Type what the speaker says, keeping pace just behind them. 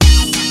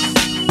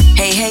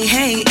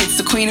Hey, it's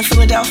the Queen of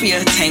Philadelphia,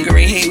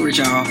 Tangeray Hayward,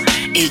 y'all.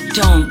 It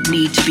don't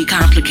need to be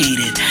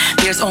complicated.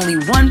 There's only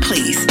one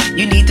place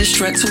you need to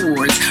strut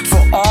towards for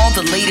all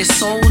the latest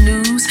soul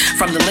news,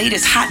 from the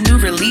latest hot new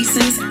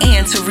releases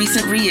and to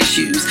recent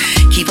reissues.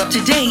 Keep up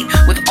to date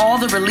with all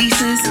the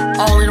releases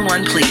all in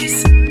one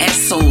place at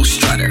Soul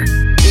Strutter.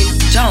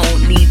 It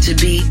don't need to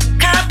be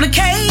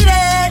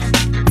complicated.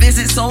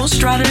 Visit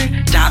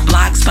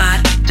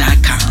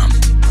soulstrutter.blogspot.com.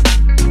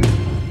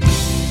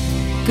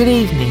 Good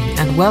evening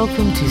and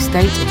welcome to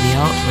State of the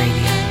Art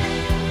Radio.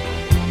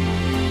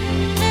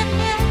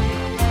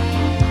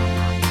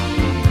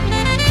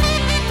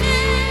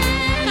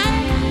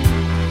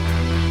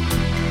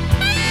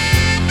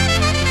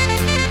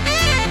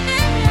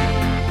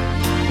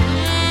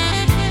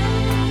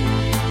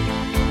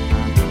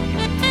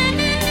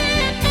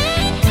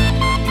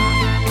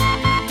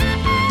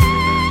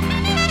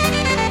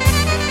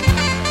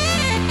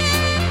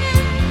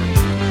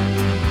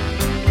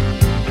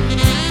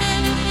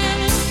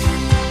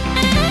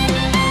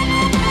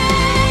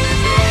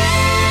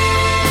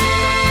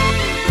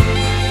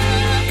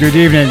 Good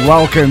evening,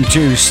 welcome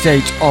to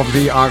State of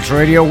the Art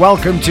Radio.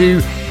 Welcome to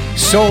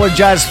Soul and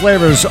Jazz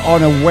Flavas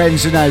on a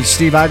Wednesday night.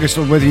 Steve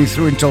Aggasild with you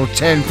through until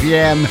 10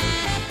 p.m.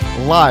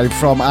 live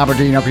from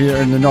Aberdeen up here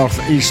in the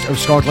northeast of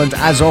Scotland.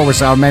 As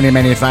always, our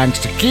many thanks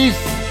to Keith.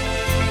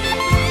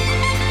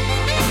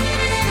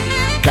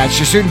 Catch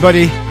you soon,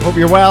 buddy. Hope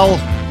you're well.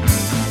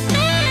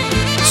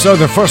 So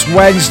the first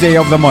Wednesday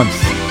of the month,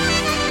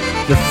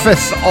 the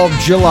 5th of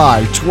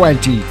July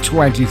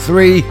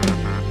 2023.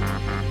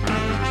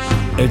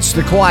 It's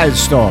the Quiet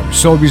Storm,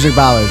 soul music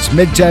ballads,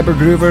 mid-tempo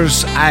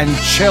groovers and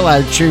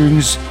chill-out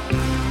tunes,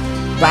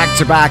 back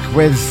to back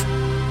with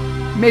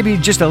maybe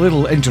just a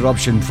little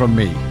interruption from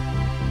me.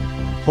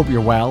 Hope you're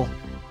well.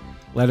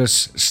 Let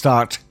us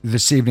start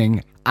this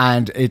evening,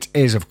 and it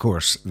is, of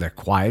course, the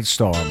Quiet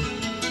Storm.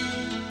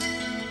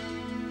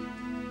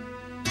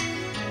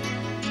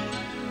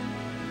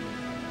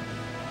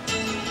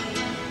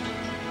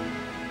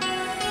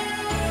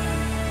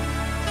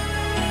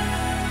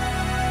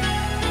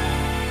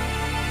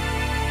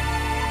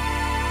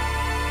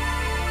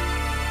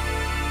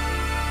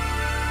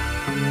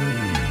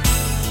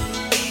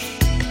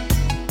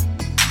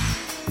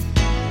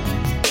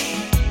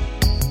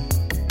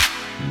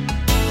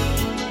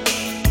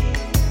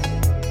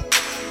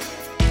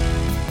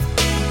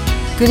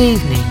 Good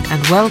evening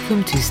and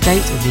welcome to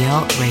State of the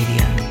Art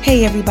Radio.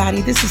 Hey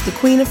everybody, this is the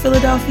Queen of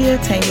Philadelphia,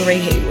 Tangeray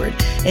Hayward,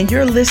 and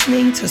you're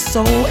listening to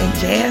Soul and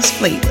Jazz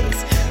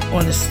Flavas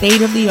on the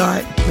State of the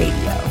Art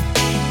Radio.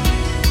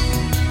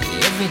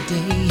 Every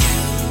day,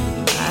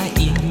 my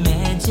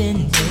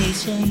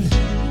imagination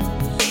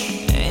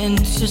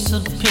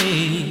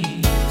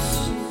anticipates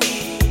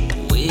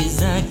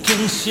ways I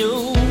can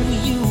show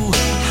you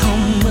how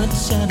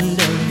much I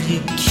love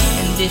you.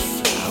 Candy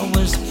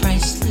flowers,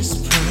 priceless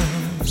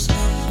pearls,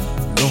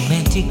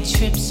 romantic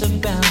trips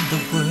around the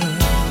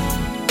world.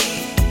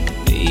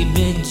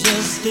 Baby,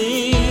 just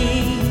think,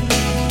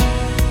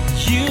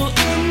 you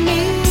and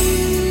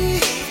me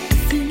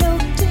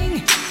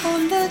floating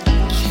on the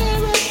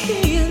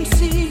Caribbean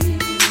Sea.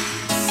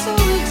 So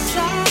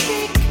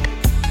exotic,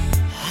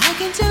 I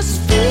can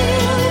just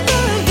feel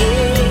the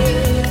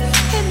heat.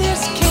 And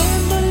there's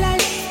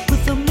candlelight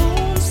with the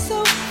moon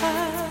so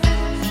high,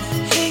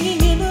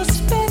 hanging in a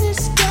Spanish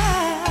sky.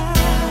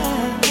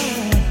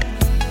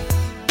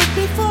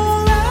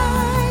 Before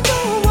I go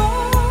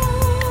on,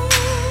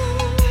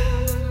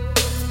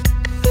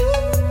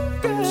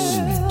 girl,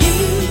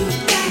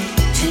 you've got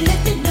to let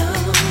me know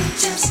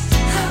just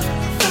how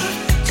far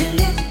to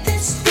let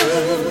this go.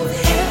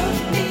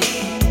 Help me,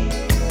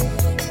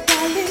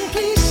 darling,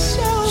 please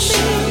show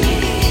me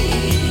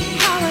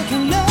how I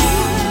can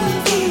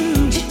love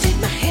you. You take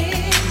my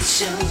hand,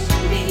 show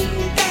me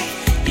that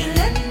you'll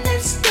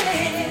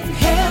understand.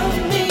 Help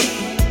me,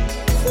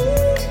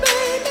 ooh,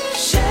 baby,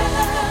 show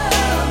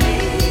me.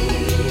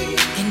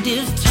 And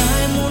if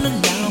time won't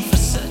allow for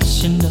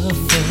such an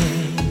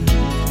affair,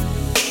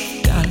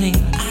 darling,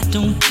 I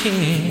don't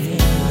care.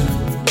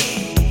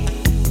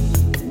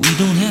 We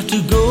don't have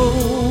to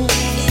go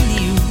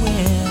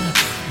anywhere.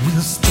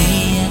 We'll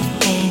stay at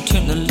home,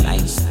 turn the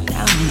lights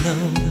down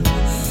low,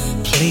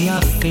 play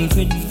our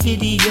favorite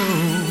video,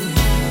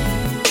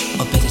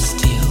 or better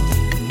still,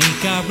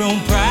 make our own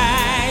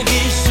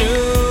private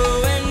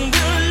show. And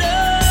we'll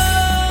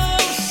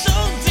love so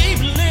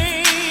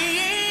deeply,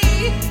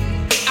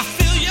 I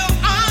feel your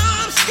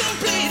arms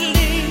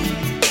completely,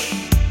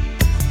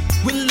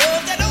 with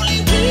love that only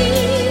we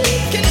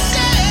can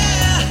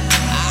share.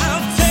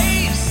 I'll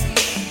taste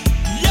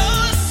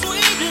your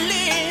sweet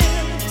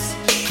lips,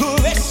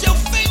 caress your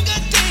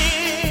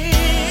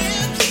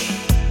fingertips.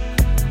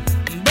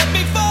 But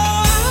before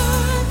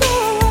I go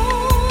on,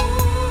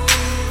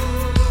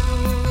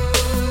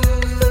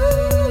 ooh,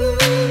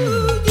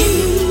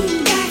 you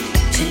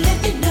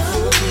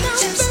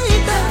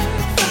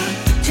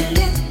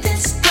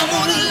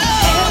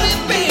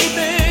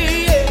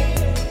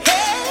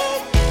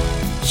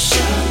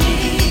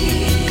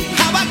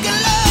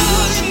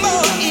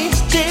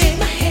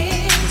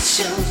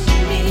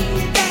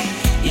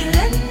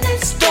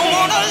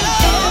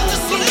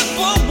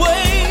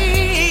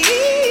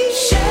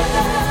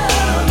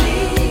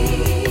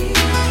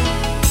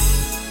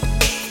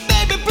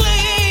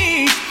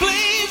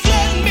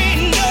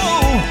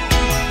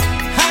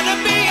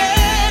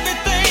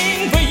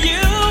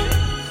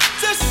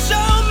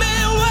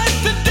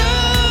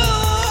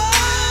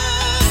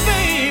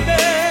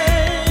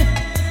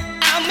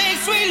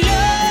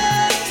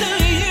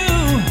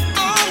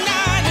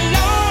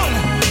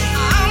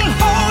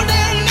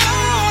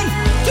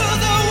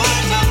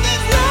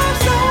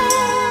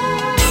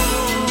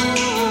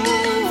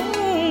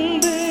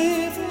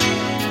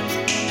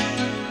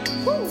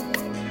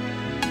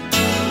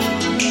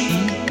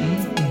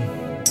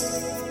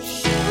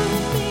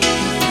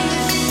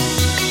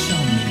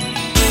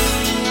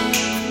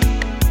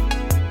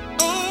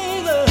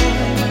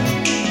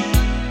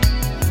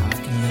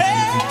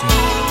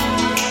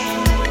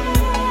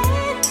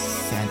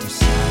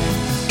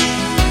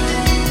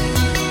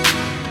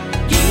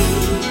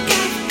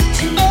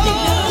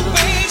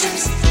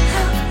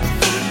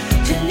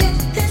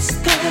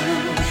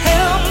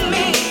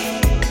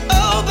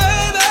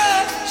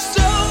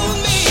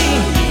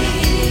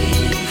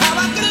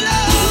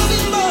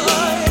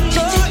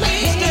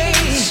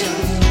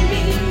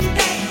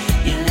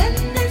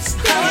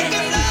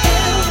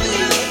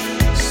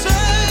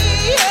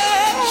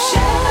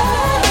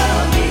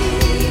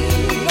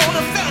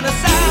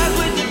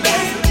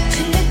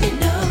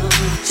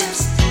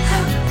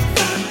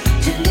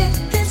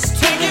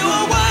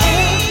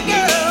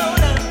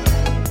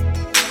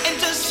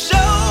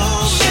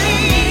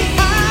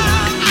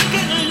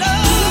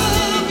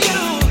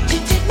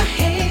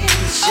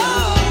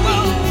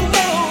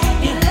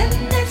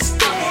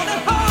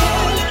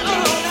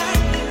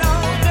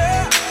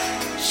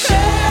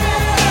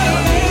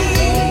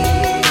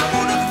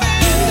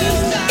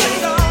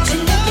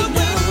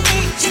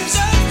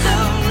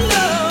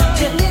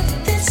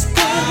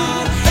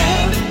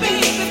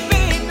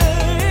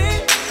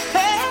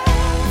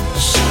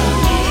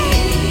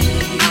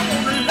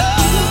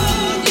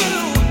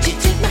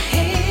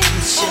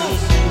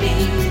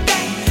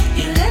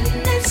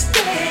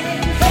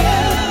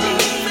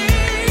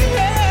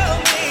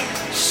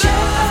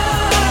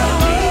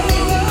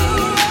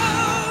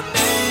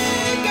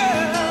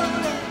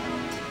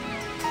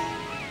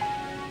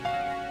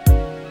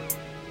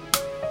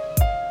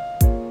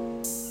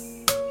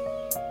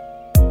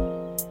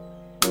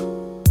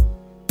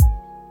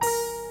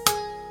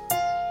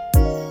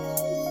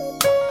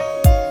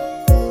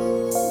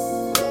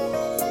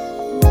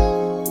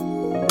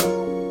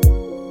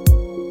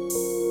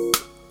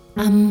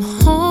I'm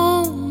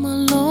home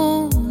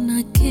alone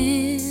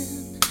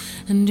again,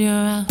 and you're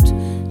out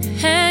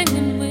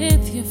hanging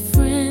with your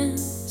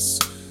friends.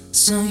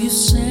 So you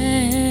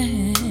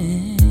say,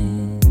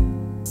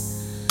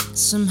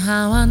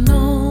 somehow I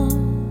know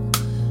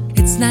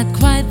it's not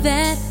quite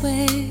that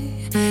way.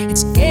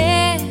 It's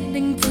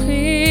getting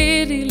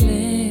pretty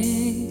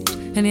late,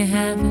 and you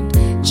haven't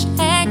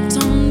checked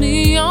on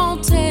me all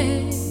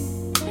day.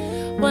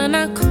 When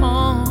I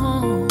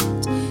called,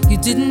 you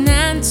didn't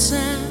answer.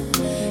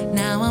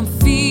 Now I'm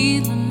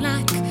feeling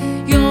like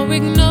you're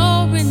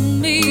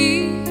ignoring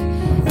me.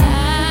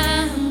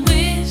 I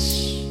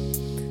wish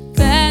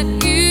that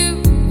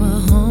you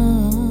were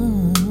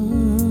home,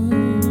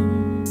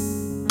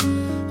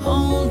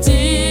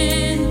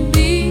 holding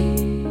me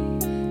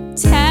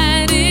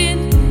tight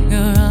in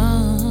your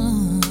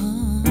arms.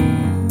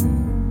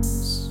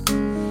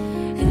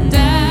 And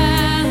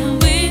I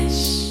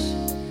wish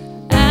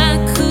I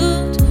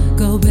could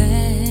go back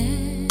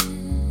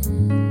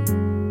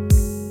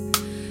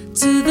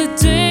to the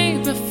day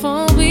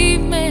before we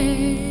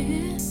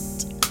met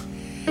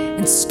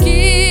and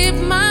skip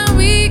my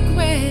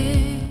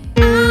regret. I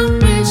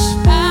wish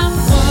I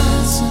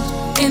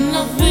wasn't in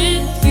love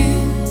with you,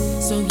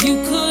 so you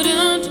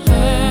couldn't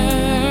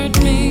hurt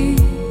me.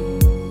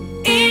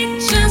 It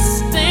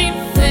just ain't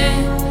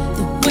fair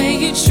the way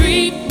you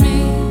treat me.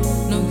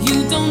 No, you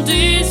don't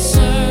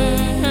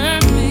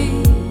deserve me.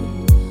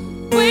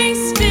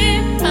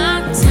 Wasting my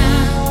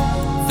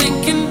time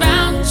thinking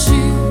about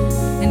you,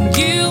 and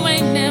you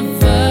ain't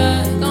never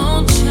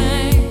gonna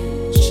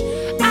change.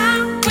 I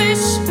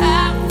wish I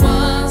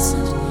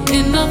wasn't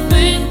in love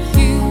with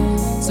you,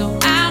 so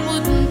I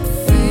wouldn't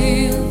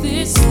feel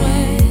this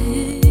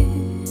way.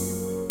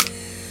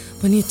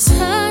 When you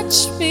touch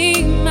me,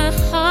 my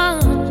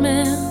heart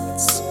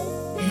melts.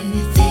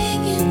 Anything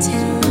you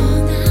did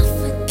wrong, I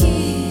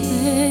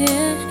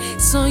forgive.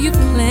 So you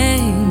play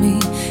me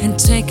and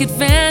take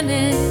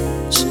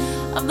advantage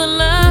of the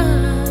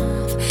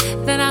love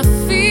that I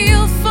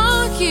feel for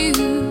you.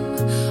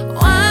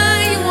 Why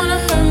you wanna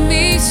hurt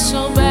me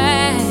so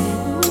bad?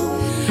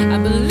 I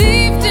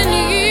believed in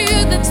you,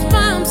 that's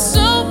why I'm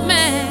so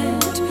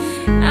mad.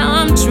 Now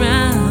I'm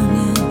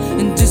drowning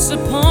in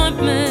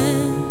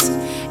disappointment,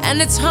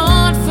 and it's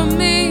hard for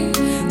me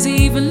to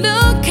even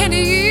look at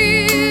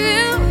you.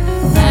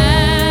 I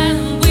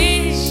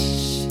wish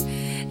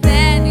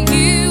that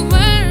you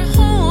were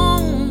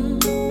home.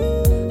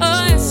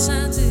 Oh yes, I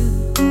do.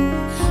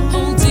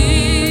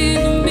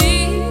 Holding me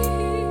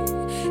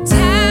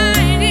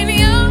tight in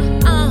your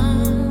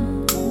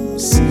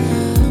arms.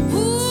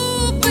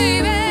 Ooh,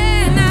 baby,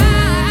 and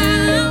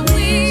I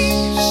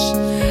wish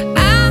I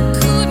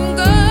couldn't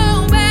go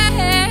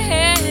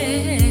back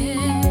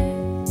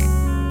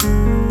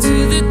to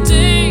the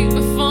day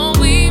before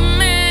we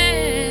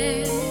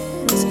met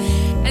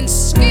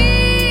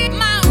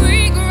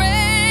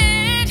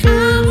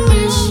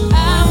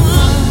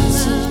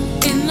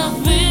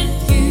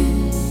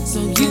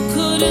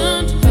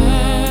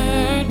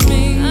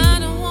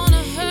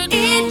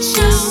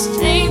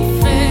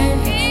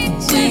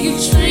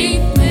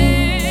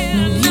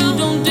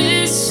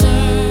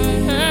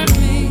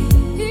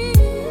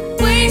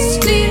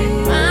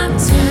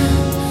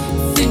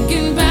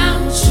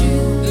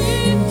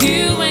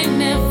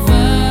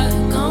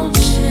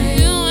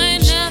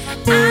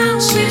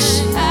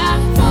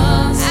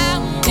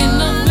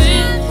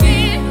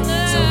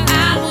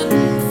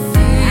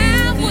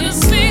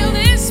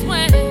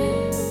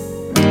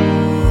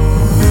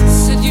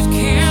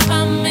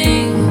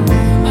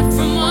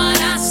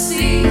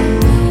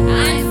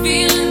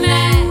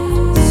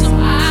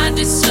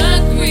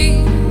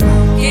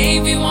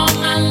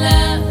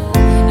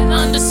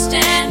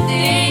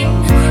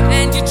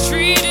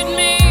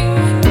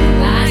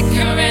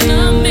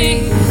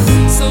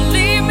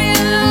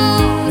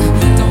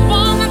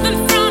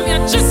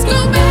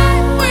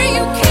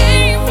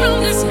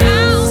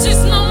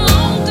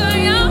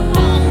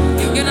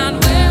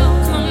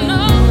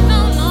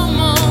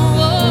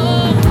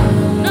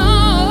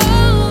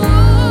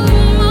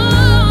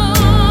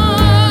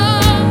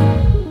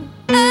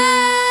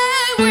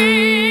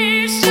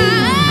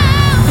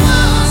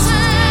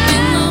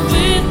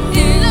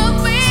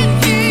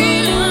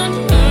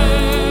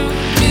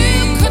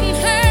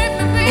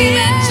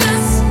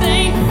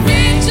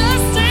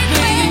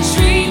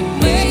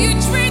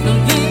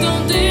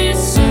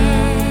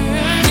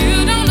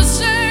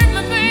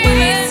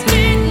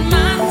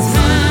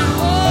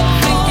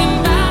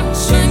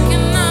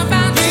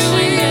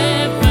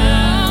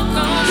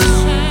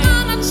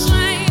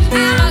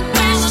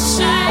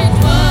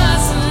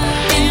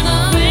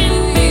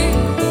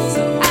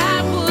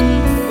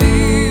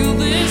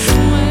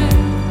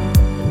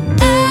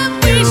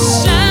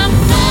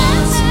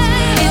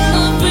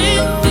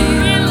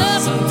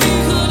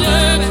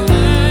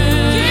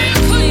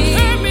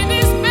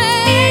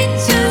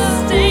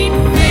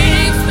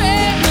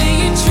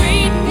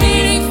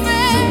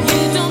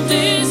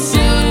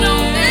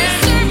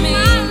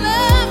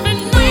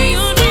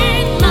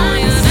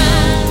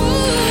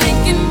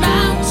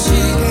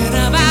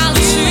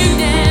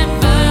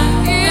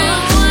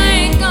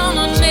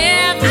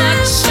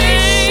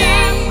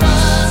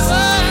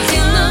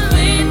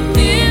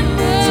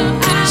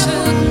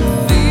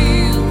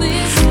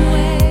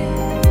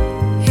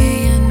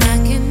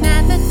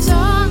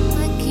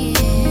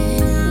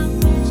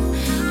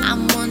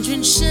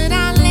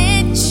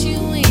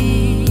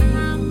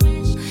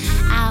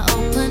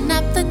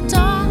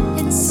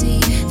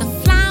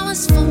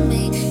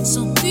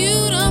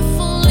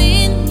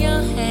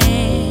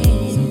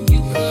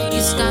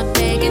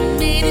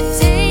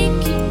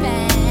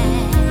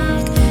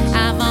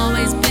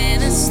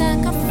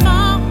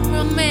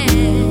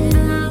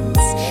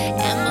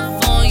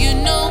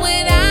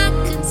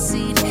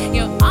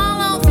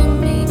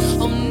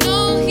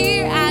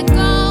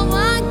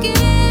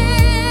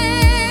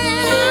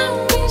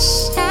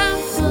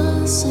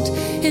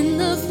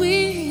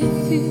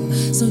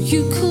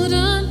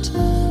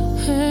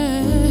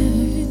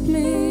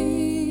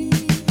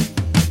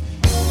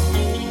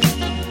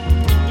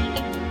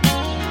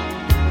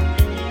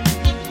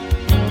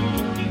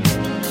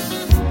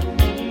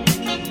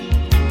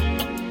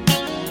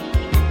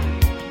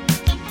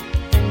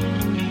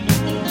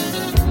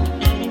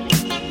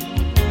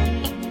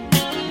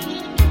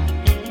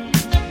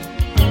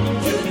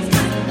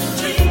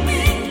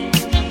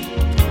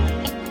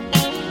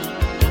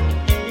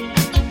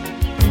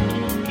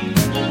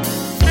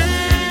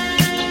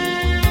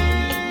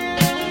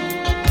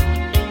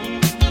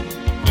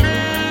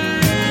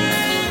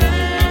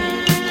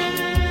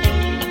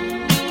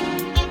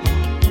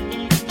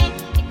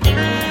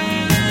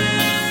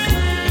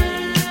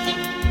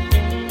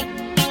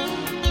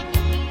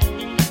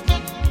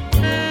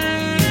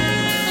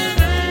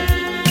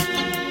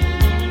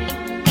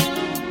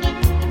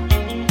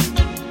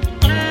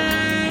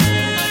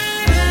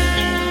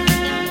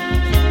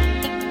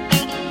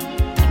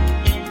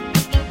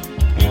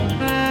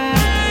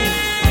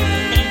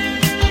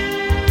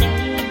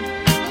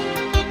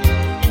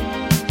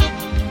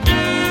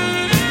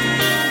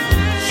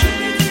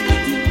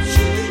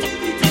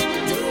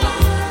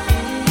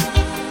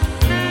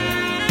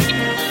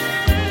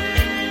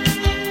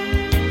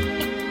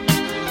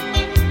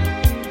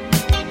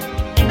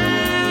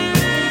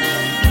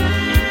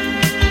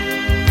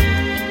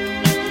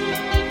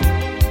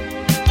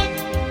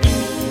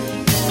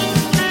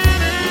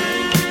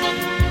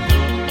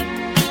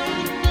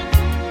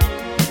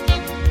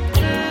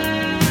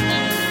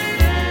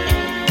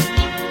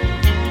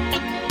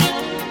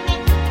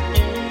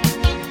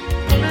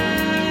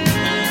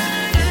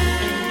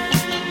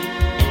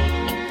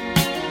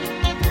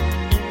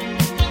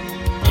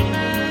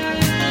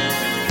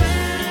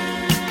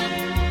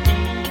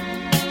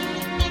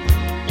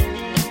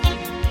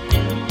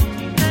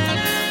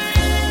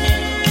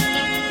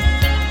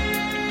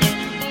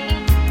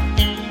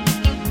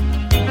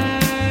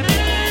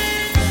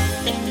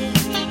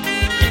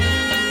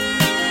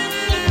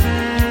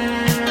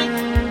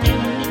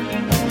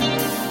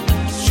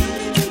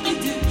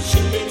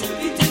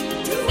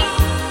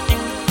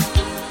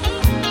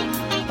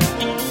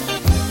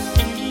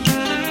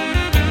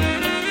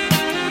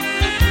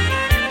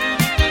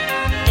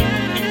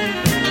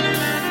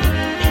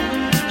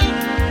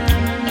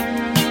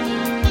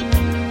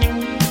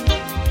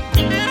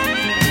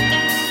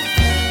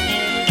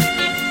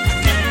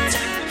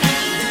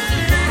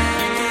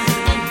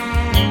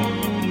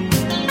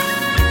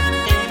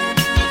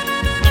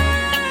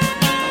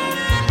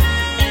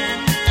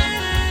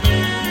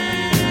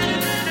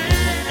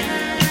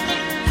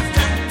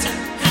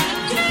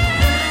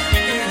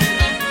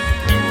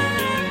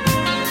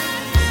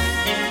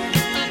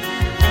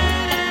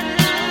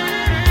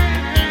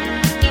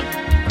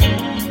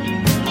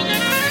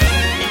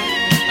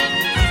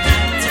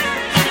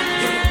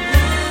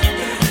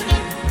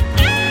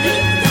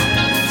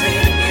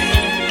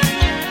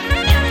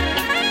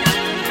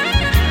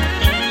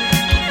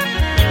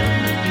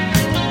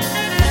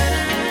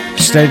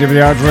State of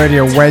the Art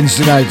Radio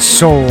Wednesday night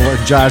soul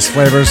and jazz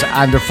flavors,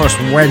 and the first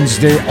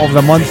Wednesday of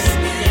the month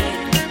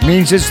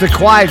means it's the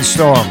Quiet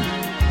Storm,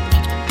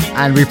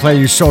 and we play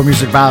you soul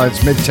music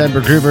ballads, mid-tempo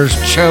groovers,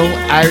 chill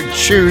out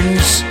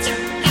tunes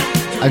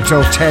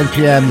until 10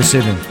 p.m. this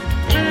evening.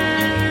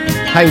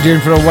 How you doing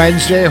for a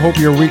Wednesday? Hope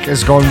your week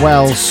has gone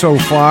well so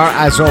far.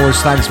 As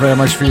always, thanks very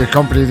much for your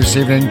company this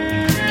evening.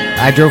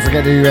 Don't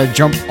forget to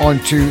jump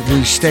onto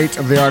the State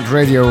of the Art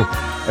Radio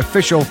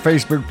official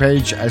Facebook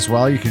page as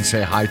well. You can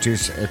say hi to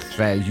us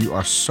if you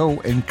are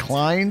so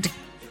inclined.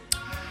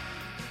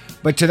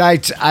 But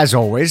tonight, as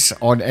always,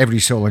 on every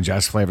Soul and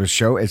Jazz Flavors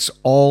show, it's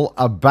all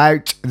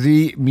about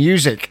the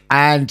music.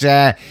 And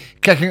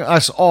kicking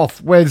us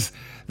off with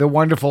the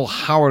wonderful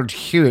Howard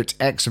Hewitt,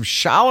 ex of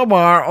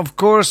Shalimar, of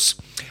course.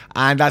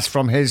 And that's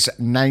from his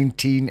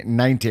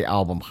 1990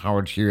 album,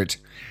 Howard Hewitt.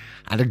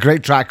 And a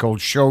great track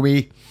called Show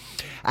Me.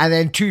 And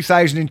then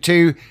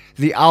 2002,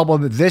 the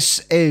album This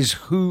Is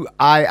Who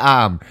I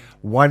Am,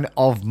 one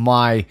of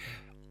my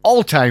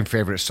all-time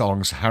favourite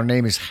songs. Her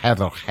name is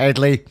Heather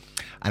Headley,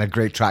 and a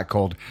great track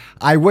called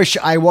I Wish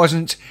I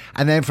Wasn't.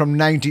 And then from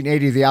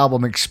 1980, the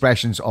album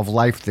Expressions of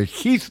Life, the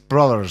Heath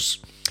Brothers,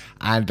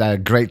 and a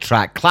great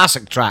track,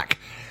 classic track,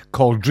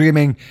 called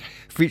Dreaming,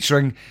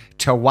 featuring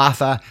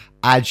Tawatha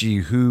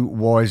Aji, who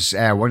was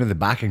one of the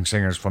backing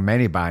singers for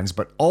many bands,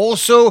 but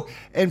also,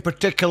 in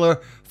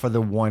particular, for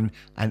the one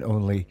and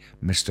only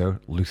Mr.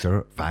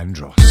 Luther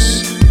Vandross. I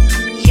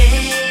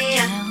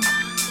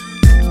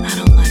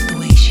don't like the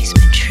way she's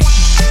been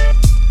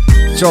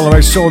treating me. It's all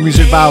about soul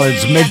music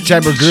ballads,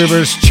 mid-tempo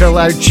groovers,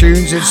 chill-out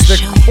tunes. It's the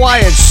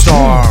Quiet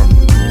Storm.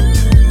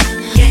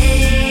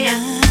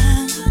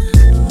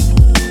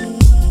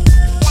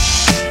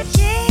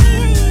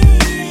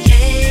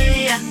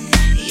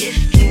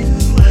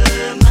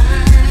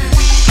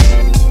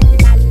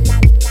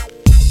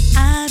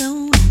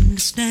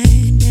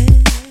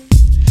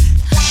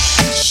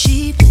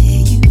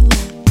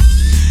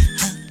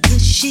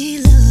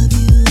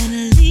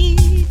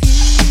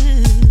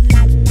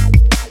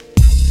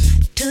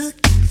 Took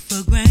you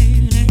for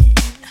granted,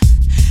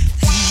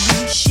 and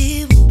now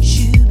she wants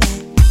you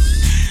back.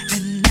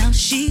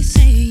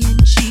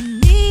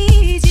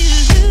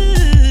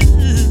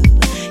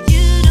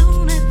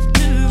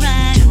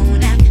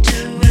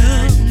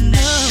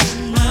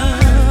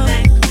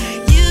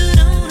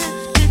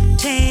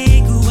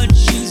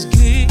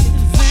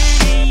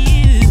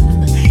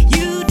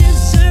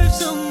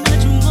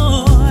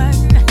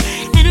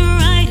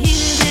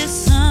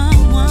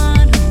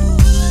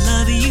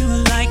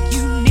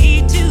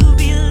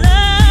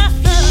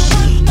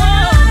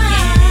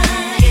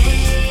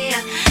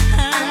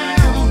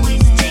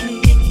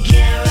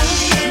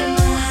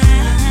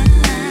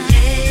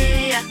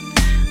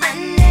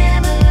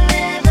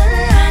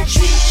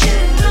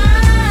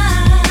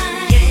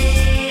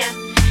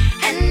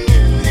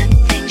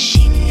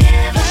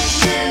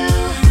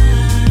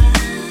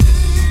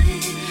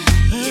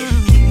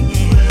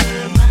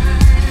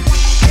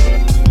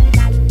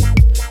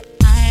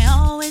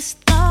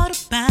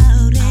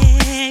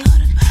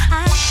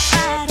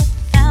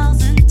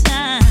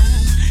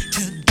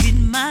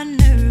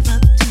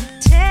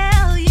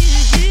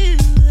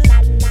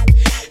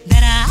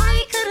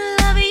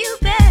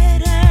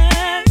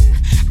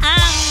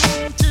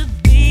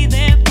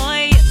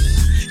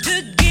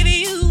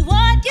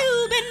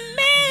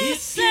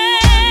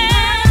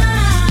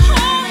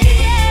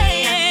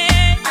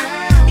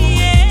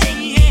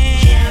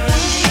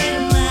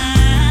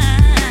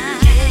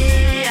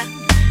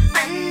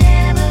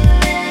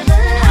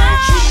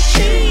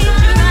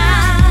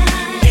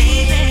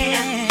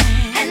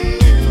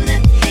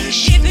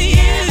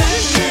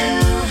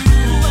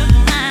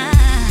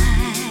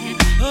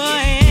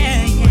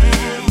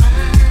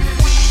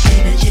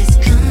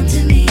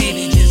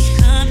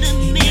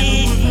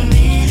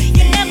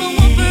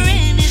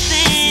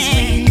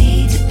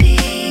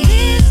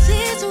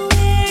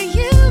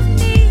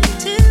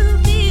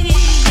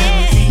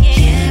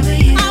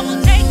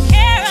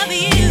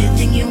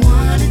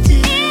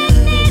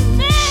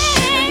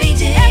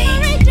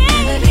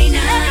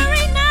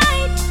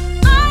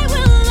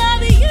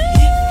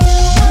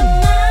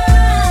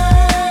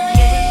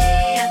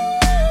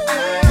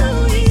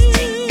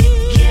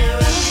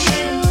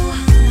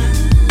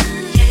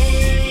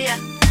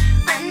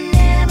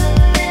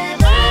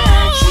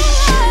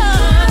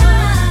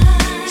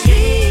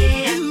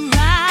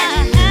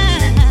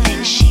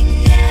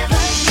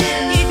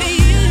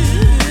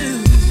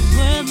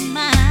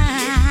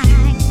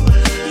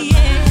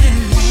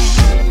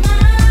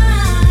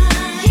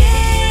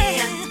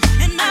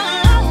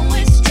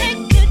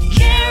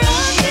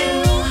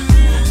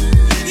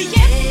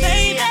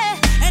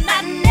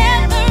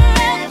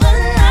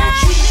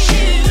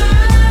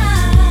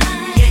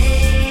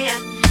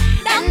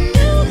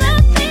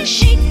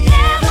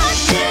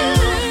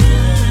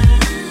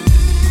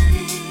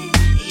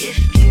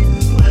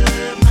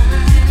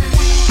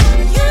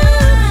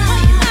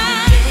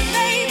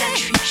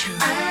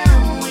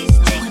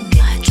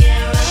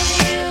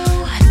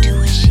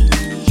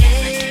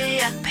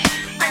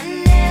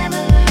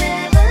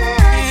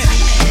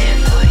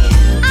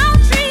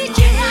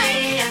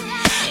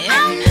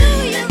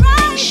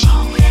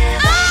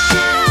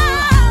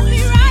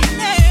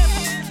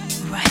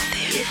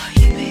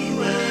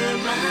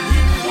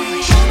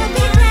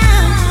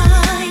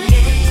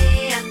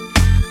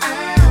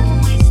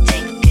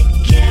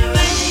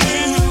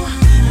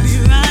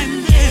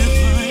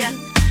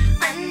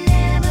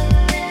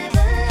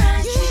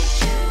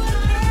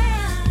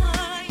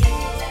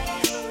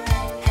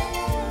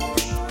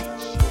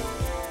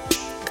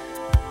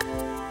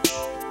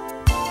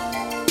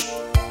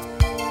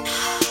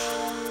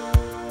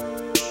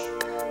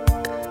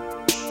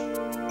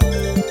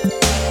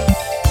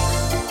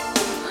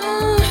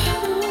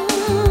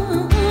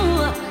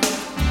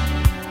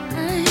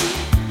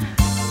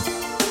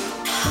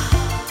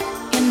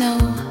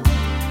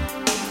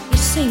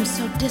 seem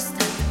so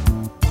distant,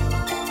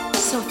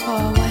 so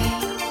far away,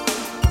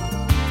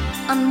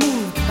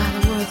 unmoved by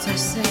the words I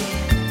say.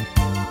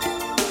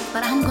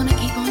 But I'm gonna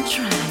keep on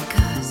trying,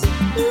 'cause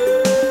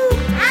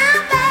I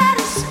bet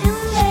it's in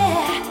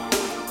there,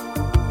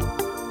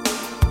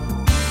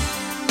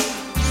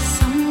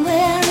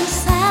 somewhere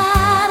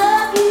inside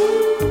of you.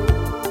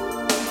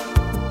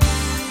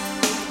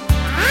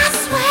 I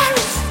swear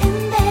it's in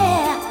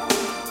there,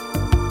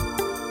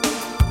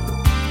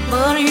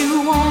 but you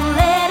won't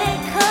let it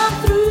come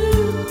through.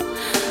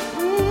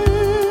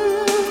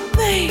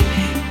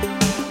 Baby,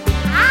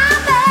 I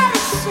bet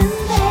it's in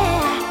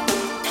there,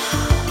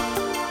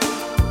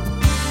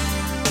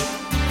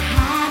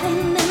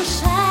 hiding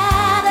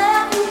inside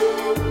of you.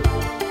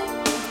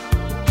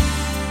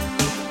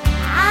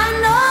 I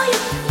know you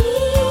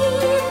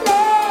feel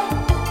it,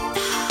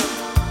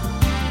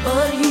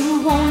 but you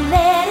won't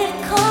let it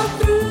come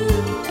through.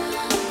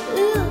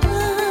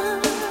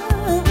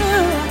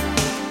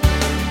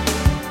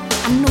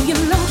 I know you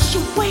lost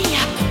your way,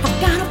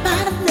 forgot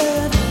about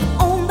love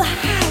on the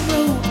high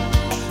road,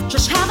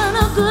 just having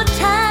a good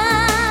time.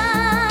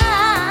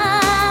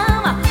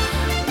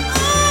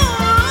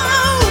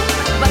 Ooh,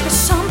 but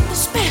there's something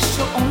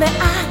special only I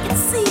can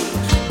see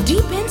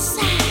deep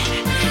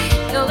inside.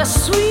 You're the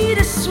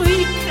sweetest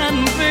sweet can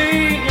be.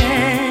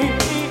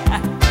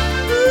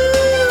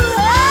 Ooh,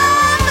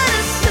 but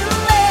it's in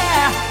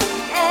there,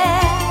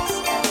 yes,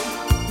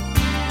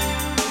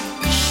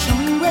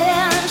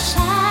 somewhere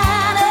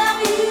inside of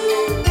you.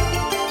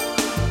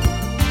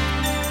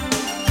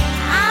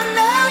 I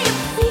know you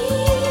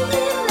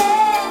feel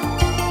it,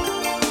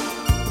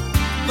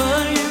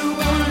 but you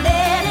won't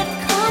let it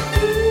come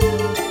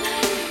through.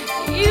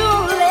 You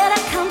won't let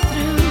it come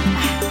through.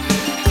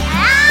 I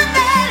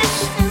bet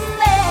it's in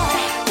there,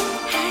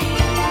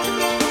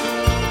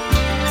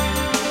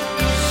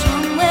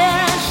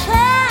 somewhere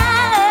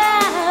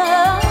inside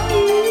of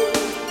you.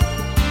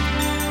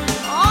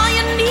 All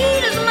you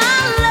need is my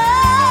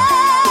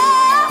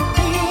love,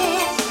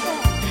 yes,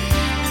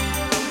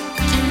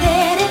 to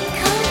let it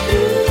come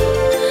through.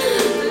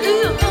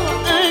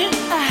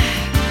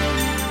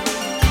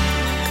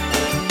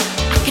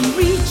 I can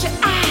read your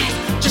eyes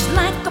just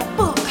like a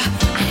book.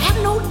 I have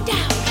no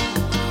doubt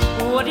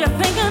what you're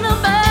thinking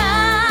about.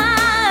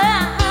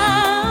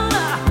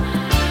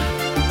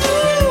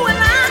 Ooh,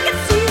 and I can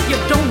see you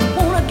don't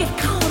wanna get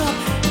caught up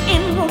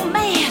in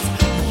romance.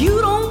 You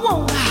don't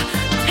wanna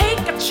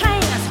take a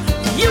chance.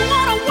 You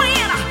wanna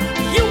win,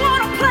 you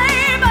wanna play,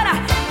 but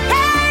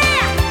hey,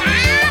 I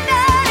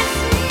know it's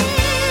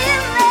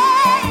in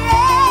there,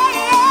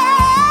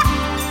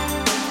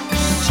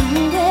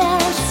 somewhere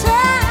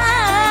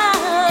inside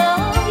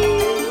of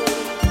you.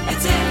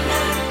 It's in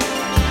there.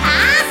 I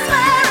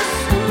swear it's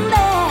in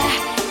there,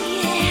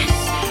 yes,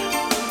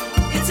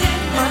 it's in there.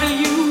 But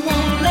you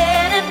won't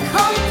let it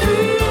come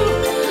through.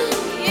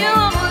 You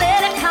won't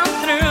let it come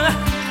through.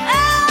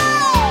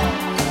 Oh,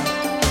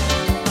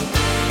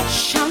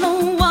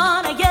 shalom,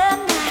 wanna get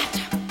night.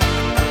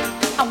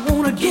 I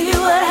wanna give you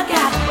what I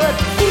got, but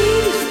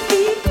please,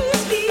 please,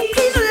 please,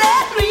 please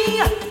let me.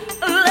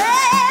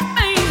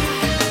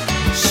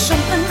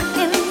 Something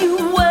in you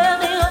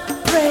worthy of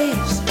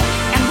praise,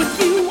 and with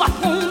you I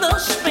wanna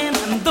spend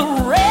the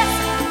rest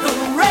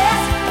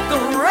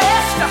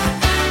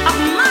of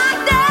my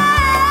days.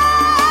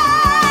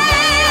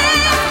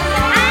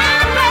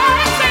 I'm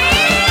ready to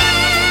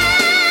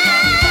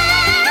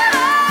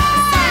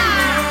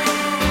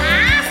I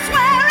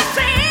swear it's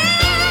in.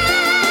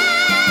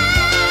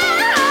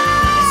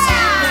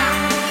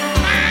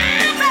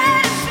 I'm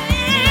ready to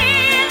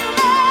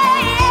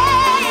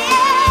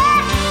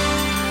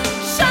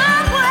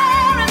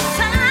somewhere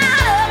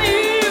inside of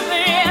you,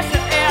 yes,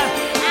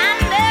 yeah. I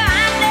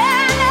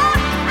know,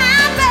 I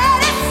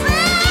bet it's in.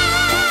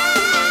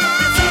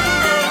 It's in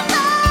there.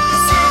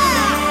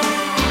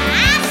 I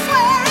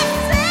swear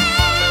it's in.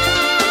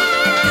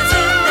 It's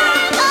in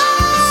there.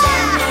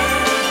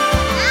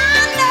 I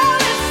know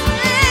it's in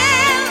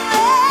there.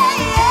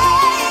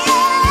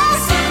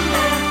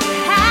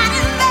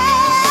 Hiding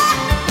there,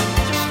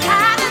 just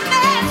hiding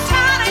there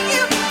inside of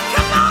you.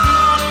 Come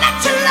on, let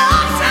your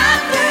love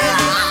shine through.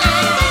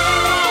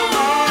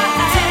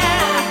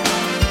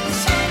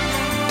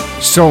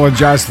 Soul and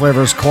Jazz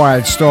Flavors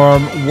Quiet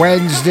Storm,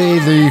 Wednesday,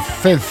 the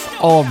 5th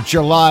of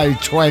July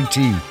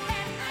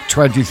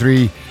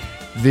 2023,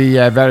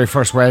 the very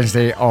first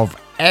Wednesday of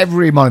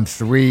every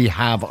month. We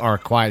have our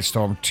Quiet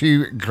Storm.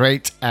 Two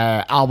great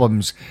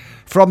albums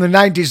from the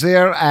 90s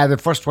there. The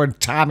first one,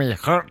 Tammy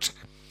Hurt,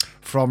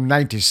 from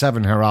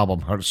 97, her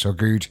album Hurt So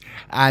Good,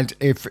 and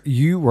If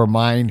You Were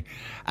Mine.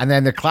 And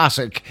then the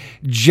classic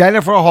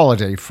Jennifer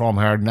Holliday from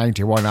her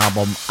 91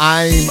 album,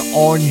 I'm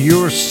On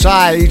Your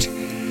Side,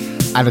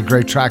 and a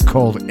great track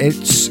called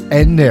It's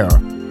In There.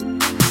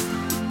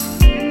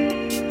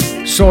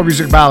 Soul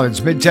music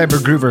ballads, mid-tempo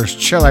groovers,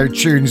 chill out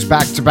tunes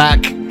back to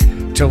back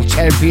till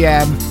 10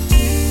 p.m.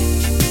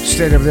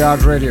 State of the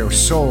art radio,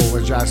 Soul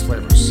and Jazz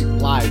Flavas,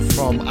 live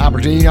from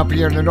Aberdeen up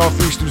here in the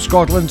northeast of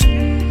Scotland.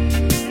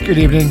 Good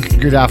evening,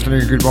 good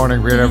afternoon, good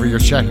morning, wherever you're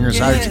checking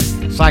us out.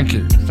 Thank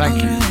you,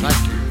 thank you, thank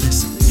you.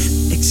 Listen,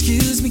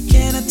 excuse me,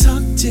 can I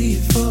talk to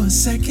you for a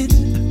second?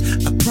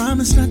 I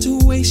promise not to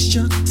waste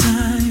your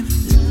time.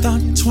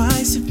 Thought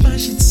twice if I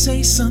should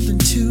say something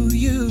to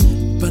you,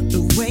 but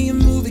the way you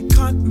move it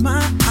caught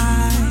my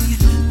eye.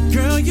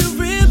 Girl, you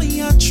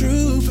really are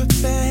true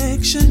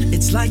perfection.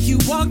 It's like you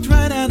walked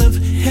right out of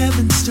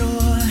heaven's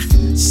door.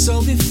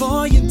 So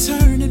before you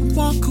turn and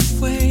walk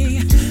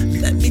away,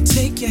 let me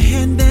take your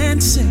hand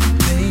and say,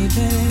 baby,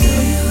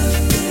 girl, you look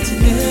good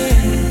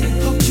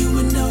tonight. Hope you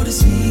would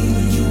notice me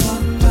when you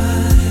walk by.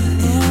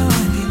 And I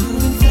might be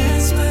moving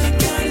fast, but I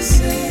gotta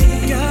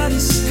say,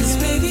 'cause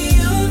baby,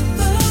 you're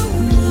the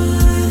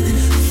one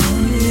for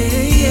me.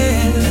 Yeah,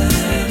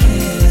 I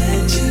can't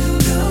let you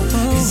go.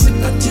 'Cause if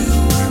I do,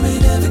 I may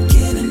never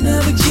get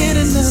another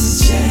chance,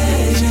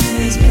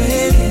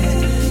 baby.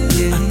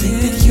 I think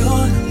that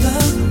you're the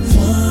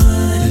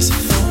one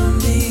for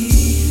me.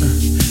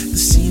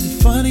 See, the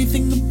funny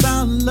thing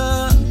about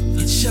love,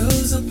 it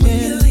shows up when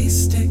you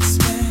least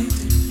expect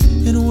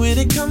it. And when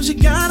it comes, you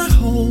gotta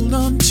hold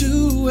on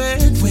to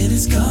it. When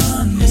it's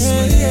gone,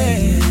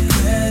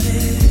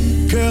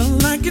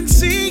 girl, I can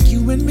see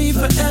you and me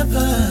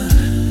forever,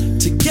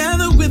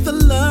 together with a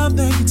love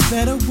that gets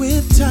better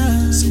with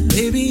time. So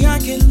baby, I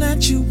can't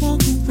let you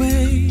walk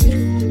away,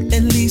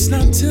 at least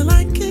not till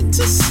I get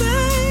to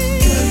say,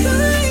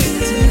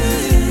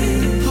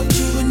 hope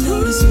you would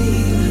notice me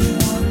when you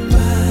walk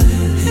by.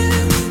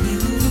 And we'll be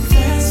moving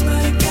fast, but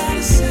I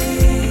gotta say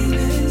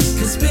this,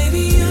 'cause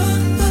baby, you're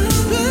the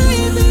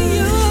one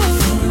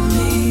for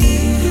me.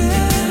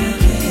 I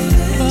can't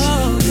let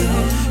you go,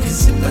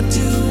 'cause if I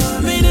do, I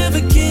may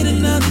never get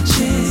another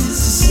chance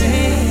to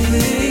say,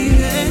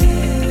 baby,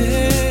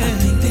 I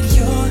think that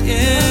you're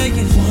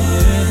the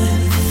one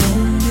for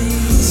me.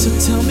 So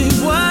tell me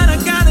what I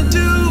gotta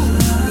do.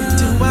 What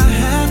do I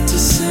have to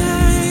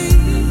say?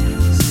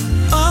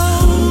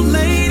 Oh,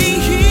 lady,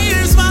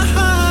 here's my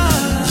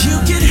heart. You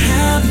can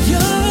have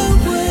your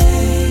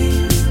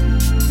way.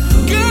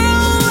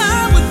 Girl,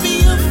 I would be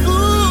a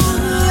fool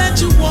to let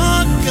you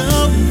walk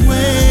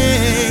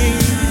away.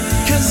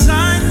 'Cause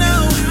I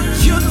know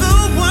you're the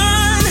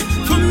one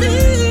for me,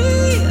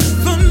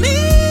 for me.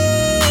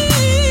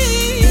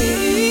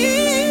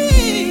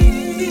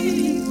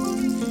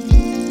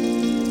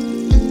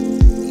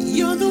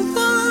 You're the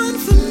one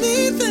for me,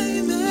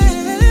 baby.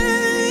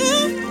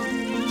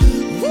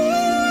 Woo.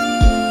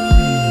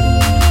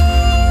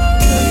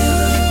 Girl, you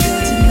look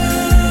good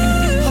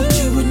tonight. Hope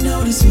you would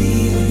notice me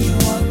when you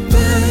walk by.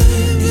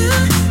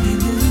 Yeah. Be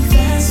moving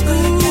fast, but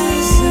I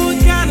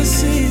gotta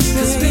say,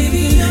 'cause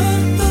baby, you're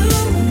the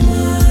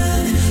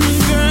one.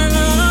 Girl,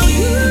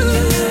 you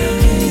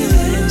can't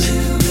let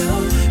you go.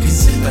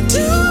 'Cause if I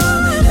do, I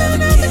may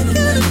never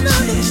get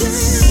another chance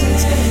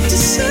to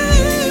say,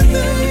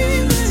 baby,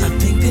 I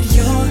think that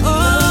you're the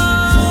one.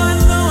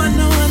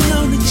 I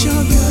know that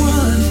you're the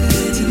one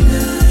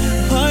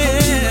tonight. Oh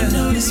yeah,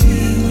 notice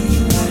me when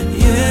you walk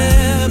by.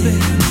 Yeah,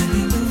 baby, be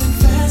moving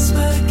fast,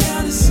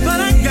 but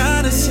I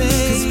gotta say,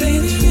 'cause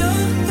baby,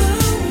 you're the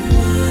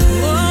one.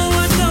 Oh,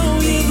 I know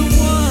you're the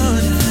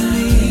one for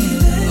me.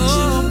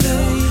 Oh,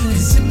 baby,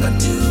 'cause if I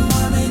do,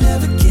 I may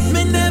never get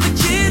another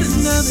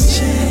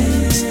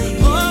chance.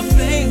 Oh,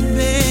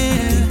 baby,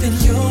 I think that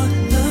you're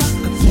the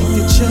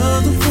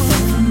one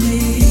for me.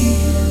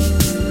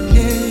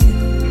 Yeah.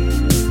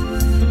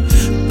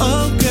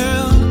 Oh,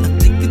 girl, I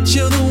think that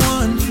you're the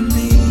one for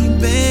me,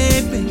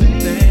 baby.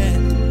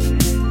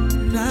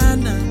 Nah,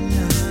 nah,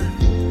 nah.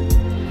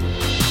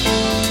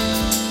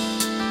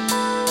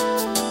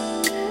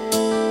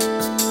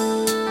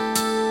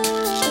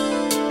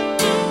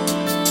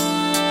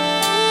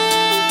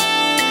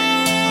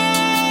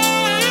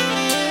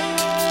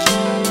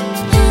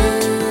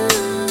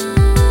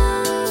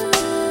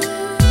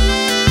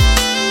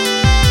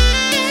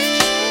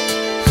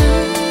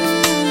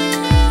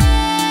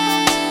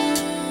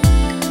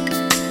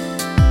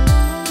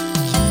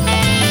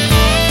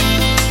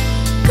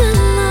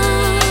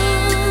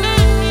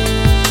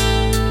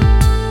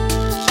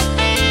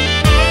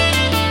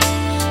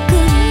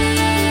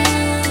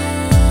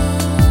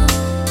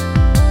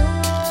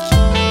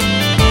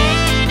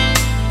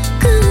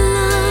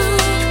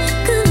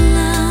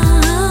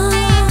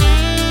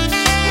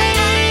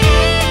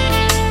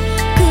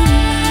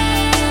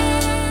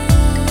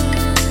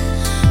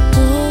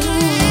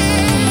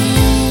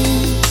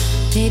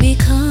 Baby,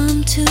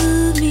 come to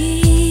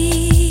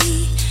me,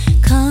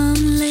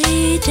 come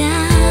lay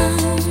down,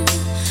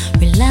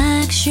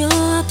 relax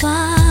your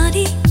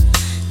body,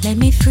 let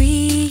me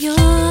free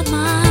your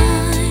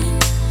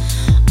mind.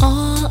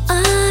 All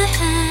I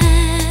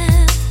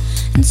have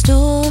in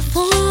store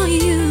for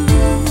you,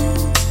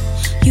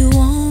 you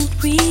won't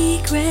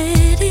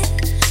regret it.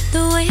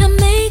 The way I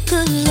make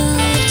good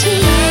love to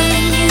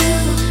you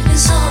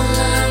is all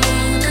I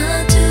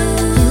wanna do,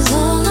 is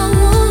all I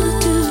wanna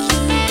do.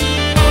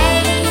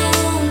 All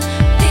alone,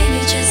 baby,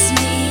 just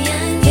me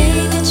and you.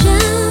 Baby, just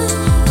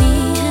me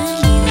and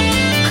you.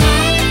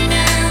 Come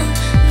down,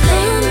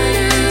 lay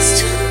right next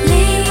to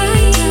me,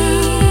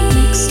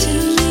 next to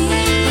me.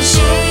 I'll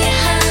show you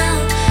how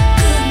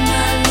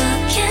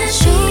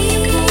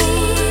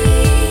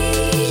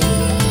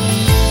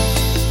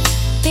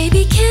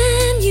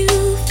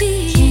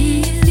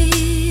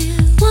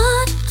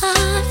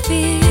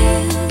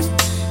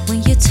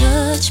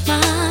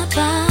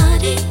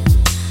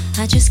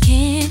I just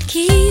can't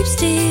keep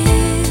still.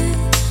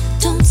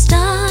 Don't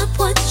stop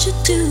what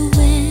you're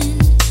doing,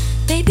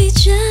 baby,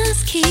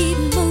 just keep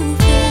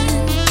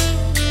moving.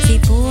 See,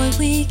 boy,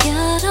 we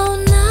got all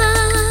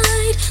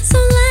night, so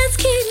let's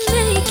keep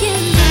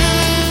making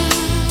love.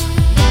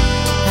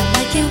 I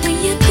like it when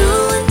you're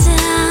going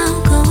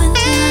down, going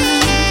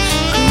down,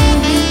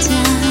 going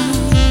down.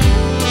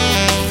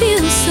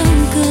 Feels so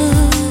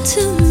good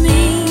to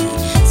me,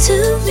 to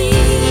me.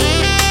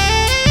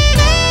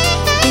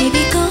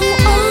 Baby, go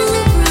all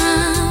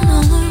around,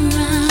 all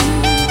around,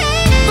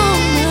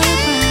 all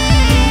around.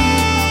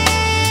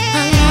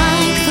 I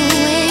like the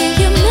way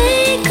you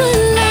make a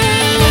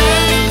love.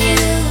 Loving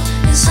you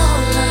is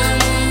all I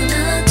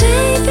wanna do.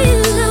 Baby,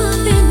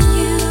 loving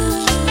you.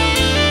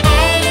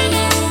 All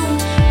alone,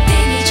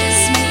 baby,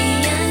 just me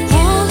and you.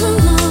 All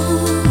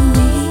alone,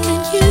 me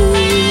and you.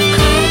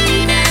 Come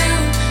now,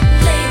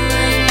 lay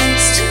right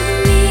next to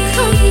me.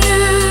 Come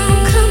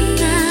now, come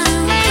now,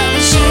 come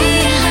show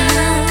you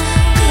how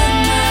good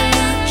my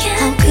love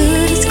can be. How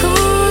good it's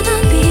gonna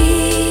be.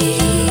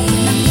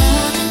 I'm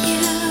loving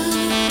you,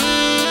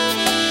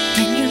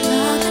 and you're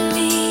loving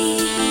me,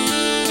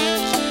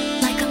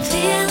 like I'm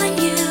feeling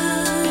you,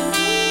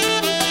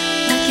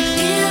 like you're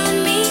feeling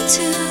me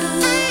too.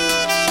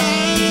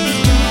 Baby,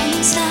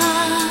 don't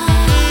stop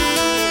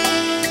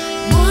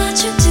what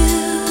you do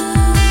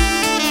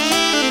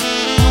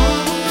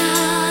all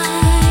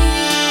night.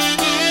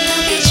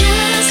 Baby,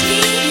 just me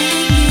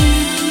and you.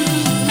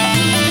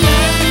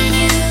 Loving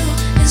you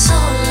is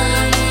all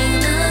I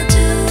wanna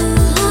do.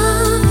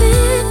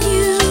 Loving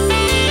you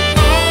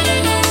all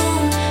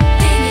alone,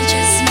 baby,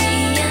 just me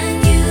and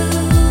you.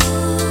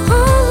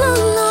 All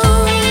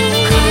alone.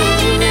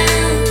 Come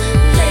now,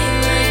 lay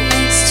right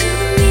next to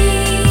me.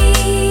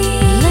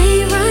 Lay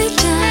right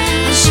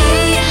down. I'll show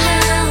you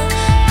how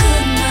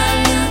good my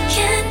love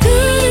can be.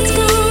 Good it's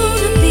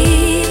gonna be,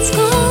 it's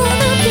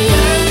gonna be.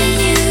 Loving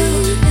you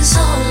is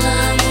all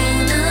I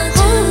wanna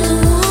do. All I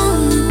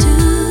wanna do.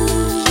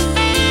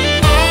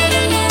 All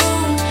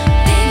alone,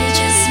 baby,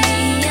 just me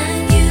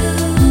and you.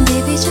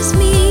 Baby, just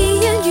me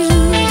and you.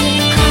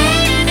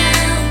 Come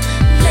now,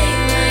 lay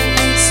right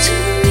next to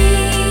me.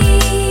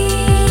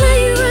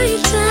 Lay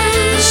right down.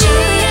 I'll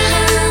show you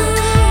how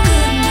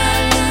good my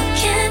love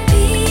can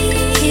be.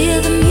 Hear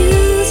the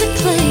music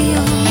play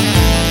on.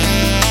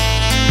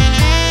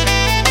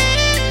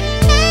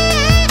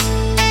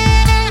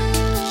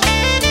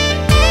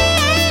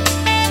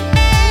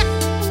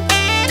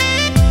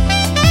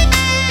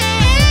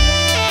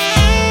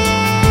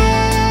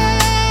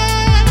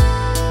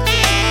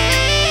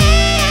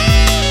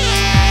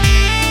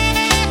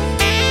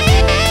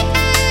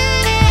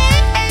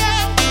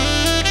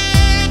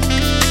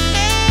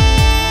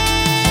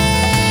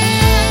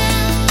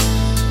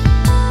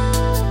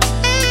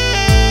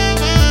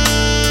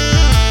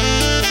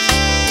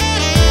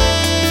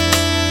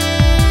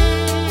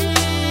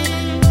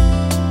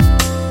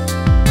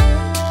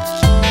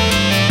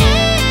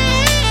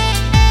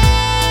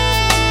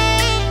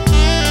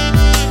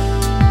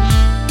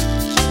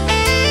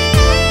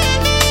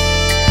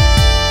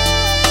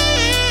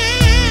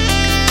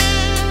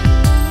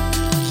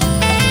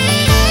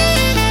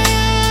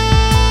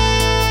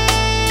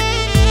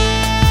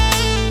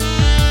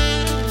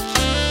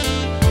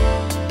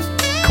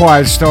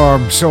 Quiet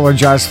Storm, Soul and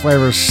Jazz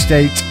Flavors,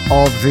 State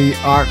of the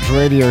Art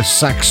Radio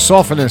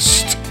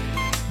saxophonist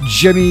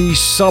Jimmy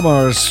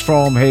Summers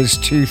from his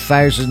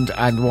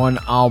 2001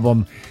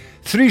 album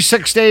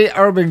 360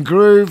 Urban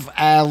Groove,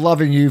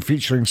 Loving You,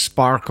 featuring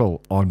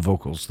Sparkle on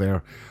vocals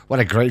there. What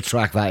a great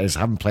track that is. I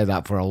haven't played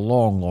that for a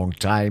long, long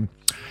time.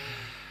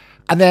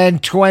 And then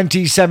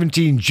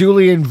 2017,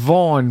 Julian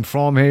Vaughn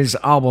from his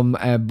album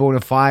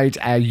Bonafide,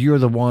 You're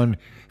the One,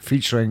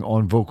 featuring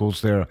on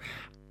vocals there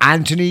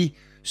Anthony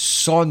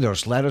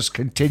Saunders. Let us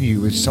continue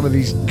with some of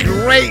these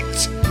great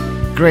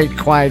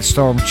Quiet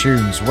Storm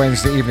tunes.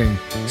 Wednesday evening,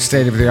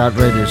 State of the Art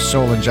Radio,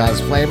 Soul and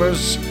Jazz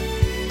Flavors.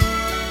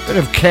 Bit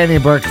of Kenny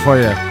Burke for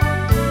you.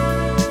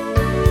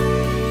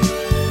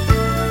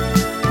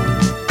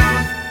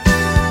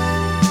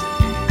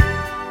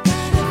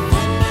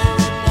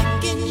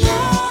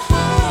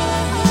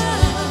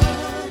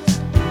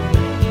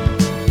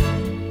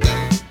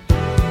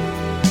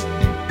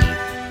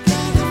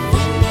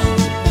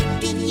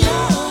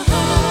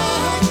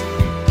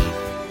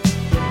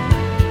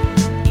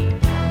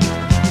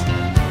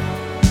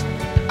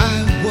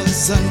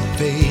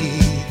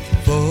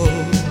 Unfaithful,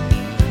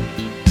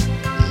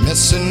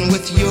 messing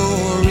with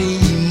your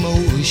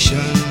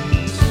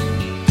emotions,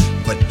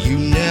 but you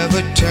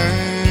never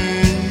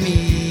turned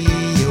me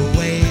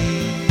away.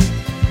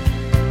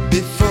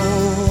 Before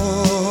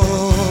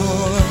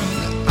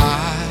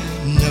I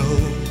know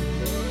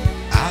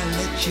I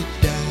let you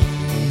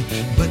down,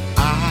 but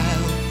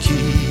I'll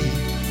keep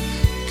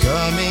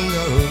coming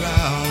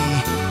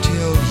around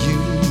till you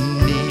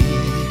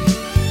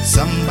need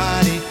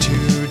somebody to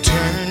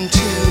turn to.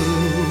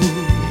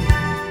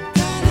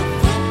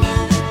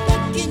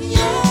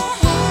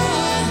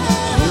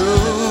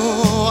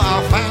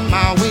 I'll find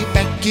my way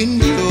back in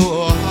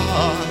your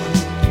heart.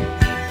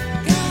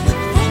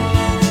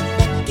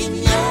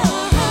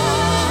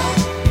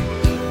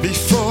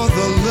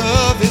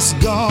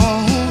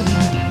 gone,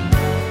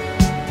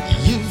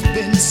 you've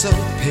been so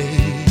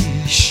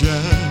patient,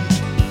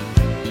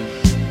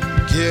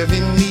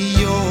 giving me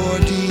your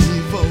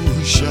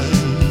devotion.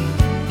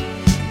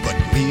 But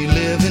we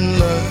live and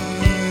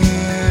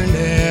learn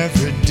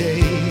every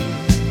day.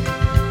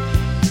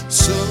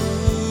 So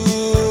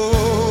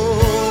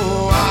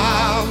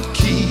I'll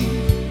keep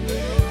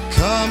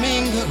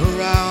coming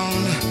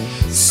around.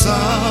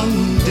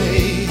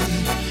 Someday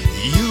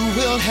you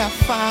will have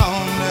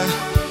found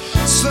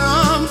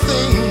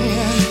something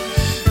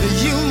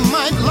you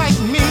might like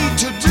me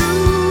to do.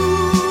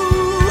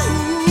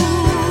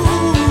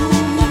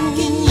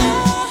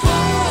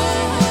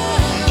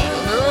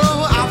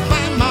 Oh, I'll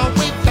find my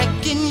way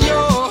back in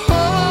your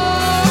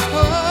heart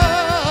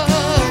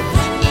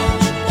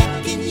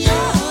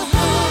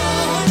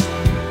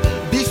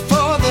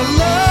before the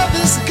love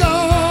is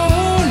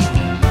gone.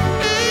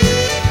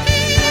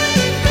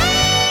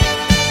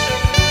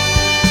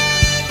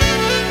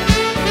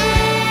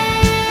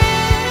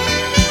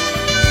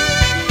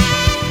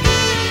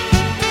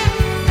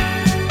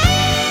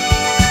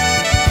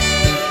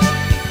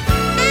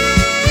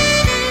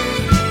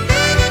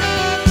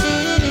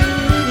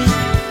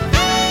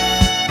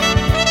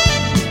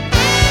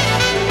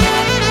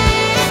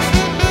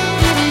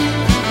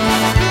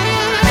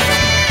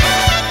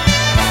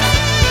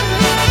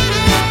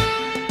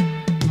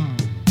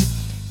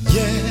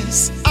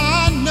 Yes,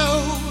 I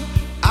know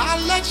I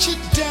let you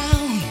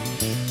down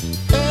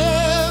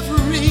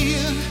every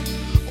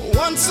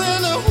once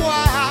in a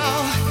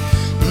while.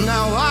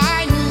 Now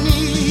I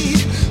need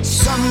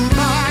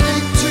somebody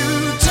to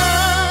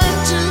turn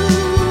to.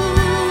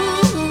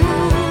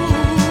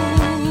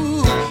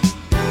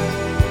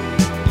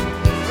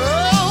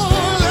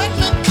 Oh, let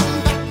me come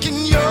back in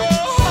your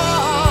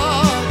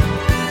heart.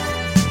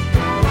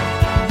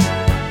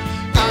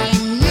 I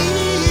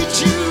need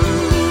you.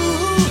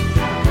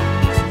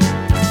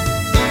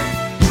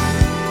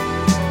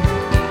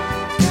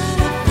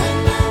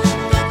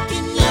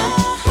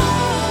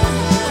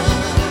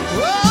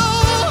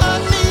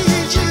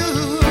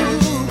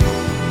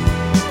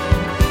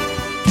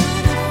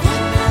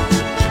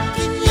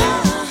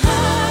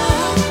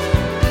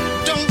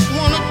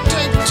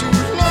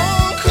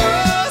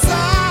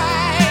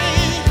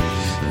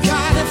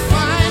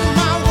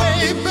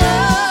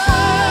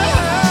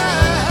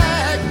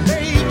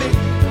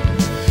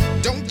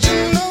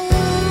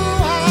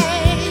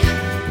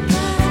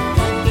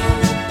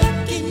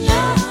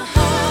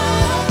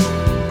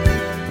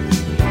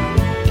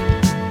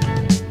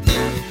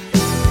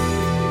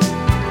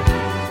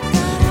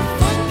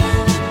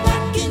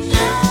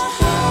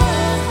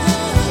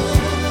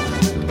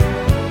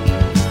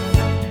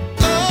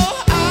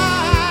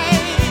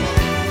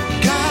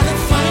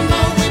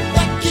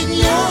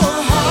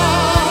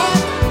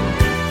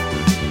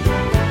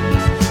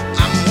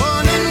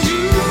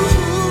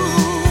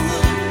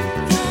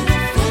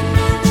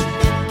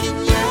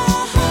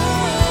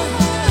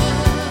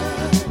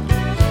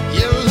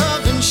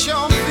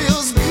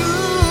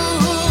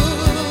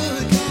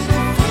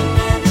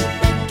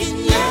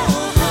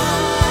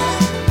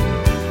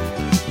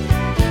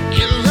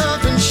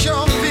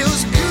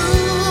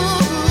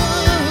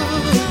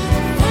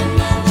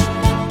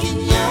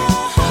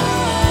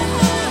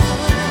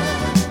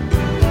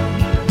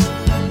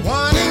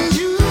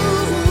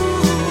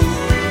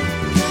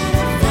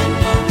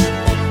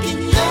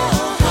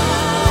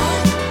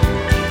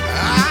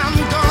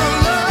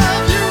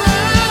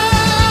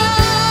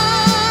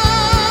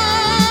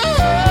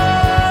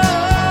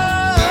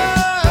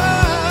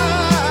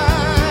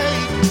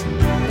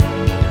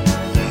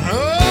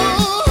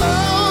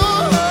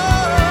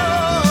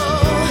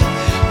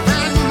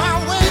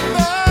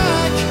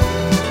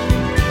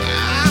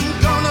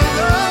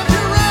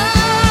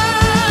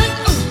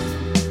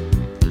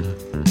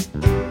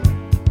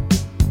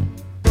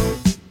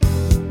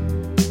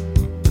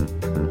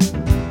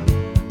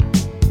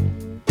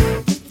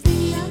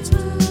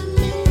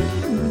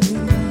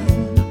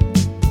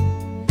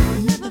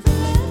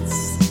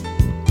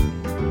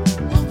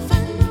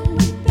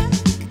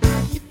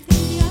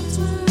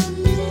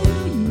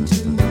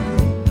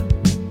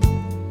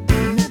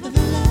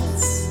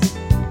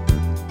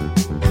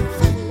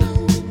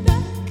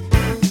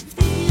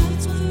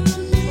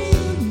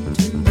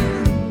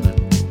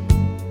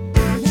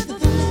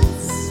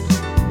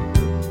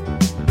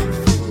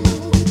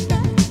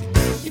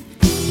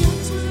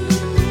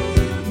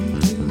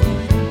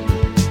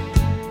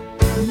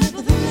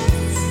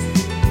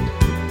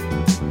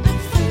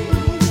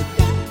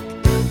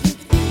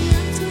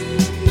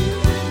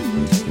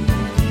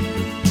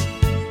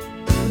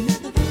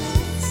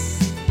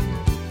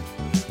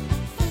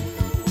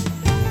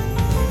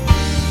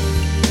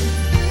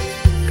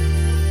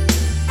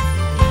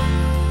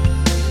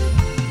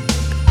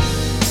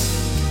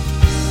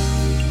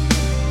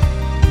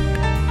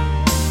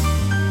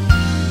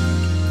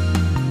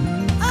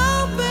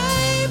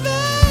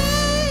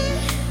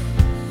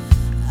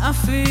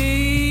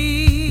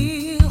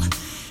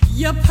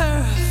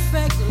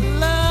 perfect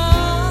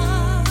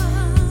love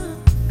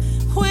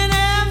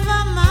whenever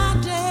my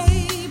day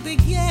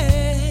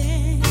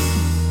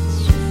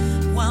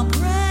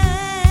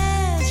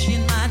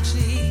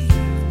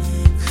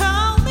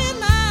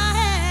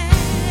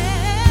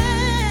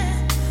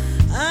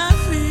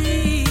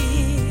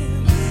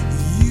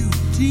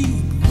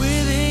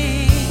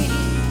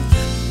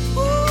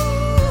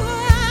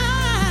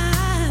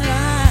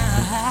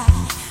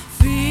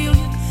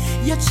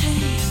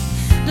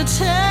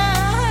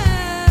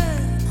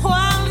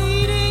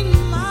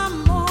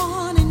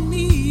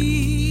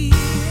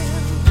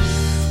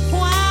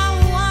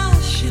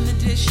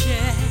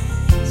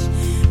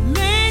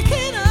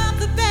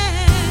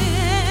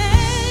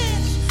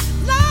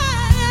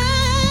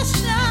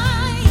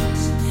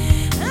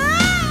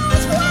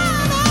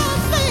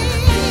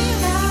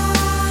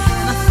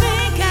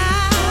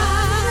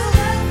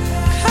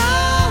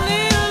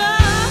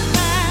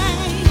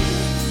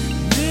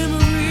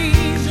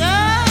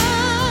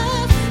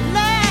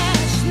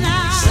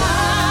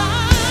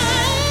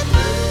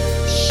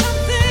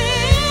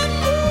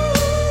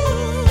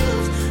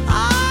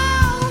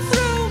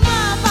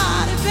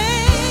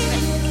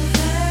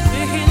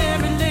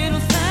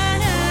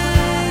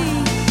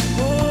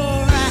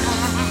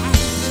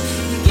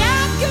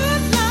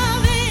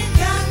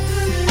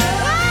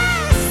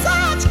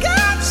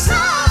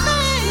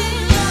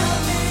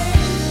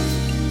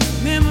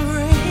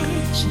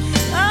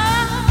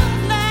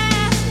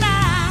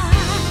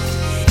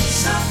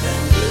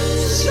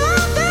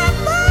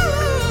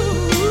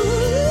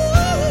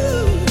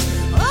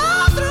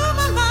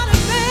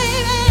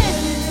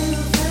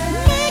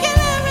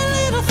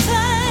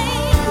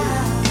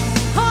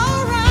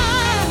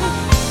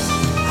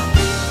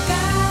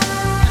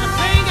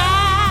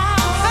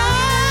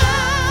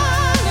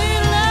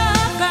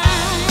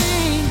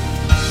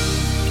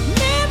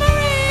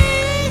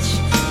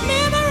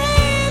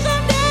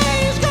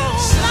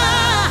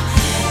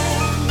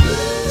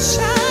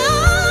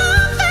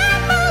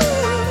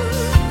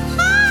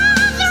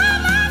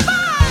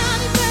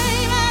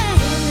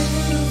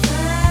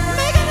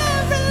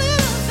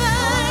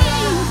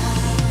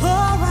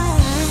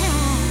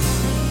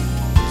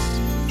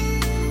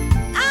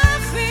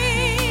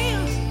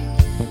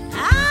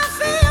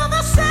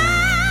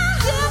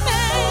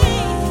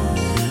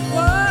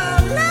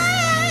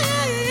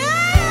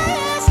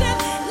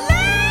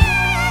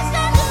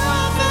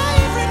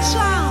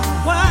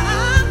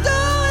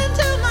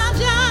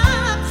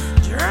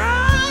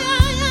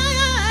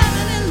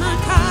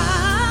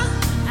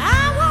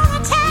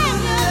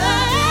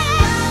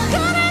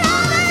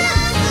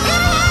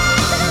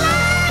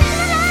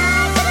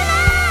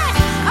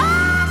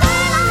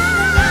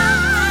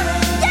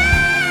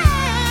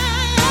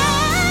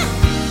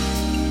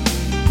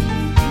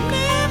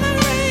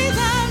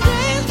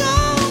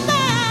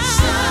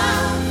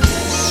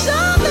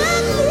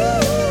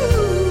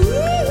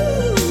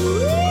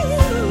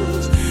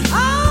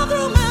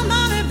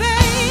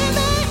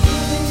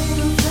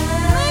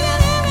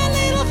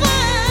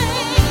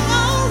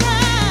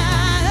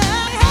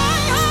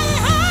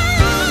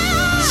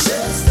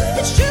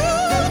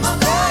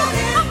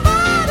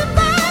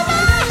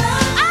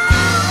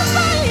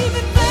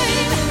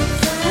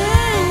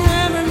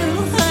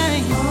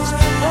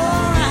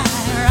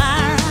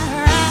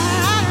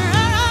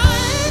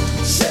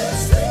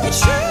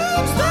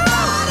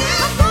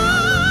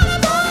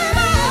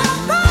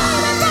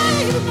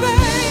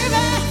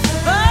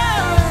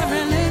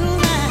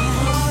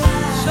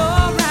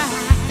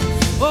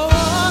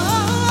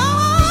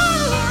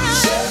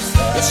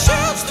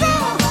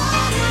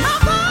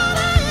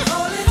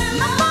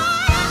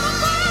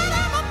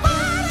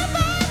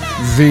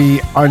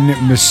The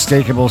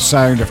unmistakable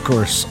sound, of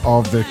course,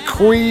 of the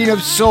Queen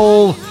of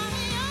Soul,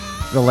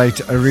 the late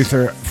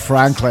Aretha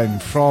Franklin,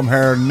 from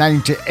her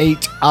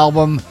 98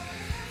 album,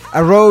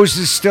 A Rose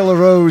is Still a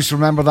Rose.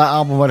 Remember that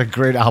album? What a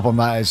great album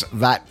that is.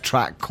 That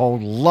track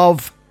called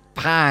Love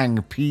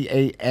Pang,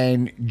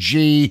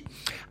 P-A-N-G.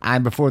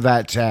 And before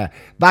that,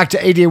 back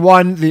to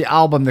 81, the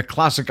album, the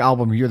classic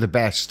album, You're the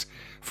Best,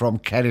 from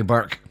Kenny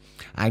Burke.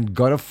 And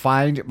Gotta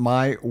Find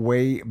My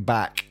Way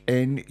Back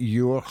in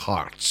Your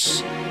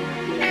Hearts.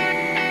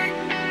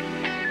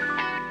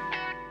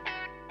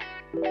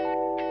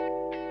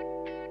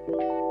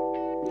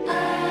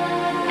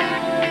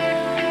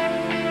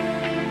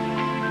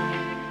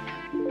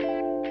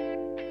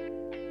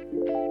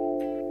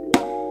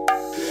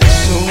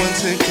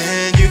 Once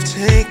again, you've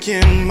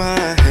taken my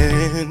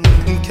hand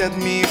and kept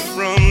me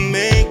from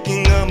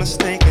making a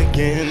mistake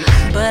again.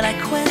 But I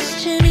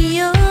question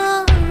your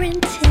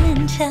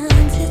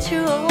intentions, that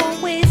you're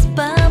always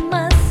by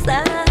my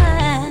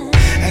side.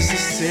 As I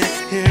sit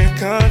here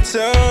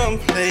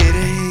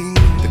contemplating,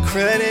 the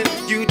credit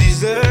you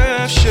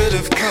deserve should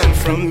have come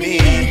from me.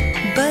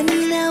 But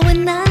now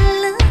when I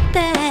look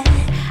back,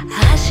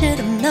 I should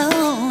have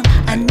known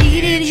I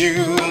needed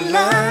you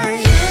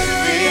like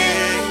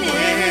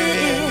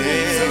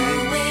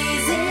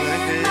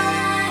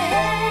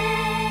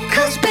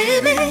I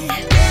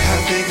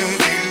think of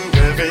you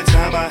every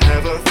time I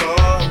have a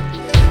thought.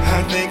 I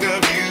think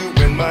of you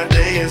when my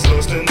day is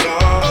lost and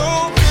dark. I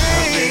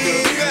think of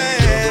you,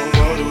 you're the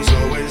one who's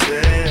always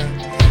there.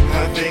 I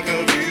think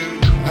of you,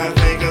 I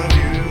think of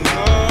you. I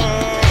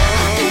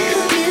think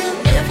of you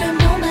every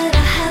moment I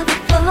have a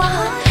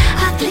thought.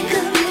 I think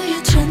of you, you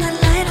turn the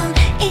light on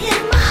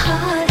in my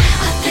heart. I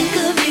think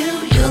of you,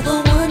 you're the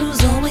one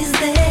who's always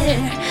there.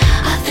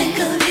 I think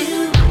of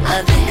you, I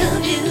think of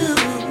you.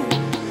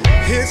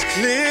 It's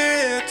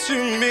clear to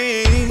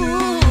me,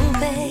 Ooh,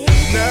 babe.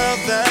 now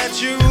that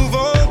you've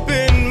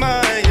opened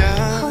my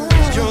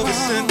eyes. You're the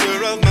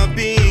center of my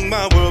being,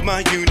 my world,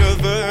 my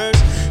universe.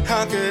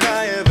 How could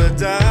I ever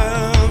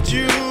doubt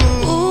you?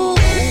 Ooh,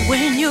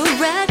 when your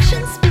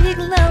actions speak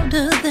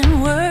louder than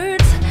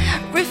words,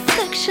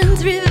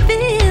 reflections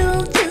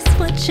reveal just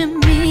what you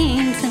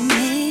mean to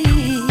me.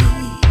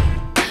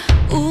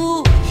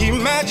 Ooh,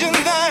 Imagine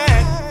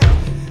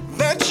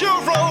that you're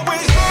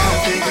always I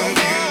think of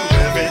you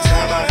every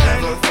time I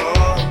have a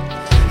thought.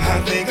 I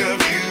think of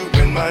you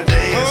when my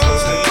day is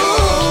close to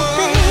ooh,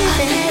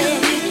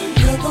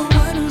 baby, you're the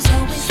one who's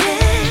always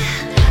there.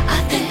 I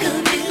think of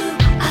you,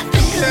 I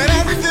think of Said you,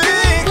 I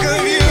think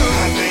of you.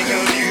 I think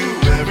of you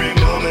every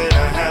moment I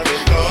have a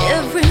thought.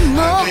 every I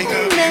think of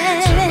you,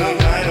 turn the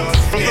moment. light on.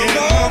 From the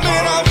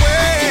moment I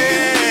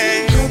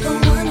wake, You're the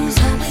one who's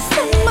always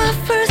there. My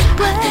first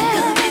breath.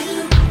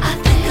 I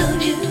think of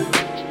you,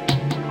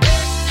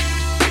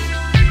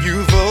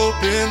 you've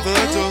opened the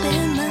door,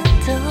 open the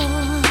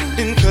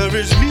door.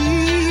 encouraged me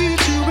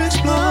to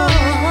explore.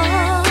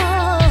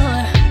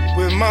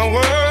 When my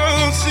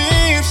world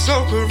seems so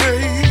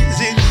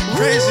crazy,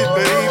 crazy,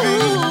 baby.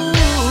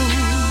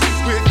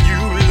 With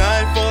you,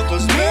 life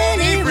offers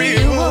many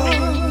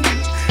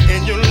rewards,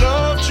 and your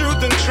love,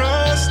 truth, and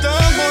trust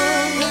are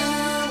more.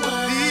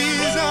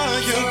 These are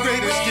your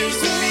greatest gifts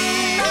to me,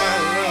 my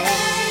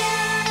love.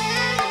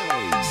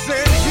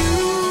 Say you,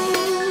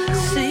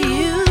 See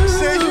you.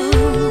 say you.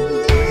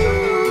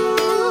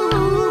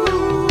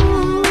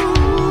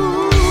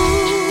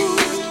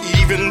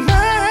 Even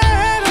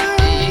matter,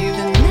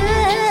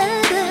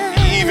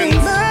 even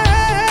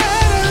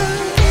matter.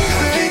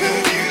 I think of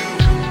you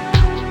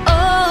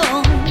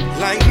Oh,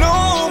 like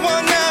no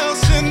one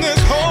else in this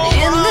whole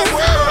in this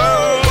wide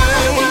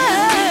whole world.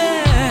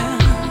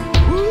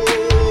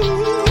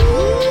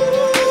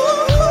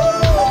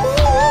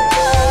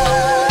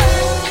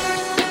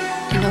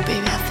 You know,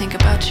 baby, I think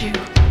about you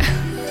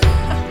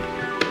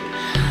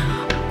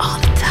all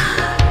the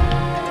time.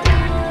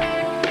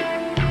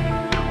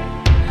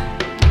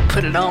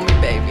 Put it on me,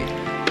 baby.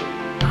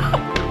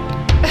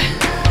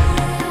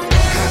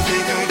 I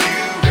think of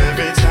you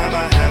every time I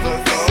have a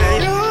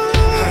thought.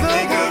 I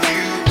think of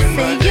you when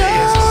my day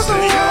is lost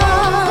and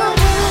dark.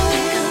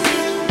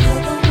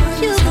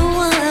 you're the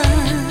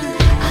one.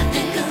 I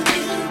think of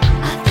you,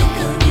 I think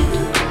of you.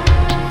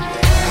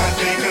 I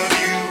think of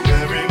you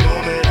every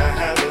moment I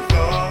have a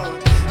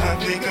thought. I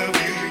think of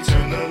you,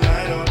 turn the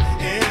light on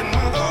in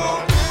my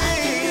heart.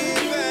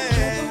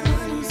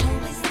 Who's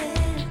always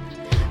there?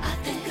 I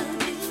think of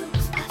you,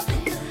 I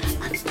think of you,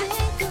 I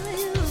think of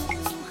you.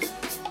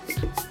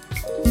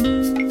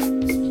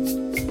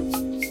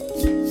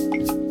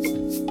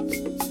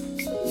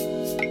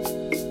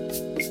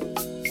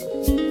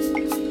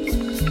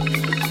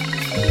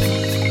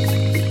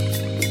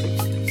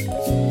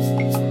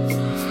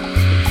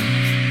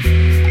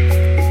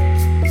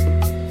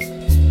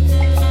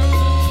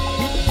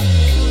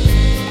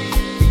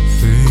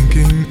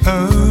 Thinking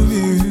of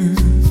you,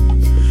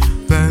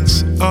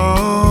 that's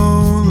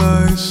all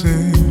I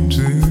seem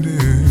to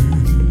do.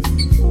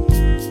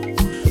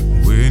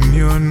 When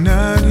you're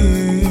not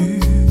here,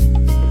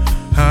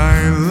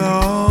 I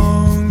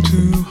long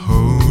to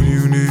hold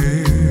you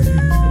near.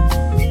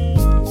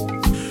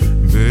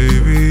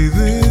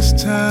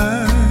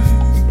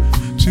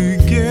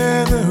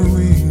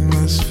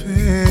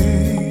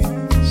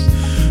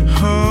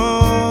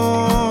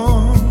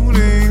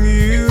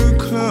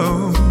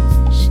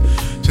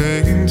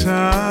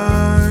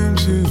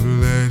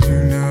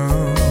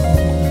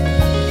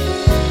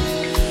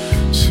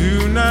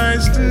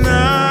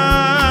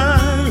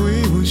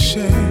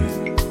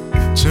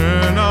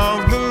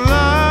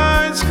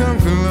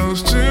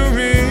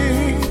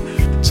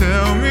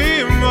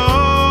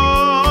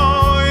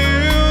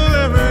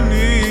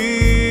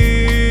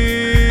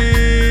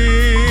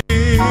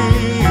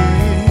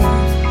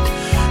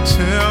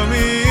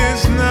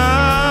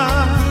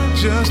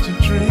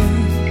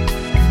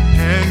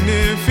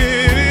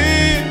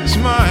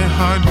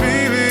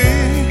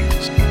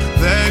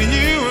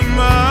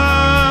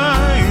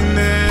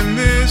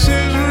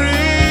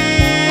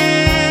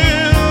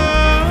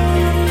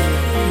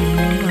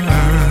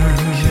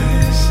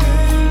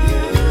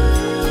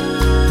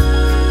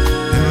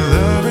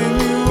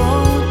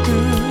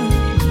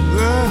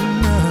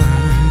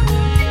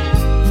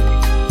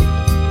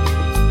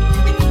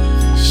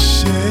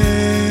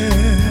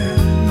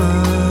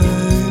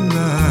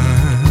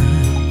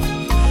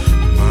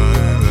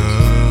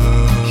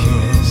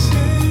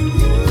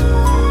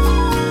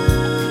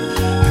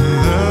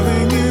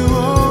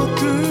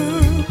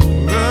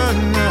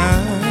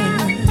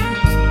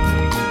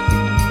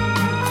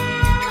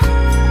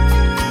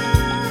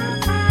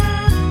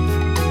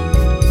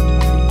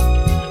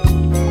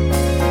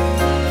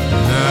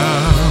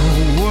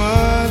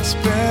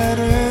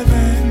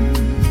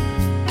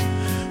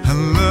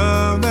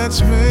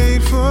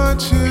 for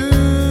two.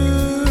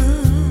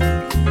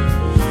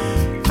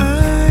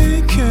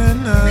 I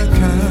cannot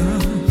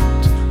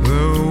count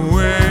the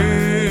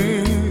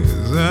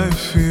ways I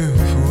feel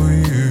for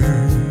you,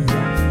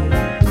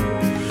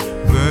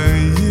 but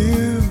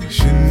you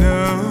should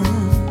know.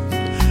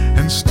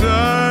 And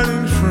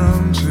starting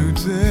from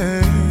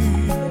today,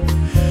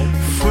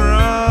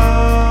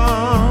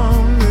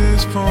 from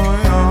this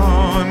point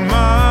on,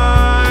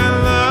 my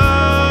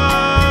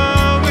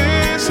love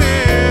is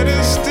here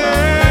to stay.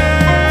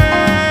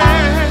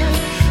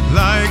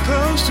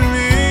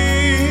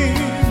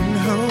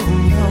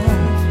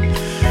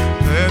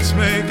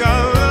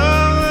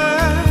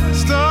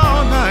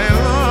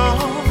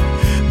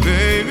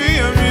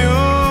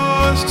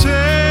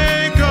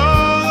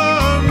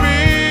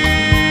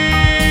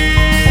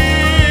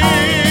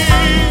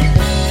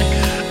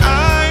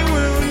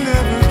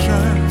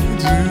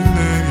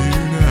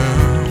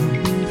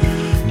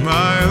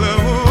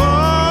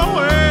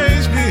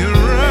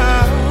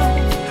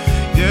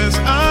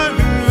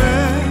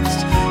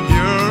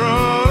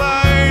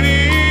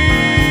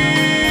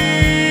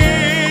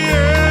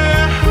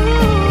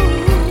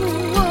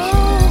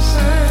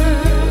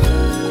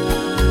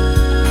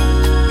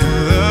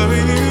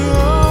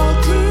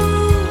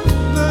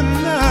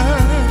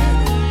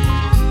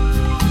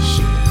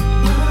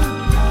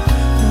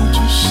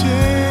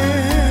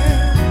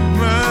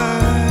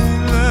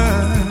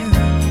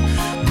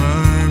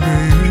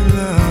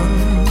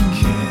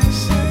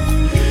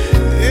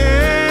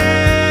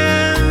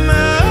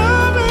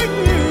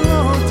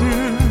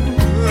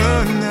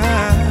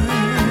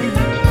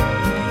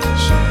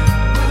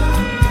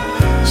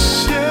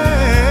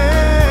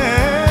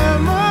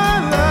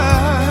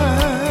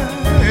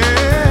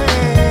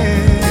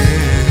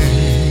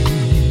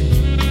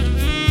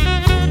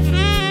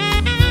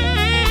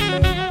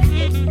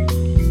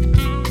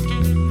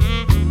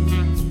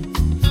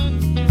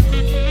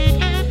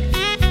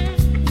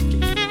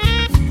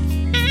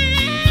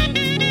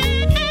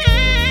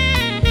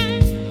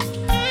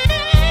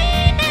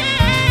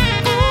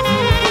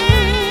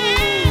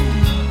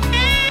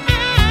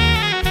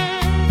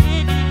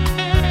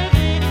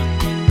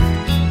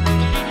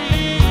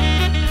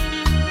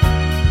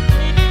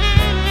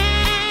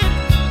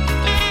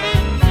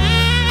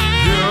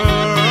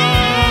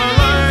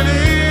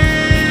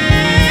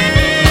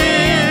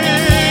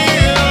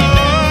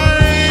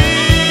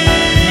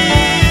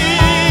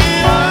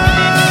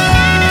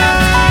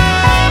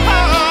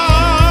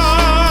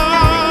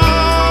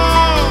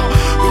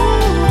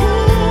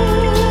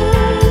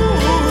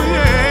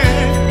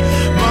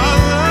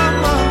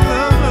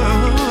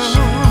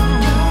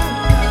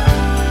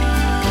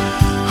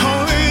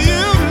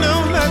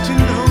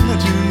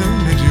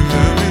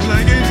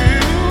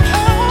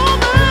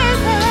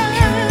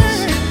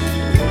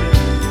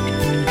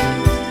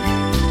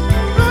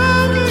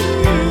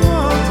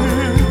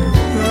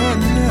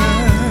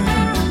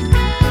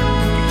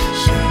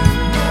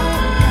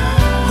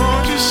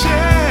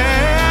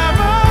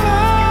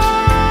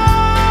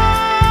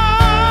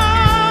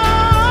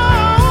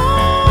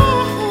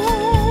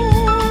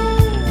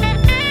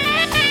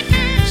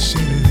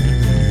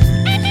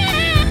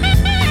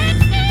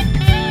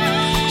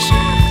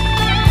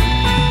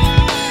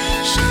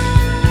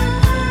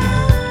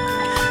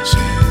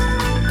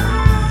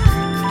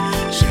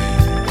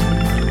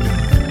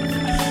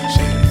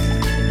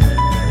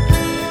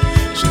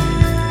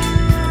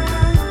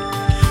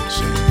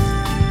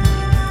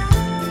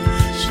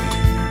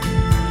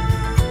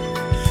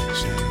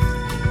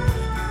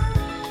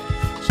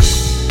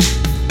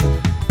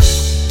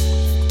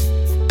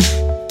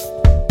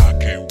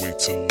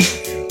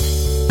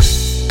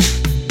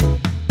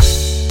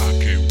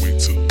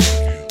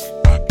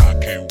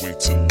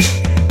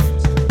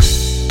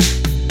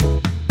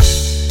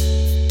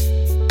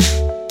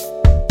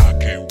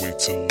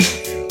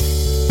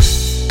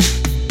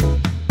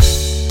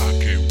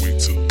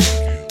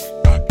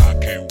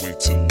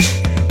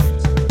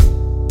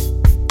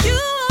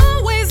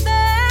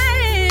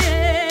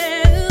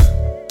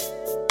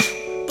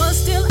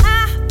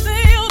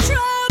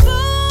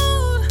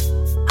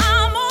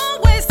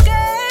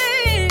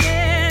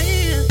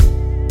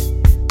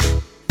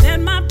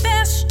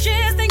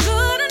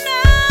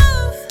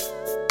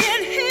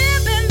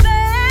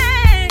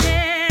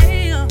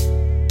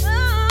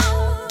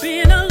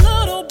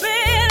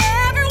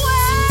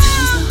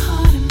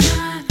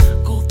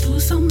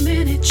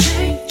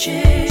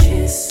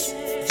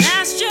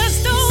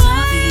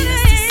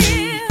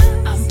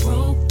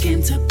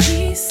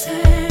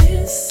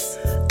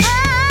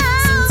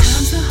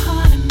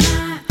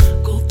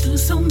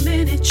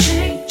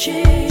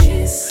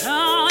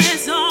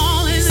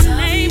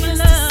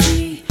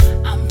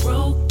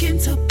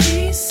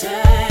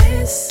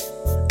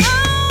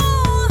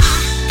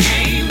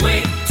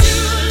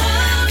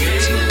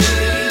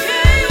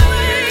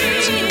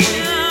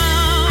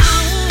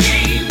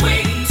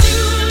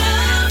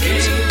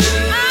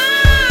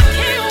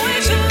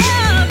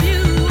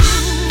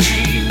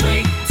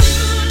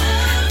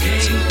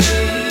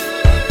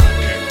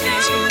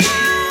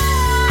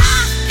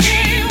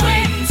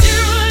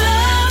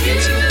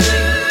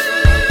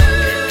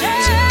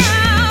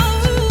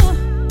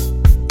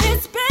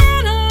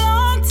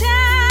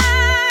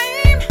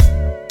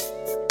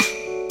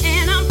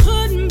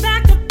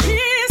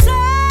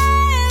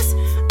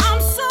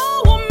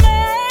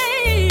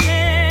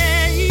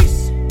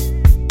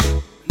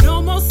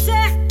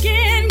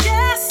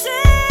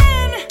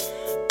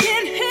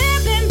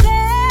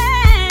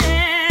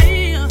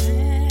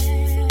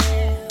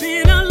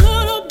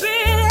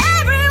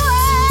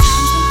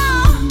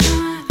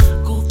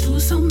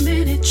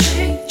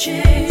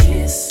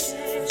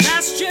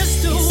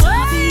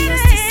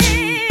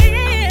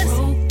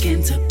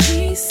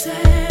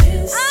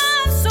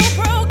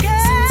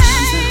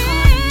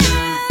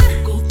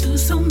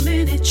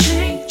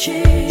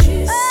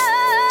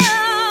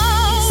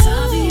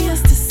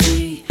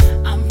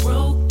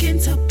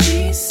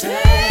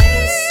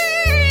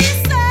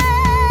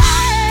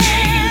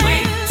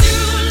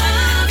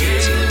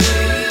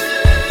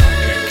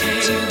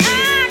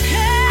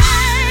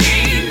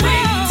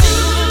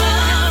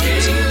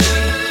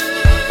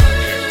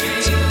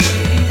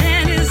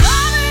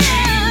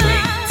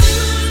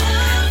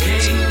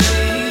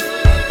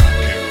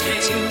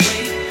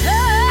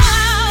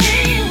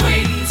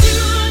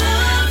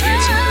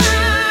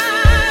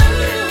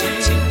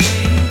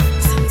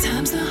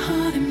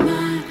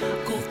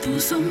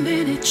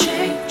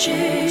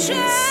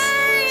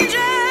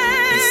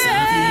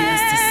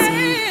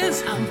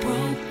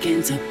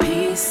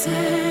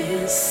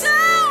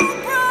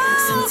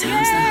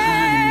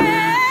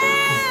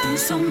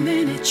 so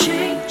many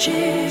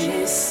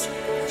changes.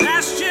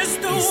 That's just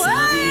the It's way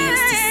obvious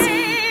to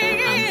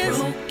see I'm it is.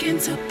 broken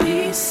to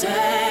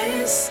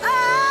pieces.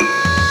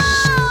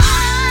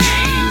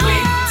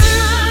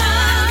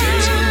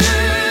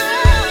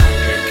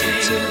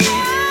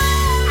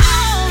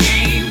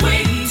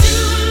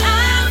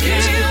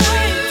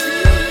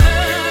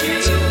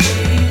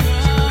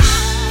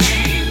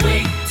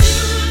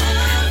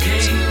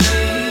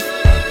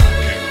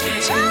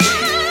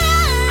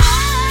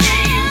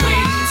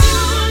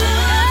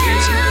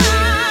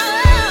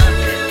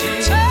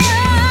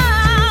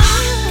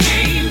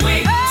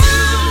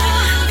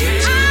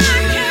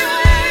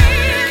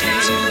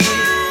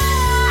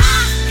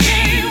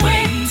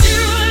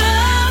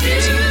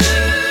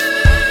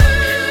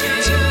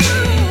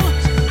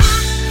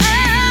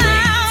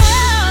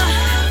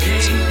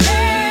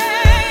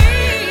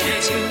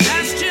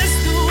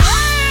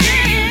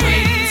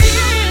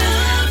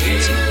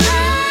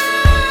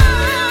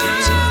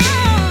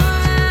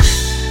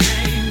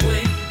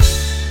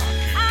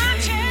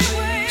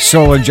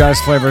 Soul and Jazz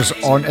Flavors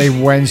on a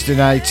Wednesday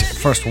night,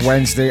 first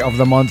Wednesday of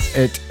the month.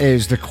 It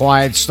is The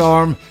Quiet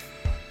Storm.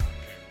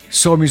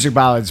 Soul music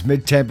ballads,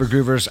 mid-tempo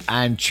groovers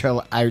and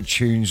chill out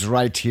tunes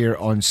right here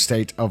on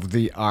State of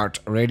the Art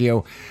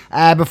Radio.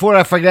 Before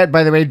I forget,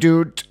 by the way,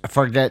 don't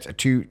forget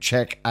to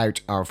check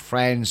out our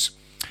friends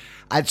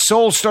at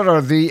Soul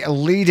Stutter, the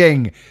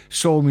leading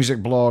soul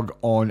music blog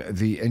on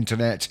the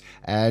internet.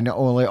 Not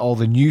only all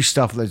the new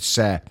stuff that's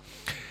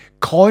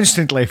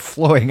constantly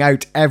flowing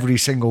out every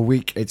single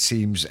week, it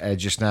seems,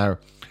 just now,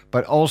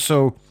 but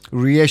also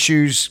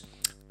reissues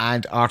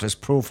and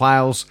artist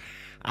profiles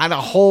and a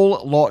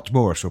whole lot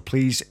more. So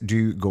please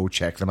do go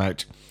check them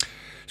out.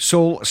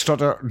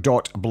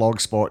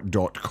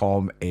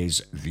 soulstrutter.blogspot.com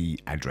is the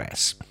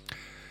address.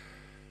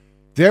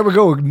 There we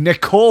go.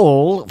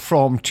 Nicole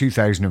from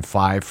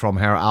 2005 from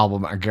her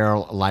album A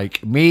Girl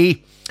Like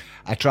Me.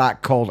 A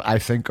track called I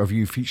Think of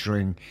You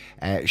featuring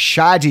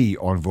Shadi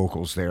on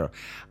vocals there.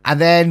 And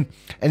then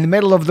in the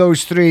middle of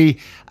those three,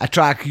 a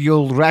track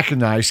you'll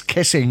recognise,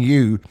 Kissing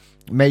You,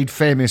 made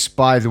famous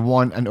by the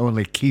one and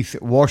only Keith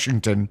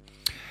Washington.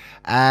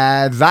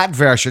 That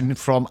version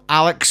from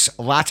Alex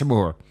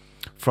Latimore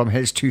from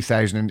his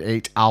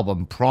 2008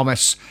 album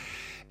Promise.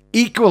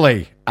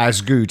 Equally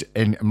as good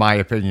in my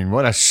opinion.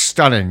 What a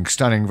stunning,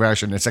 stunning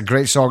version. It's a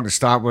great song to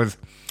start with.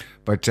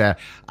 But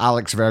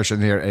Alex's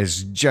version there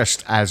is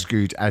just as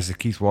good as the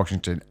Keith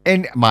Washington,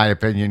 in my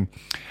opinion.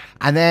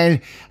 And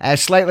then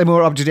slightly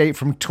more up to date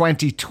from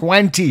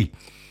 2020.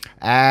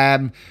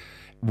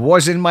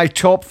 Was in my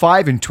top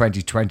 5 in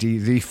 2020.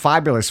 The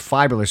fabulous,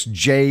 fabulous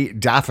Jay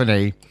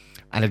Daphne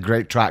and a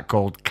great track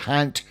called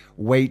Can't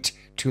Wait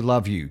to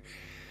Love You.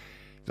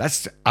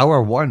 That's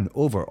hour 1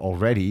 over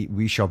already.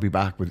 We shall be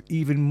back with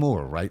even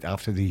more right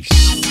after these.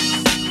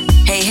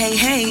 Hey, hey,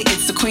 hey,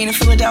 it's the Queen of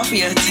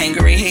Philadelphia,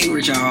 Tangeray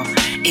Hayward, y'all.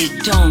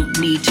 It don't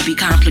need to be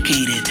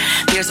complicated.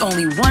 There's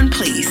only one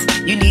place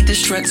you need to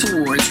strut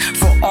towards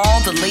for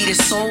all the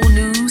latest soul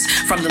news,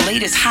 from the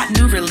latest hot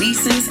new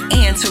releases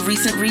and to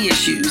recent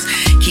reissues.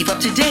 Keep up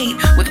to date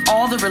with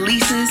all the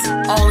releases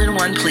all in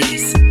one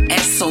place at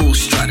Soul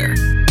Strutter.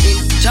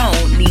 It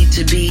don't need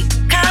to be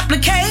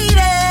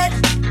complicated.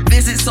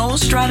 Visit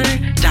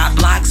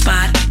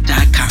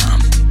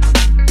soulstrutter.blogspot.com.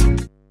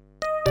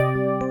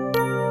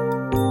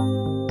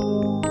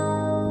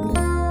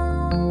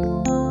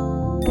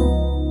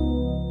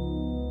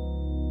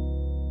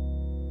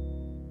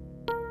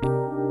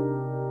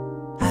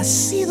 I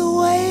see the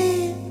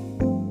way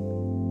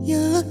you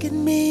look at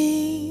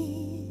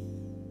me,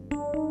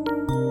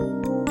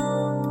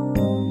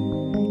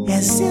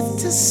 as if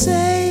to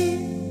say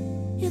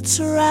it's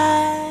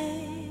right.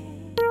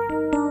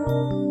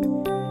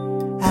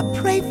 I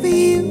pray for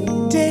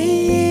you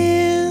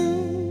day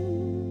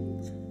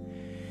in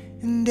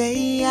and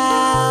day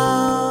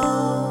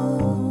out.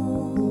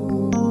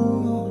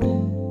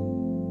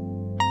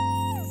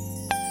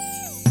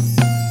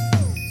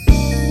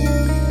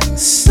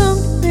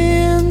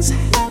 Something's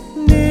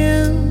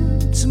happening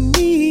to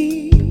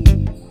me.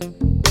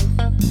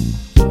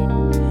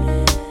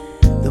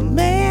 The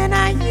man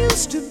I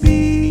used to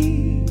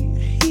be,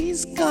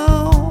 he's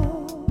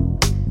gone.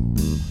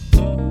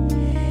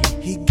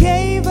 He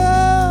gave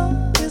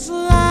up his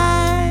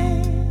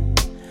life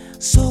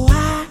so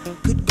I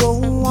could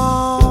go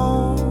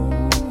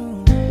on.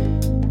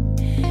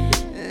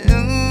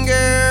 And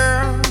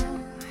girl,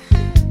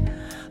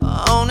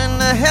 on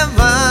into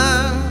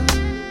heaven,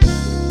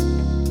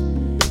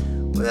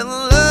 where the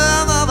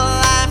love of a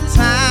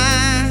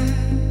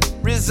lifetime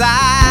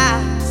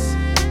resides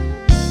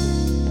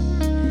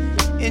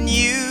in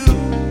you.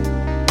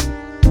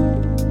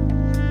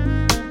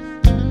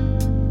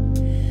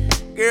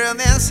 Girl,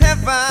 there's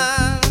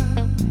heaven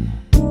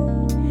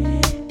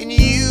in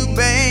you,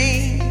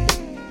 babe.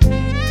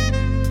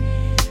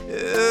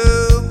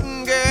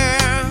 Oh,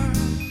 girl,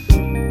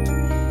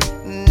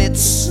 and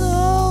it's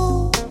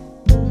so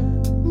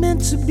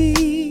meant to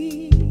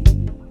be.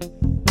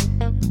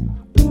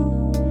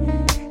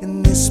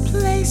 In this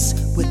place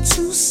where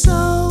two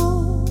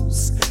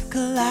souls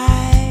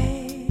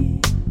collide,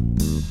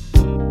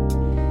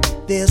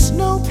 There's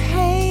no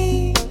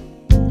pain,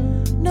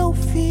 no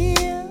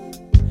fear,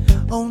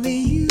 only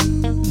you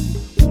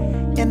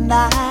and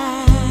I.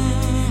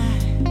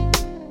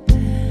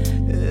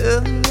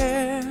 Oh,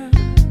 girl,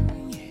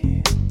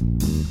 yeah.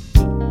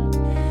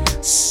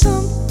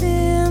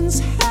 Something's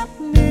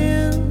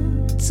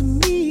happening to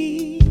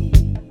me.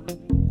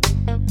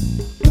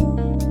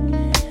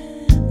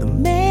 The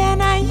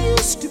man I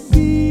used to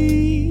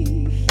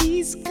be,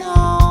 he's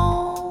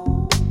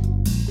gone.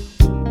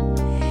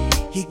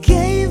 He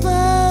gave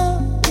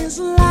up his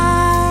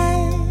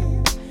life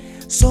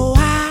so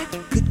I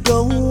could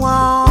go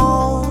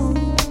on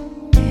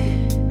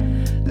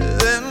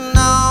and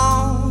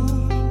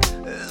on,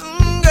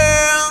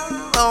 girl,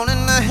 on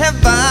into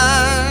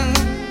heaven,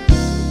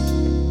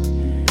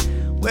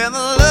 where the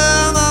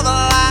love of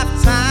a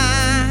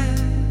lifetime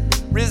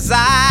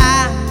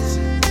resides,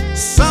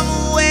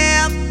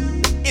 somewhere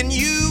in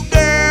you,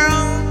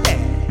 girl.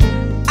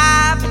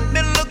 I've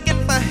been looking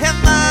for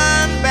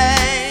heaven,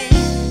 babe.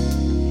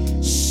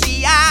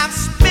 See, I've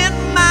spent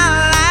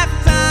my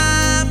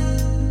lifetime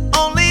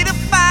only to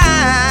find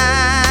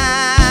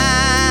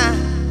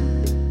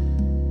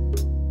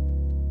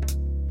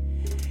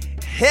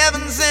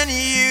heaven's in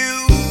you.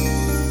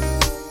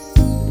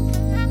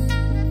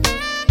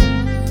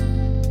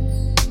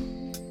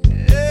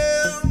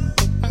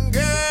 Oh,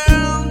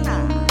 girl,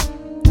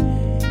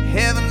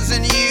 heaven's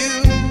in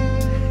you,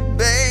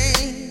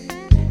 babe.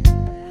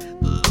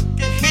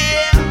 Look at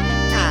here,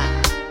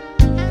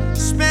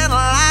 spent a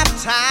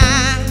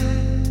lifetime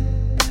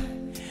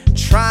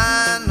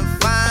trying to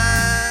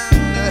find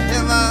a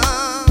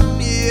heaven,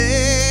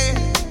 yeah.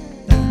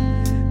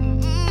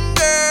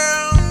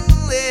 Girl,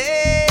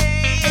 yeah.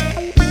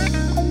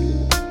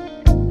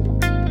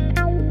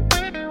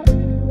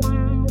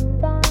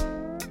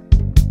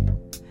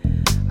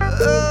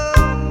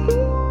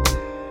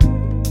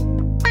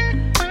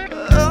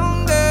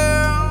 Oh,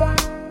 girl,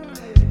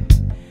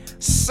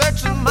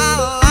 searching my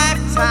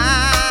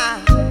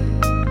lifetime,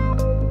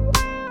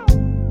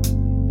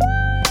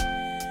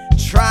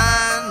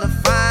 trying to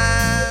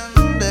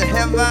find the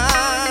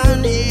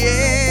heaven,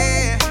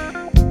 yeah.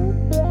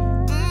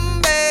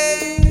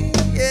 Baby,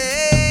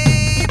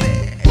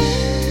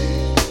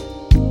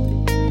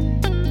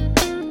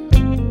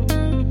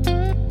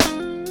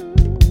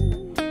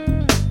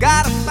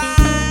 gotta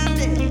find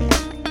it.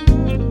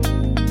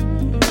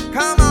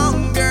 Come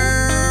on,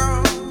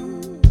 girl.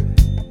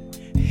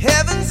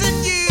 Heaven's in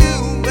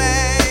you,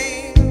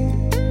 babe.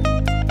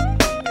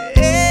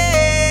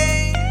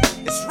 Hey,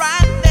 it's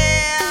right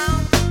there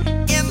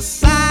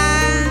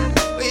inside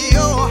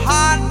your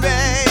heart,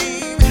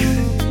 babe.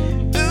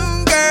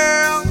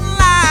 Girl,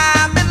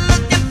 I've been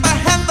looking for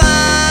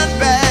heaven,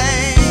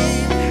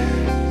 babe,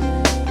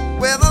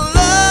 where the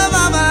love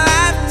of a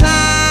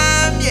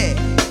lifetime, yeah,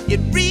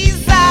 it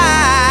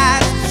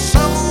resides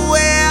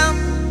somewhere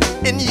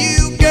in you,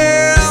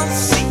 girl.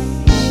 See,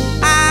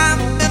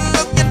 I've been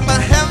looking for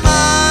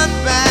heaven,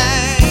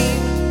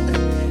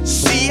 babe.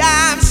 See,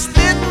 I've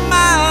spent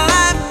my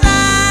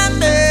lifetime,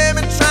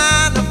 baby,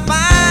 trying to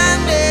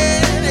find it.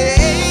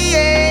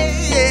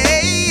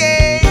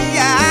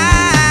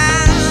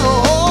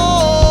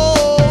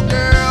 Oh,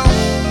 girl,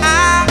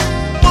 I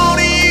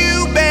want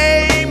you,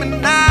 babe,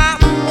 and I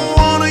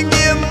wanna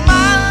give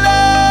my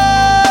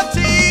love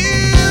to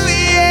you,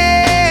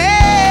 yeah,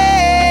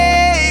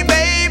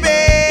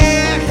 baby.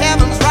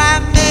 Heaven's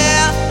right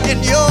there in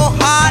your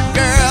heart,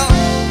 girl.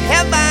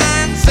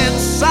 Heaven's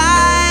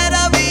inside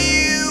of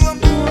you.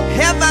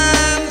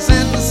 Heaven's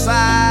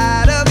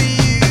inside of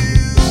you,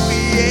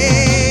 yeah.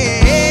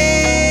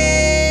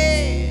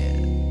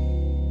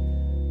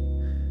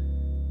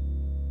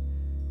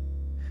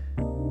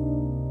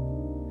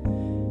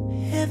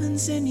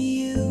 Heaven's in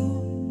you.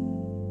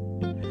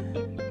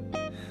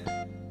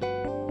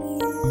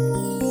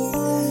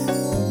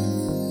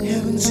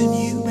 Heaven's in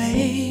you,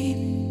 babe.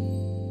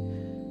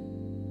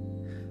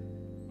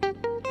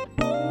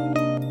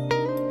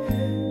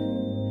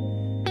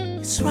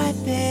 It's right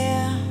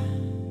there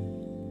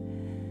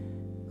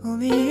on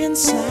the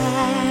inside.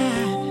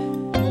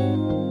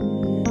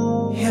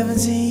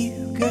 Heaven's in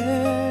you,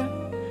 girl.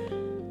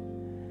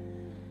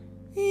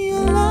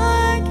 You're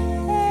like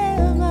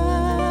heaven.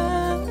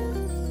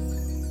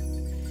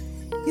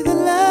 You're the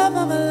love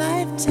of a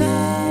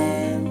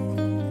lifetime,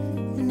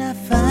 and I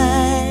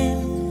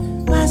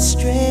find my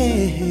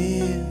strength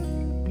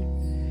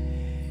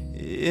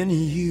in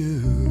you.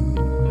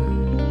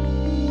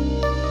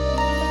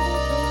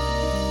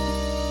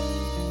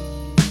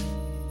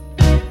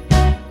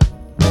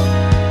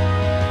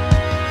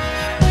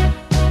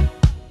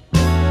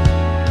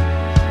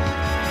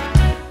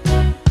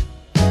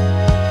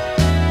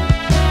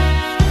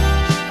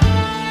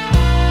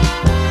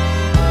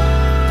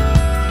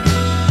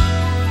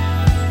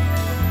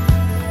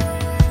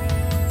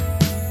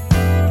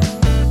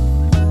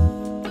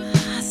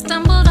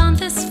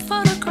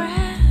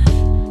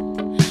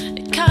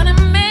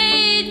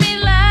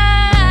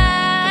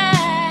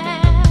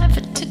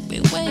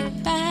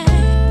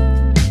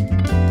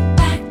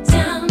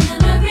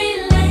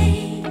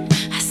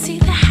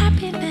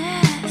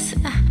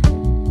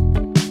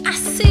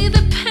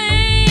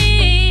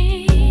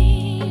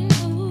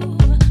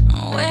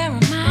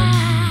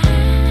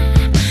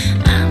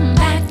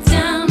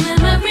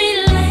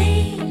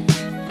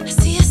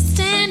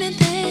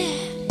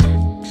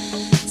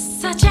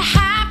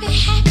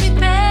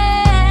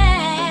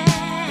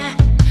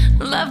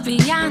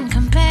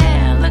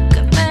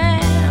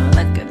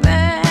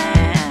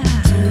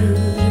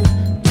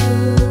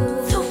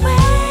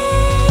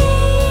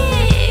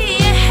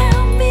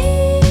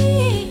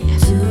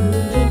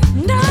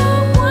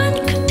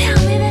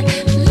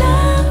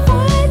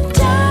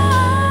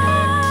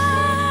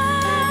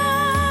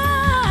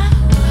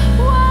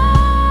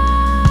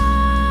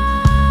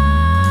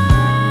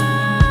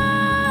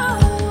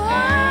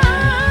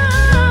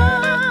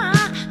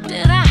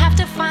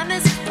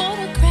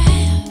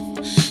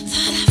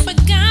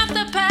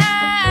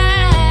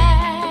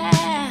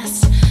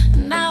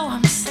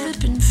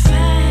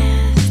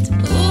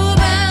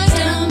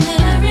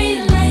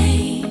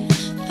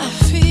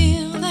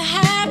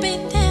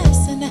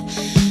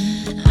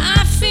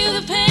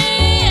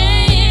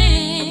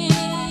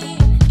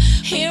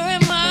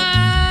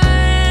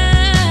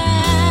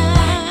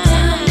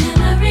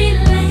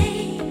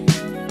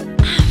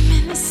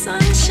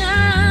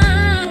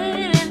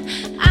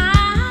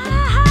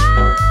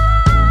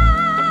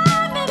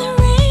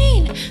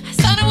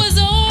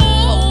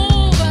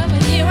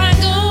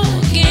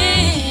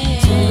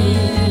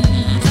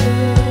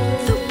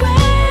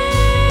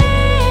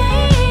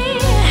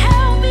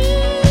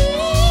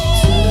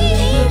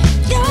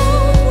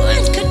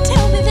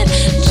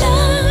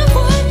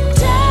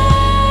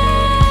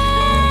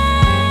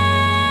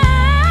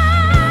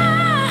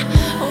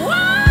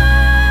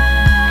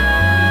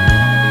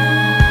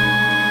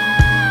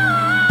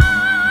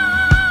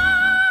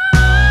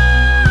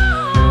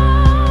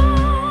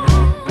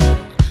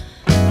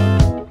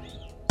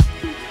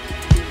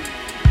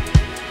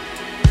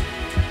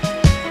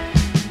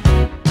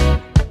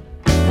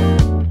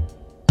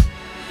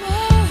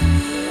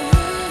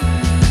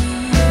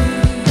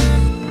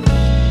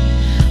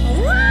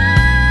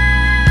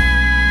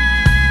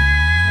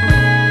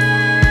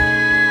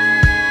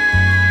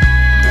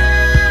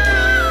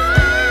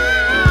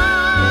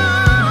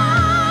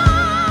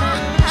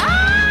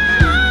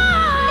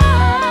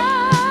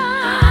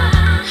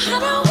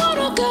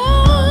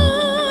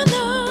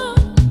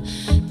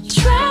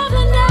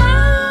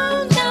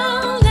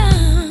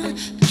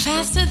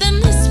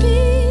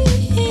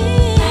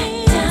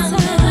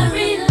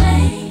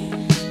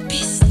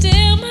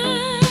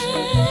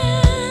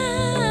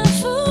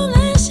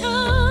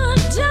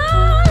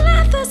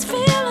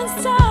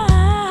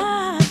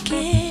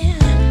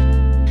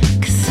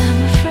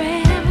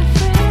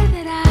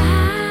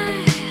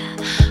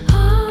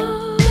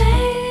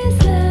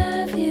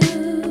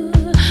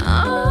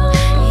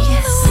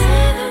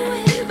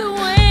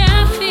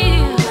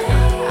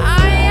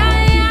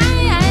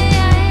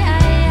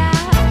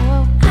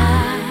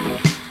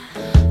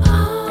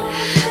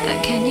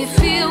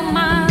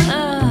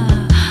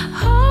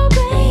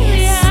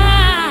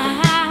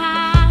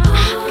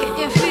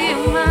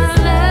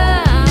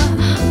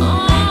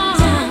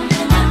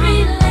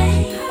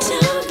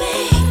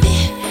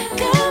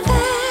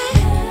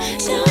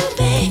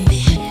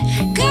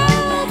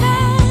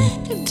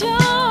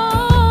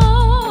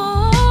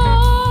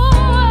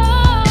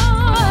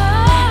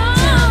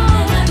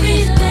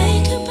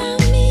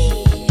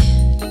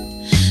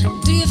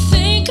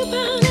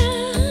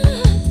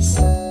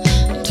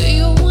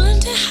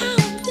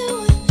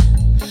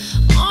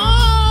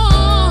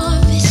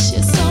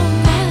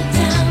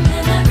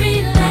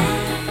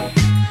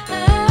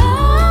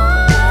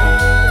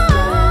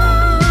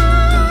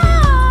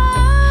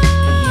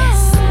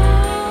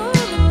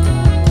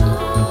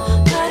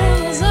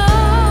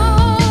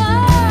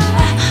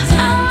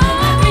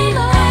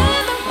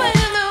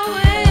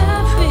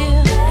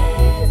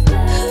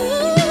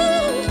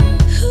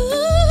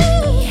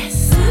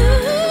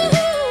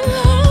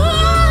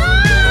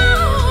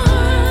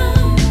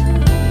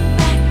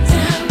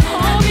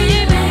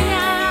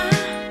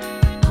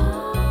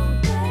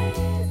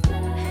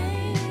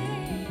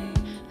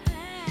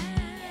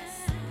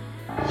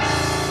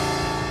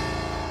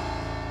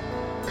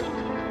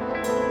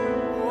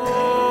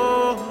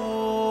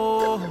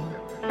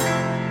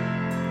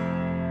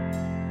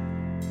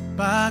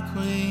 my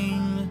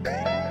queen,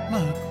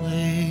 my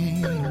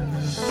queen.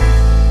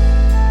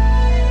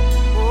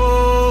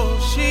 Oh,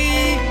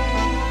 she,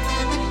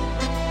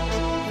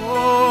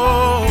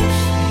 oh,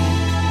 she.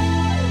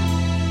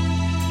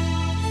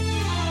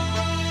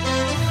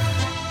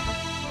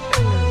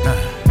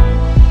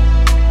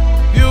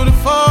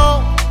 Beautiful,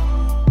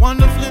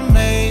 wonderfully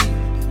made.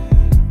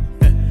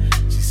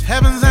 She's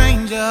heaven's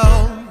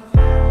angel,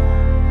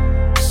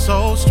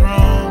 so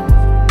strong,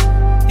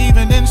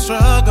 even in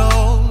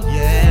struggle,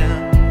 yeah.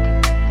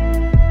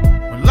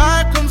 When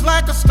life comes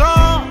like a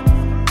storm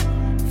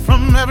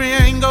from every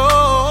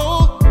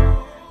angle,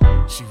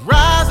 she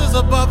rises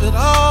above it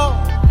all,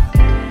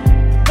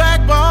 the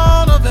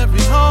backbone of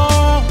every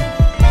home.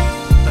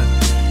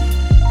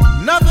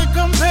 Nothing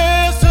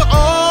compares to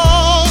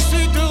all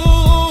she do.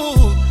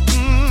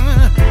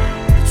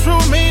 The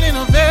true meaning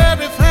of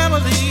every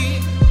family.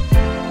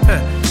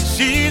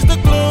 She's the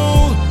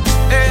glue.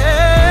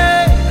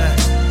 Hey.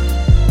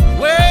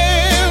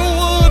 Where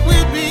would we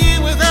be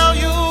without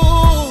you?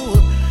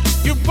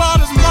 You brought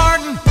us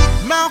Martin,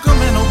 Malcolm,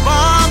 and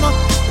Obama,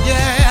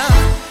 yeah,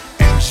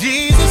 and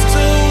Jesus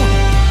too.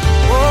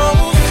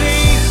 Oh,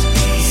 she's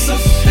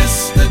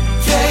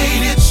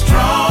sophisticated,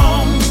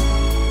 strong,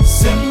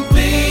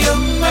 simply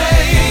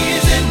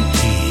amazing,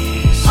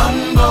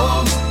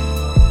 humble,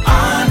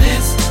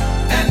 honest,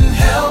 and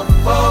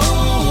helpful,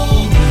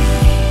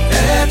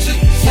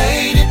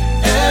 educated,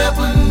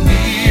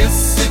 ebony,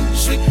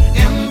 eccentric,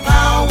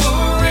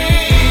 empowering.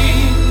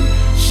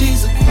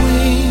 She's a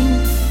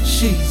queen,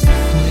 she's a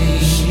queen.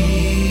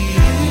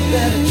 You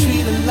better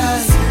treat her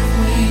like a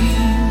queen.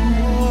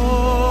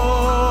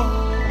 Oh,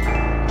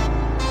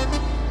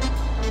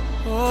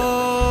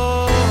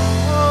 oh,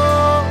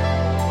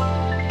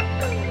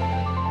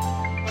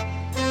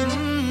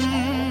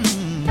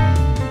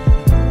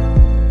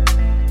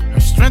 Her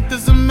strength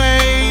is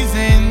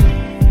amazing.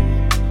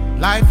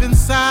 Life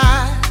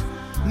inside,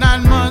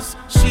 9 months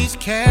she's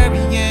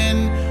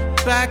carrying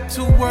back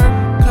to work,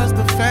 'cause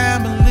the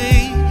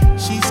family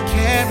she's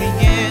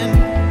carrying.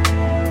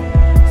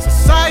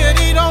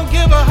 Society don't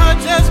give her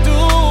just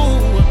due,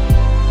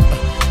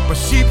 but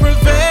she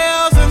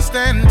prevails and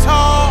stands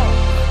tall,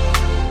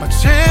 a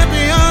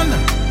champion,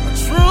 a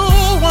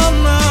true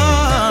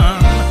woman.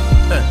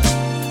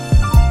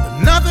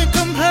 Nothing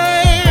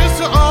compares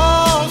to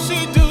all she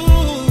do,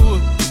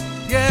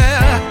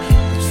 yeah,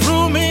 the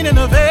true meaning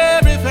of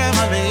every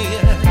family.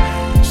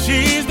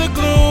 She's the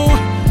glue,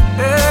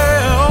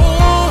 yeah,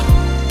 oh.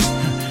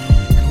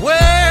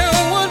 Where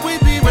would we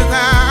be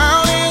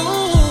without you,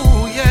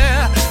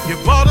 yeah? You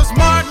brought us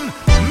Martin,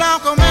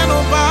 Malcolm, and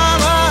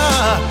Obama,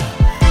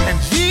 and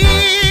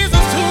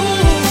Jesus too.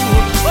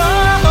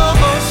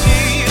 Oh, she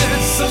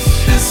is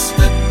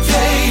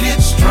sophisticated,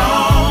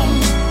 strong,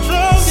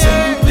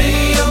 simply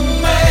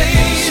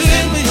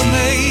amazing,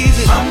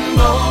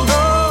 humble,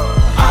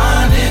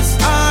 honest,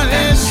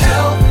 and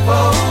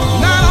helpful.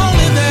 Not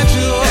only that,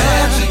 you're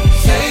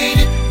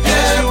educated,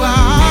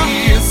 ebony,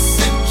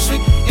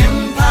 eccentric,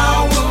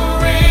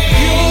 empowering.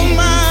 You're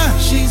mine,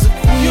 she's a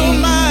queen. You're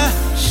mine,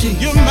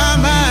 you're my.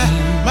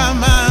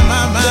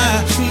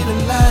 Treat her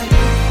like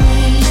a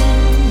queen.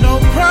 No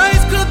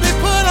price could be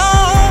put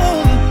on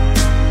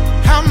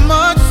how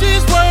much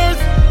she's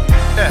worth.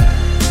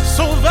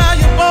 So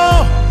valuable,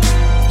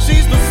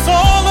 she's the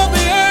soul of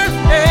the earth.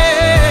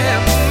 Yeah.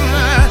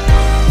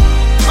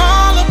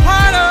 All a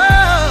part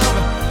of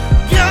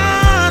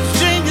God's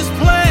genius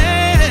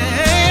plan.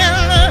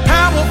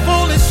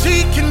 Powerful as she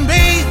can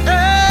be,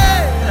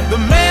 the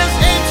man's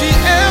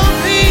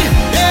H-E-L-P.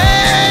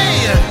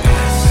 Yeah.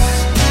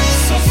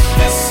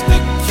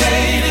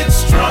 Sophisticated,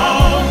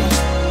 strong,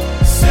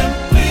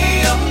 simply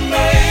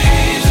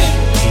amazing,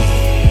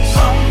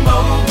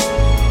 humble,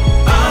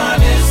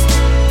 honest,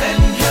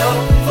 and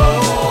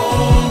helpful,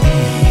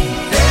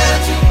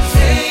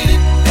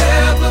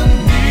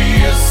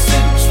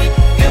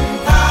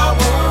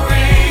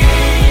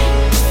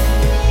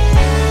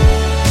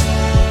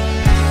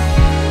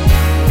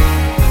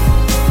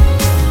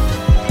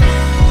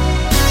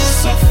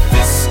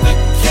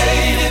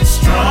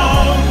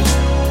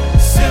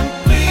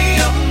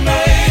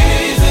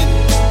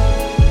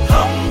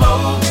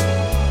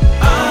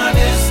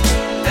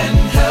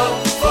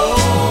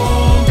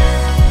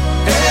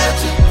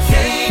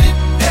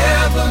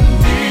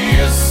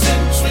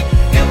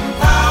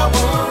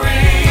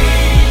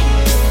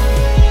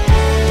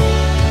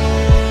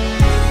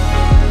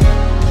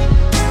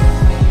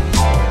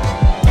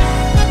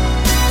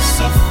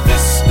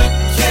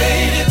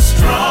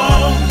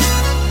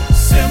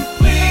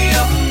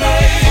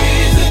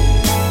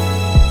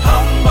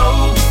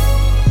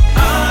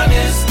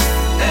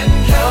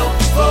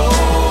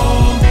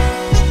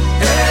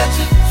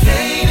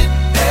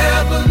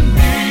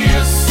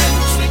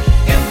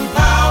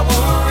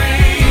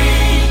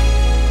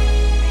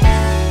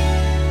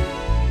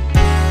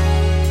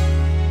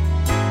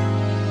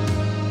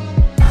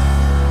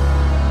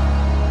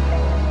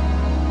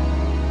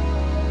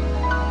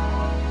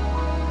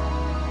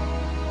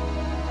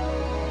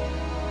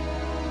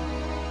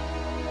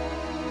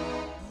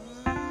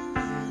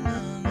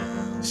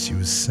 She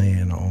was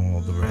saying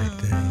all the right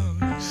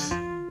things.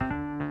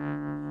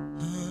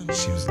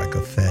 She was like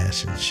a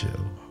fashion show,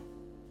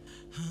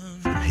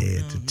 from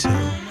head to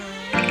toe.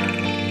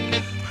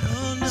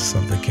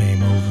 Something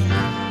came over me,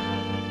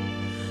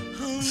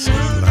 so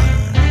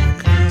blind I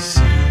couldn't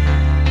see.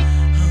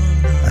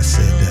 I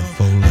said that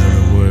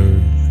four-letter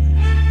word,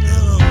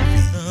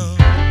 L-O-V-E.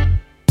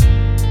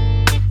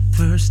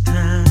 First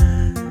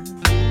time,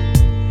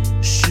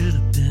 should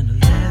have been the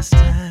last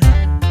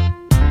time.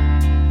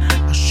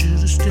 I should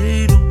have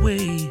stayed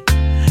away.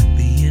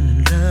 Being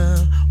in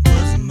love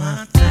wasn't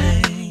my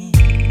thing.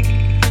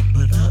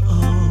 But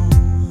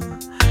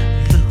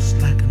looks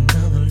like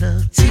another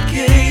love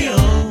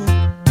TKO.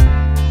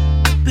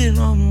 Been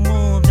on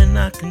more than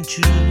I can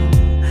chew.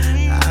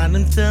 I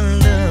done fell in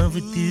love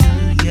with you,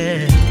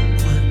 yeah.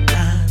 But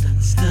I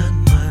done stuck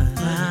my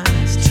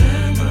eyes,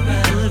 turned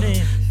my foot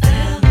in,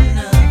 fell in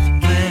love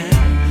again.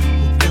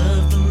 Hope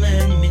love don't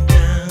let me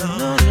down.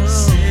 No, no.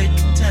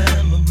 Second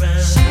time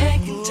around.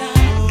 Second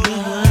time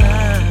around.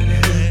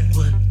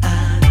 What I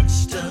done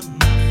stuck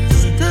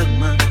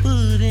my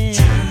foot in,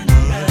 turned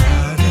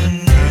around and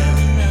fell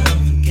in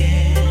love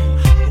again.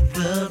 Hope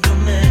love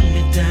don't let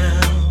me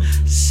down.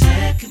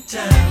 Second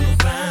time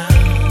around.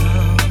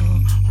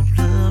 Hope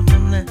love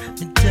don't let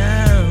me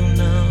down,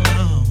 no.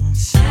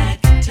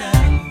 Second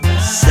time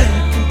around.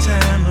 Second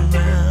time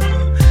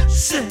around.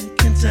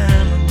 Second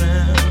time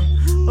around.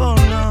 Oh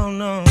no,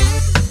 no.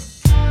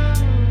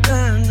 I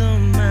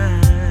don't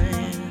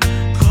mind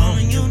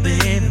calling your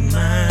baby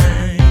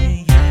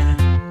mine, yeah.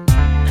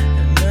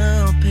 And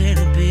I'll pay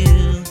the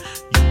bill.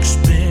 You can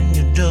spend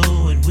your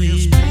dough at will,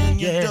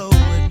 yeah.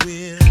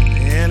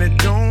 And it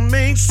don't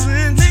make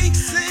sense,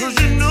 cause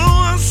you know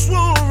I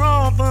swore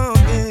off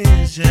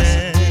against,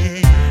 yeah.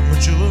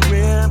 But you're a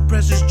real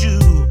precious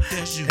Jew,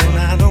 and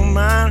I don't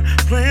mind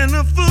playing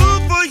the fool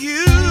for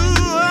you.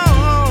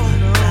 Oh,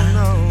 no,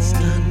 no.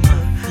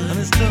 I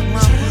done stuck my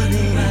foot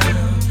in,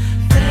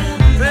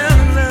 fell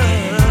in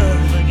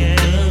love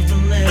again.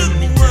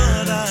 Look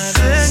what I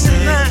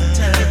done.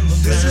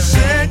 This is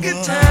second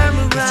time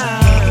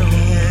around.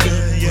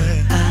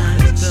 Yeah. I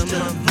done stuck my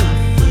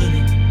foot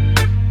in.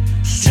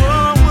 Swore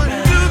I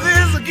wouldn't do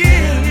this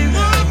again.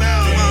 No, no,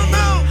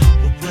 no.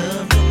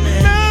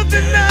 Love to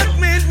knock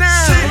me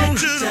down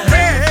to the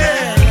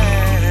bed.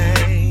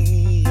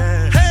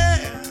 Hey,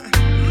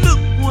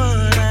 look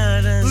what I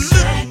done.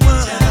 Look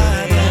what I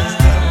done.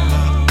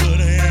 Yeah. What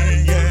I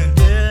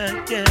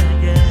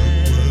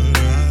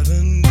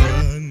done.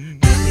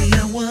 Maybe I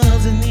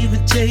wasn't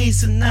even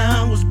chasing, I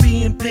was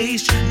being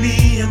patient.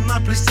 Me and my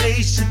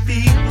PlayStation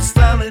feet was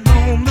solid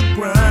on the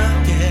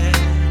ground. Yeah.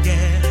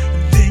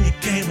 And then you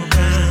came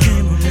around.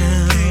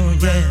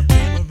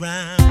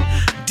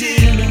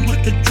 Dealing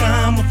with the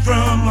drama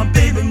from my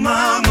baby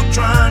mama,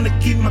 trying to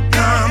keep my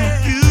calm.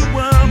 You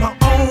were my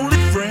only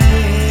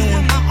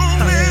friend.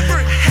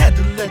 I had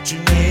to let you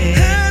in.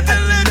 Had to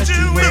let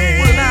you in.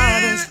 When I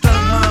done stuck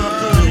my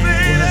foot in.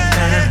 When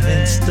I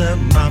done stuck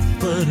my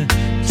foot in.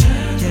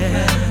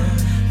 Yeah.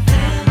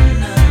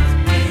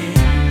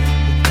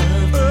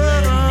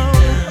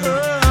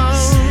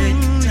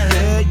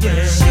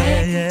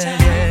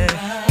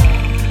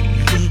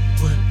 Look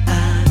what I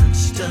done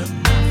stuck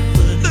my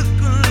foot in. Look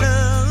at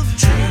love,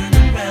 turn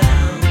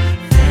around,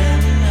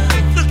 fell in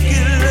love. Look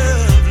at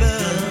love,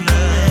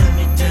 let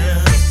me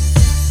down.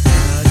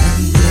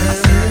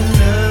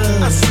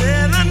 I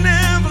said I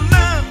never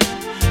loved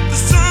the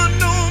sun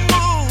no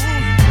more.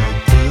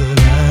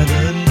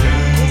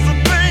 Cause the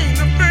pain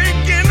of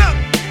breaking up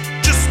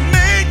just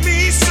made me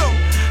so.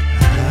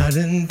 I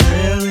done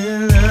fell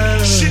in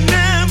love. She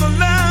never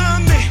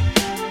loved me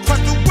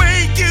quite the way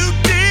you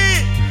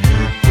did.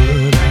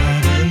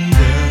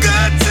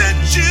 God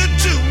sent you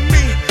to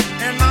me,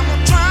 and I'ma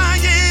try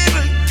it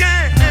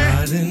again.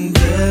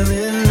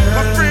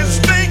 My friends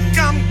think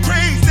I'm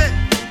crazy,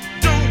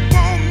 don't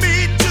want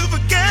me to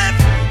forget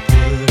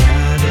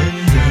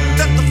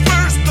that the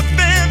first of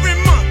every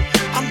month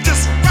I'm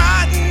just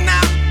writing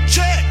out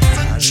checks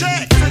and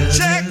checks and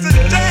checks a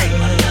day.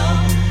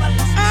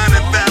 I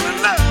done fell in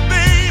love,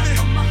 baby.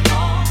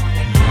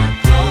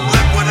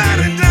 Look what I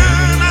done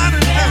done. I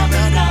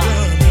done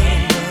done.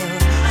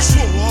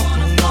 Swore off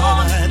the love,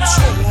 I had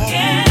swore off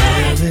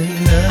the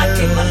love.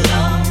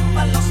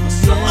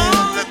 Oh,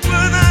 look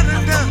what I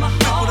done done. Look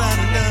what I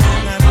done done.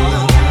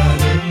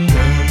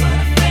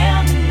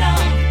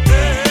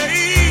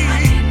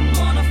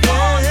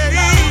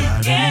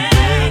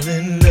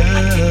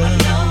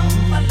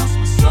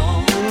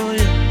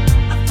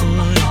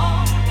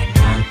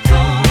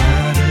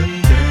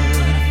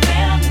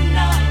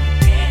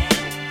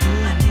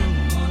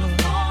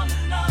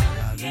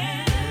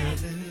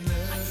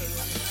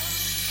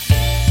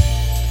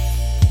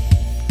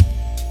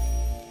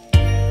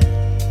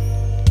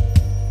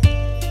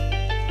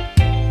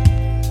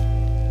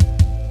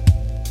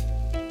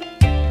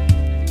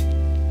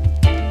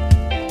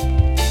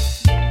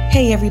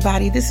 Hey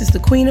everybody, this is the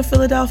Queen of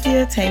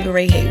Philadelphia,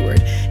 Tangeray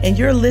Hayward, and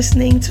you're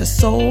listening to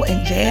Soul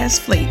and Jazz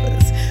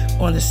Flavas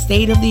on the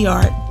State of the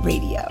Art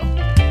Radio.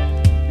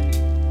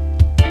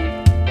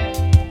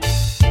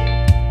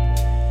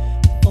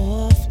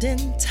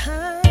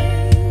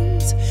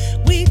 Oftentimes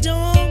we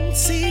don't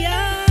see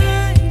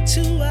eye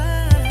to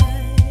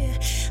eye.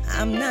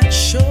 I'm not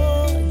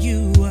sure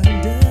you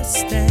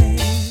understand.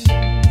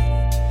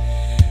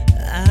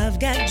 I've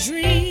got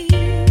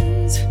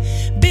dreams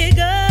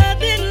bigger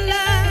than life.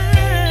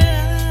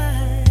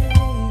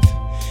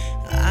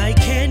 I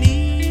can't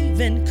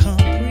even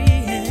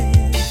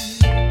comprehend.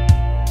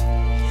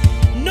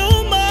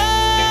 No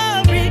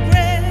more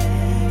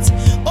regrets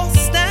or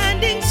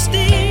standing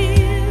still.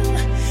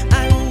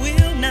 I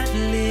will not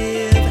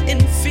live in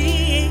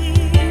fear.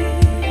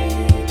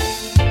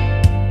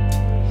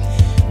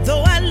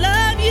 Though I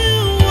love you,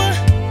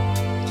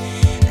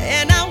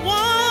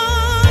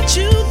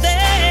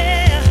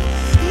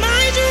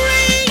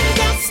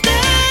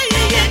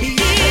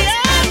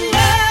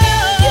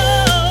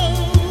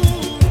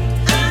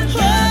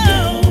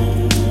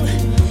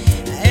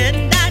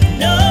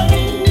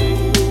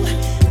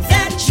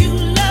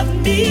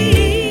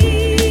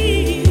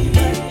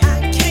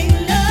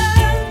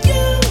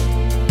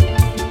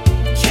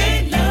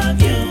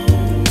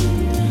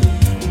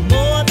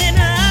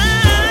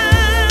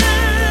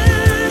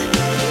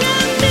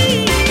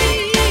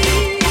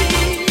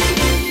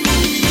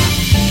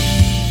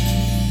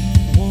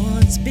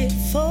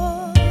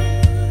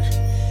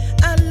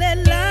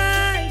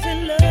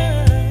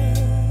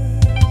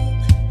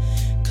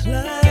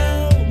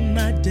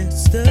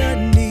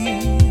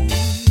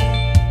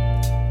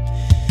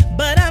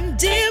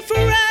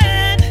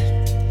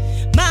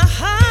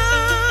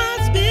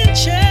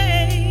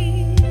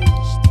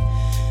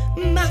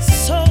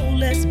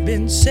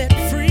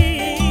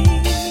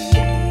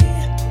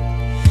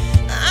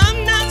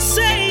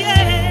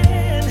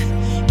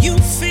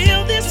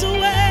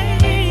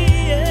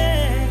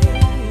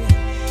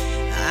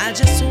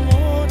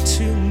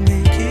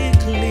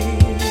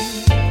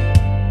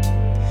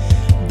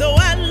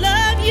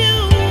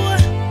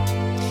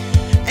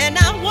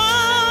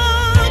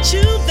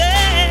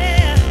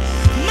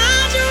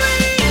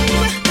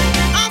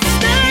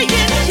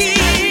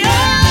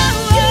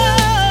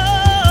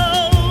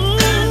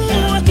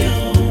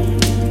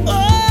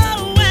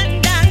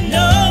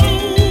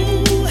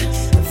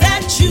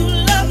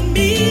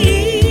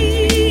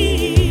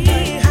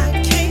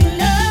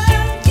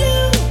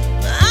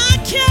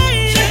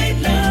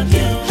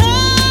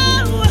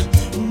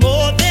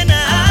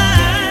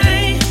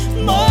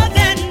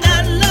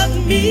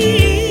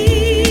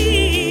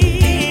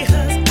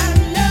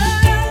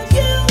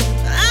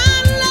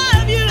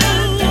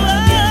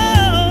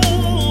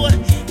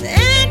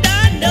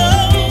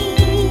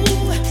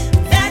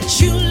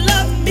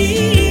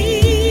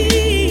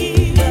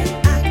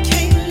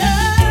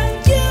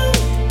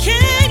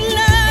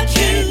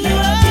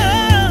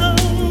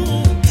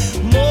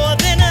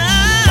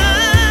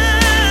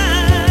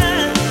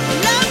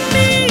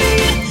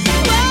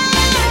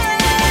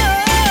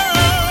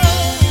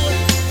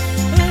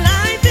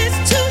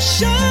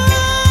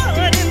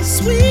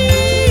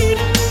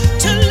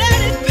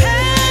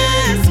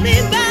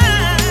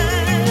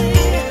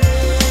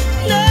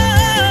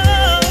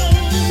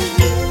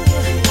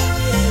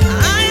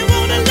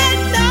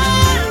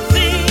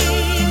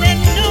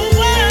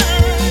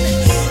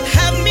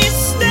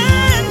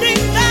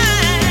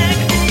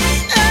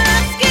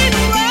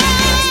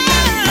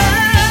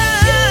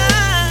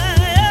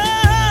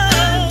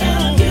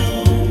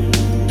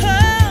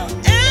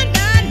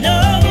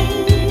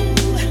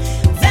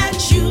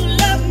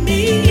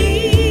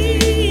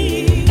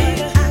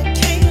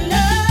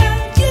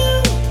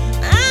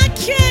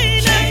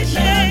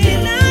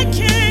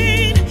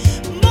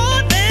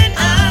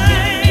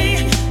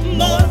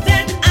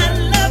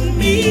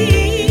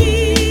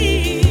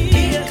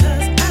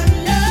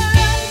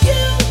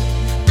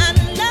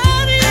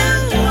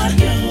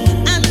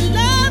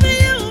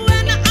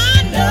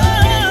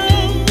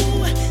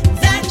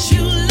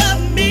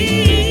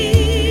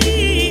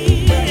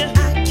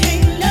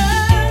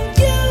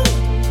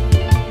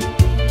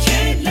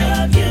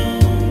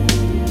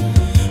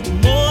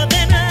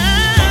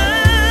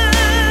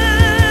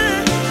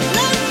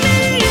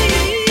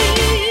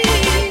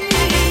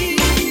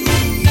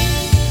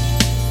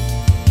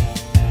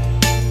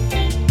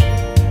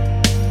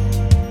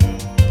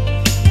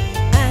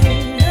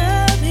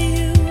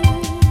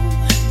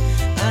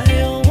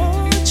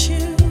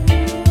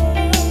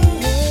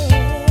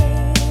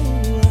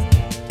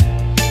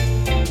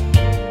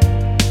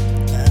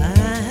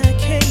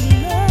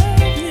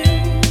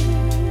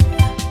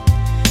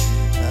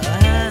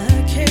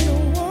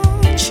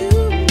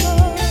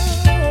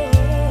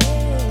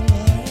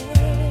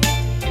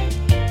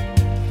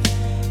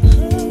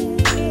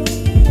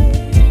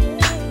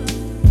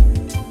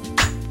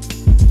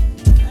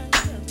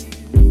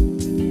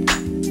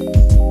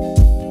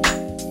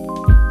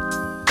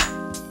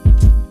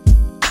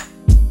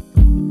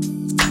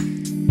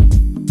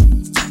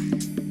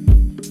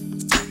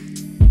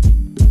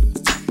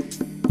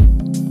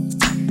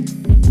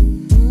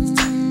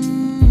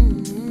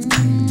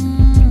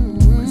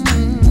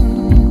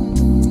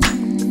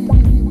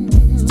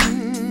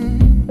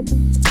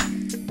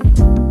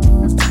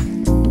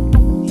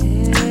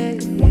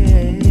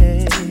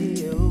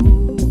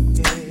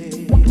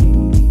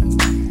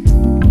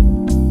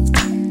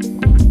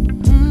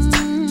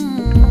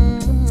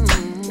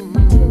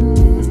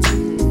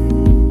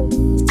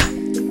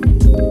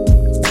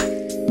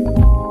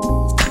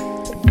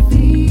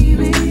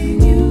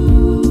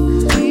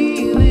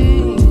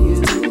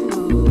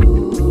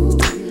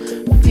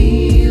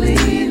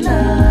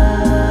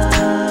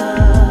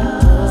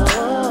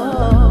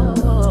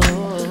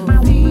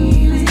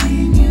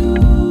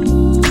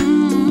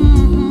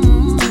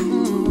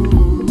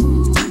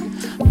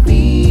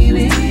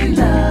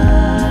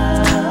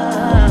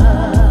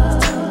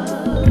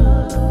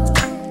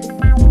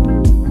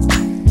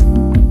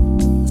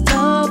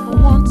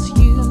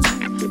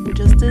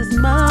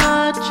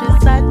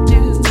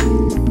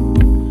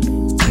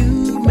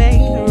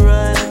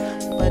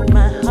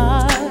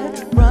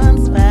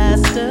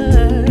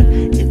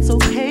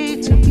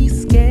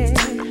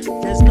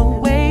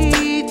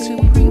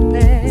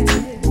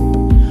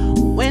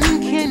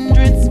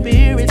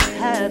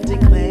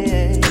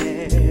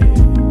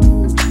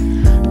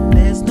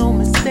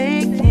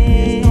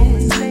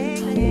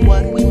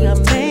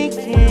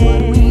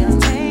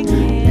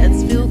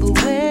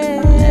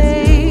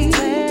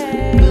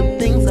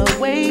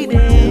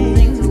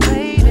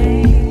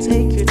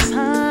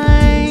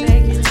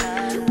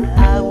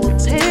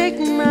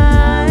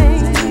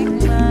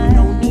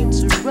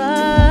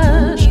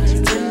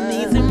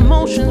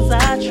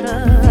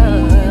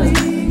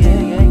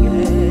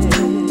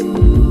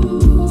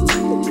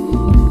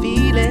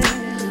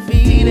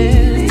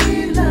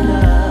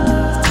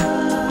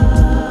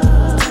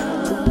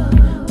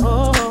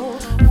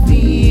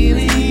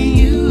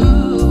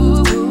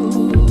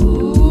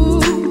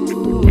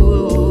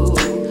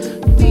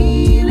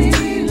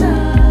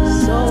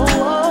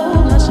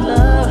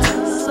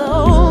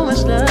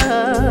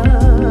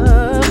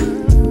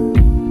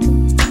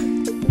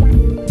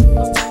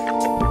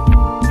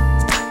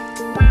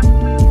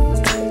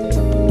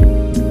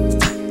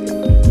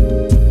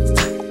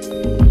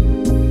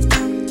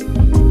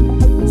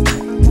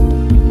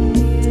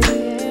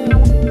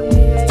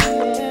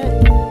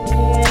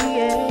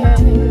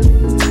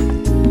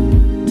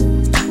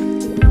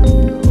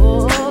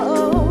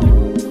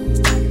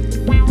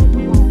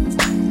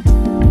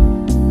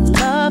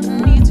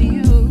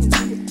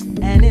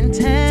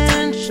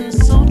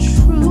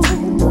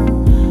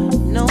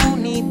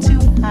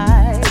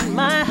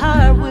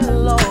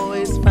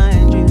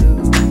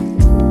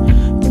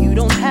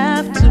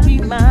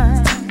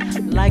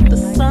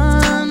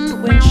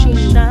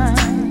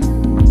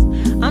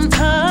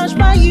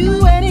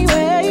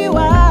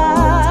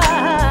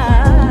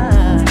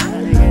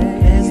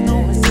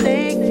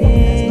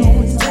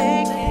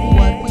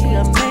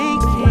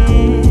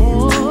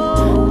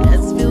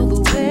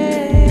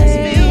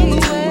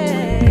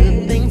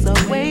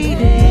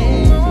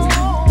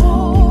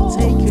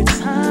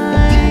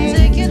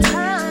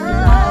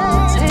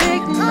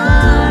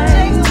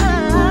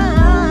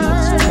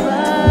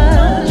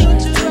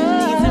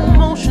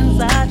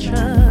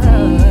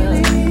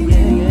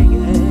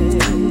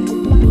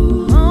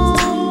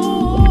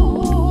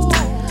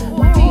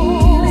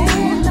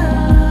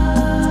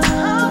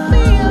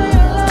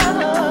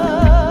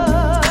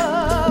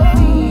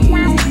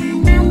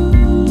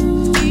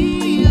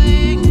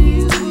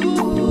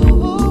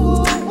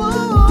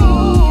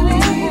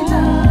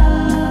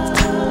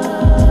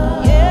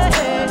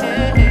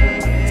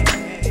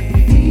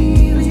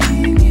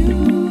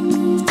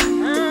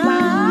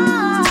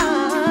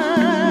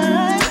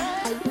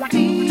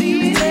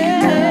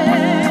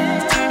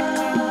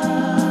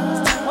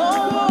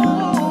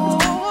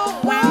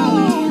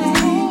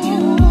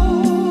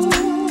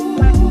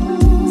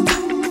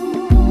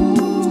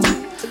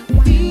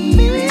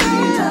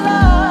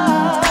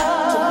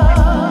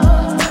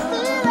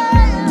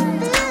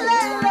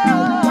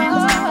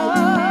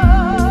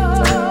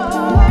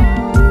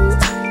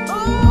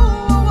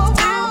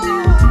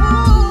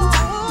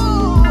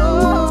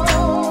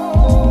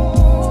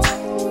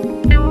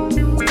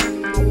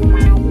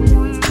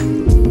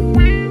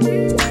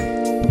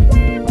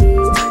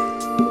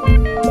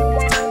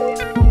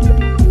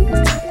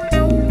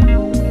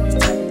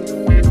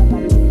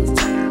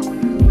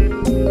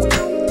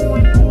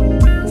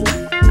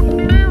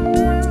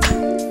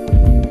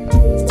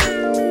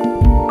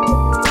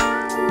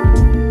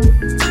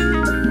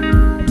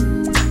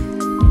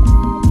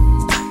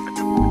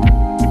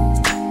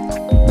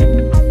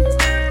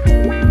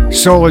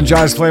 Soul and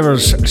Jazz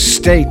Flavas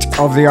State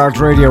of the Art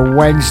Radio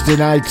Wednesday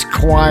night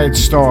quiet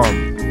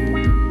storm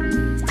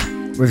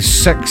with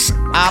 6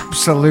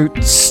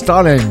 absolute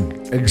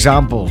stunning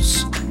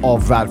examples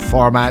of that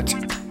format.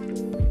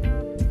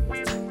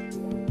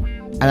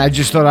 And I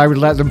just thought I would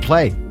let them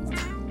play.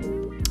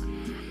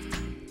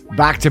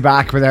 Back to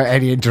back without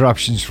any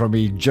interruptions from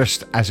me,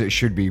 just as it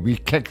should be. We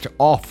kicked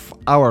off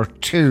hour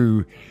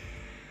 2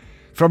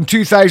 from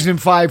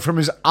 2005 from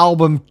his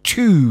album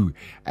 2,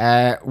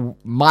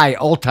 my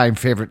all-time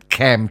favourite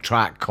Kem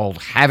track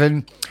called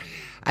Heaven.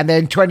 And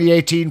then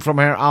 2018 from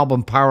her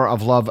album Power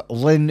of Love,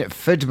 Lynn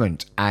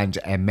Fidmont and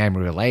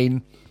Memory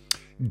Lane.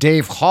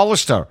 Dave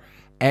Hollister,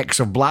 ex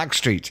of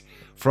Blackstreet,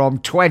 from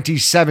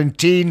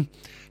 2017,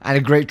 and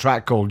a great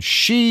track called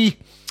She.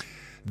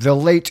 The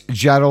late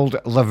Gerald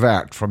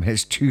Levert from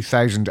his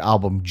 2000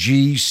 album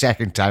G,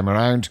 Second Time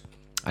Around.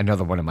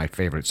 Another one of my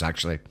favourites,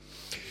 actually.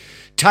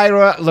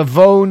 Tyra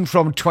Lavone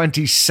from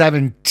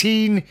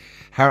 2017.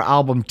 Her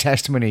album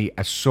Testimony,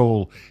 A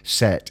Soul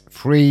Set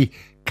Free.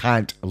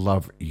 Can't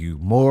Love You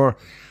More.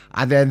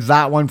 And then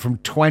that one from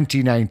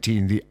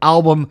 2019. The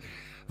album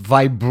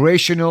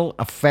Vibrational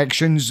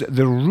Affections,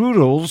 The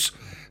Rurals,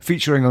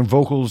 featuring on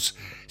vocals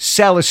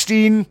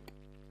Celestine.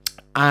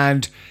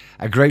 And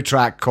a great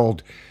track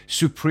called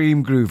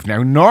Supreme Groove.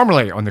 Now,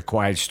 normally on The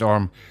Quiet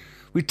Storm,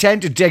 we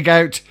tend to dig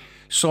out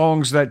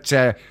songs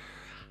that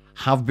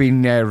have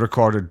been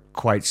recorded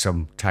quite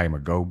some time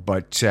ago,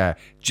 but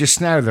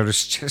just now there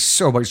is just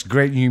so much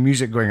great new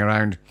music going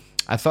around.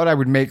 I thought I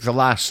would make the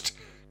last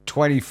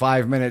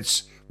 25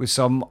 minutes with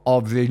some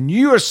of the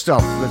newer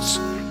stuff that's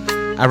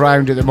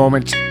around at the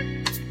moment.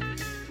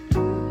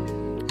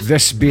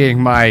 This being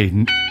my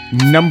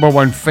number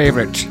one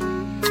favourite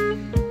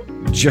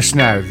just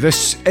now.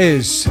 This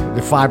is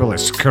the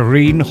fabulous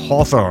Kareen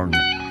Hawthorne.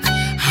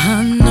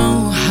 I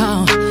know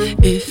how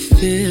it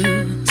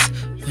feels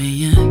when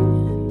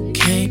you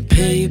can't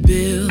pay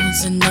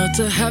bills enough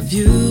to have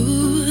you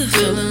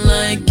feeling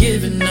like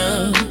giving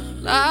up.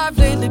 I've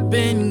lately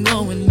been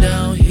going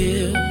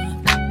downhill.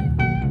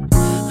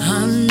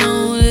 I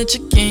know that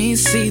you can't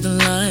see the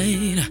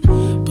light,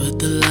 but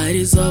the light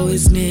is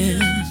always near.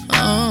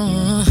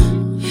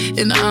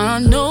 And I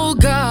know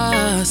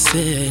God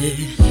said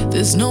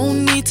there's no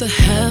need to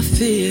have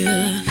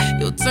fear.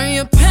 You'll turn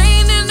your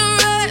pain into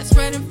rest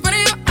right in front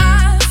of your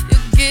eyes.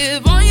 You'll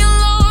give all your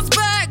loans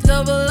back,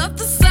 double up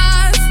the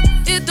size.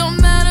 It don't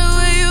matter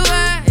where you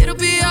at, it'll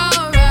be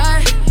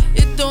alright.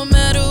 It don't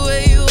matter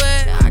where you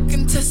at, I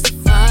can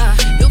testify.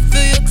 He'll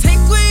fill your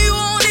tank when you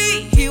won't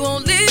eat, he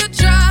won't leave you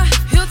dry.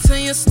 He'll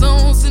turn your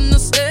stones into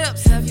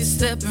steps, have you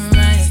stepping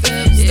right.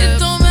 It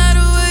don't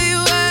matter where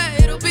you at,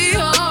 it'll be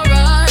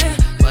alright.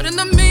 But in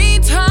the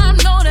meantime,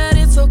 know that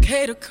it's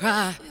okay to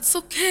cry. It's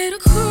okay to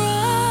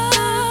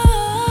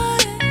cry,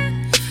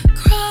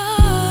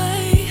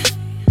 cry.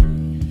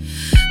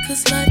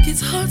 'Cause life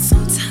gets hard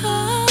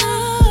sometimes.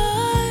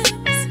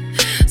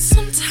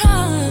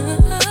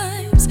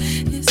 Sometimes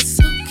it's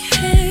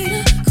okay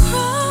to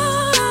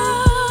cry,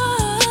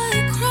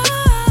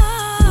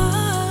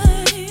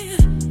 cry.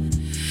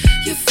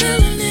 Your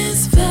feeling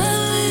is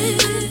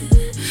valid.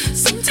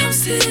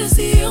 Sometimes tears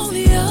the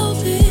only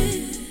outlet.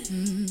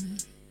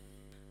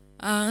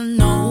 I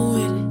know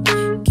it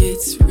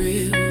gets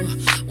real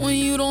when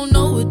you don't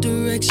know what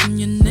direction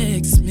your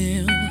next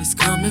meal is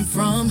coming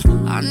from.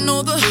 I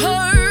know the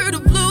hurt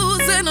of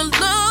losing a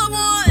loved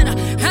one,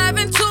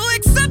 having to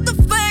accept the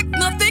fact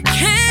nothing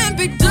can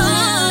be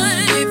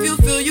done. If you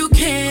feel you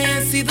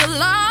can't see the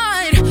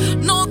light,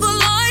 know the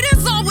light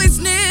is always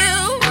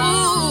near.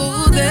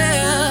 Ooh,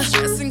 there,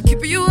 stressing,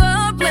 keeping you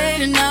up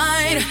late at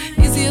night.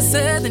 Easier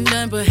said than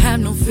done, but have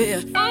no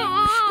fear.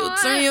 You'll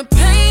turn your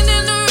pain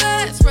into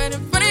rest right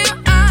in front of your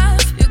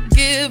eyes. You'll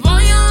give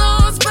all your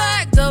loans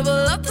back,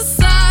 double up the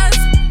size.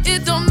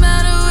 It don't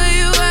matter where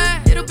you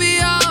at, it'll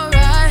be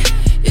alright.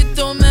 It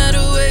don't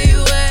matter where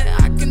you at,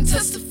 I can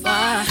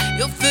testify.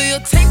 You'll fill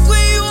your tank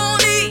when you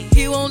won't eat,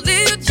 he won't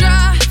leave you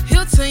dry.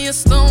 He'll turn your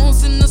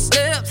stones into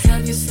steps,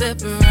 have you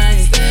stepping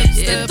right.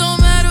 It don't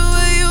matter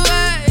where you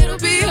at, it'll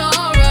be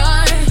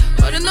alright.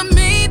 But in the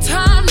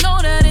meantime, know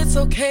that it's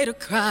okay to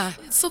cry.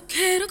 It's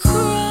okay to cry,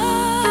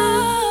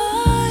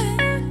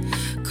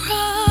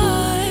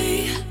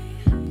 cry.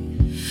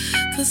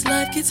 'Cause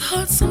life gets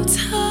hard sometimes.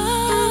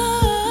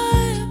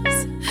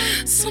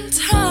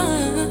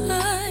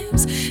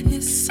 Sometimes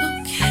it's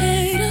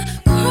okay to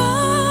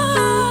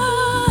cry,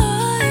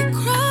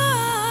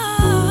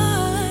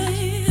 cry.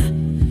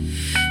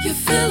 Your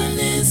feeling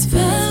is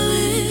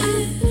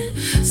valid.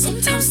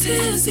 Sometimes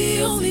tears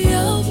the only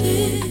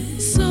outlet.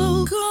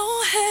 So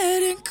go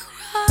ahead and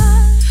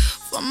cry.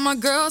 For my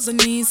girls, I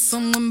need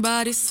someone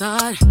by their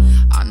side.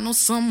 I know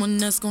someone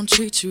that's gonna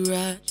treat you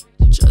right.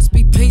 Just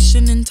be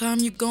patient, in time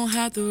you gon'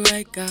 have the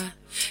right guy.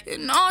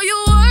 In all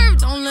your work,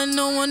 don't let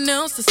no one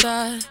else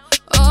decide.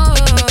 Oh,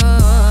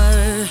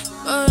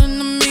 but in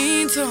the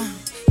meantime,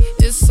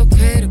 it's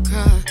okay to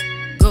cry.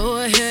 Go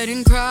ahead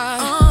and cry.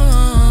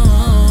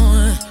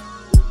 Oh,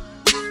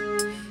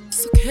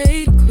 it's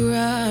okay to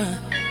cry.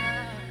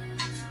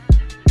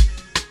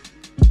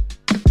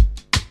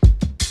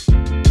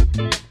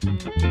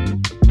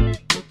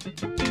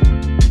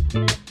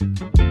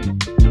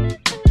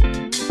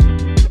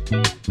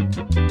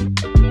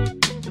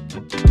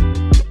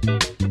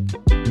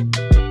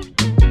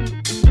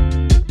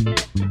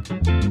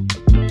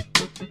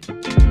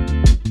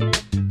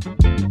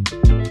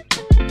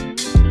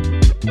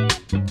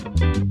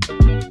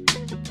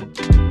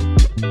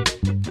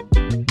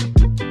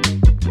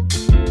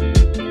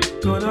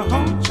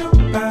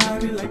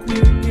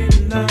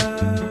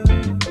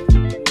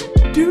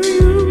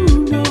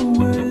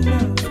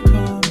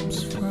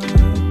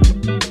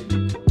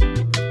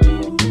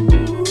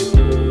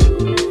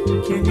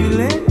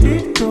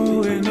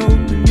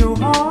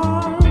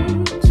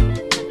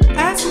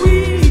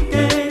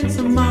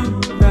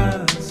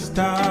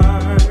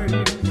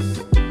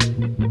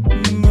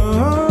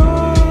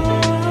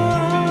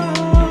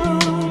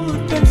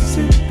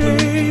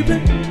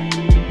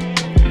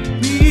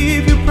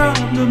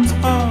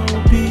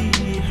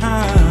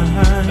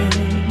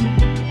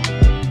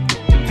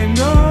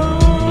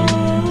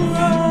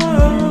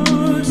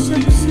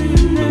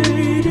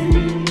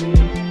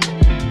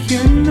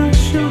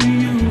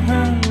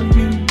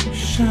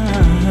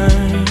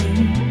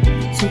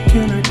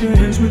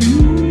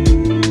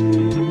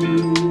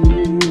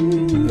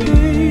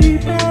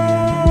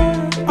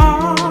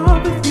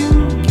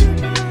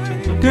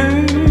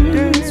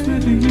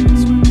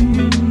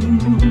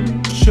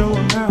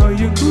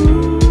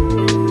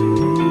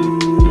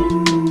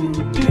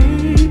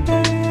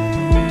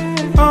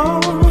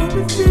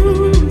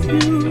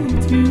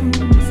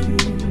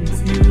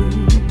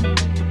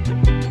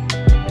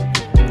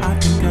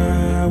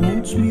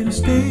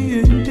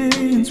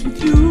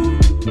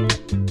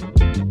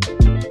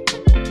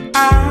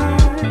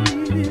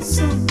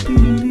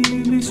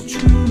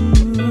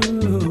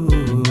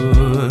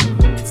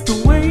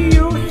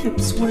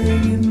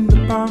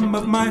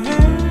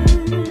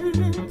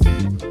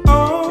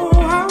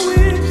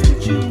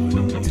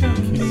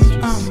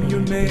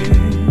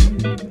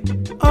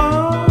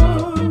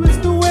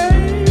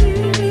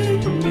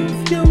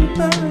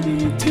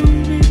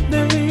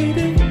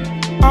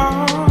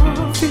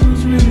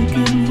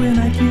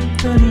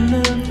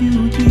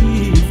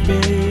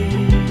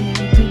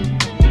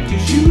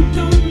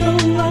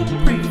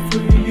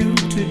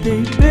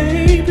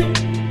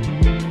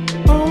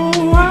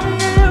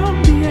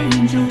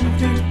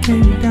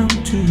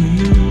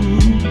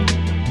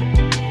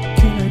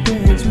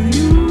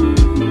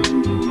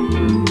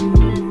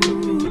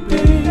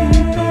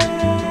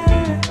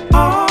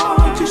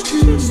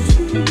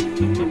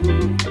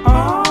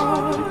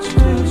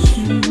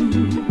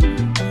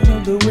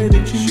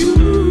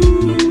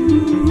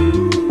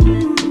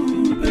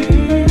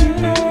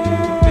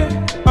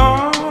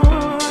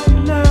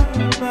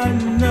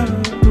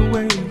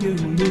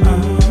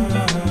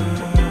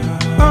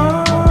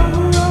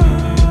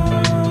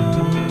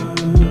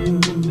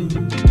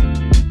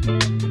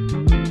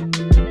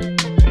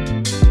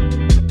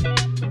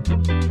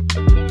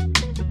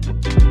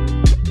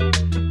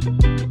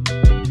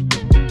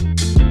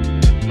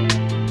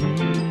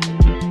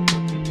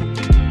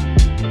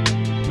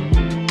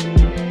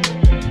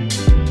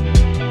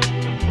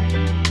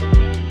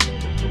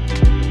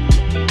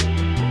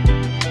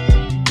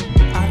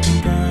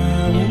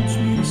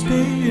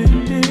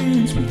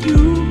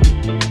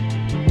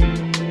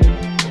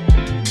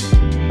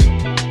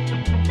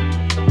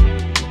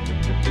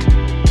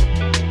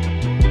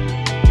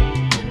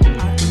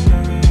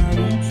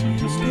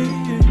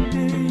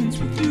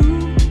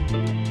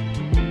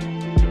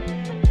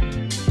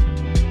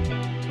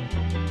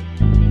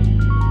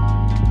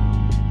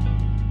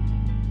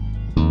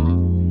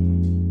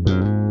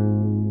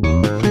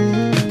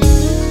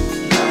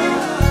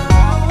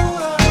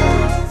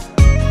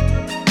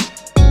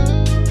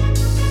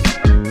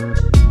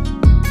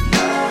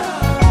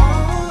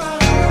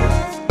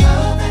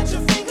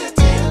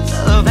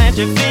 at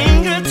your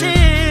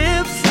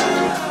fingertips.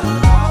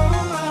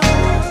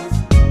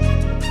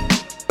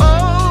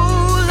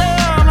 Oh,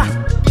 love.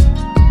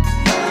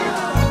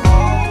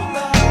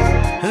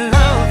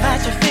 Love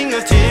at your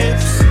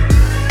fingertips.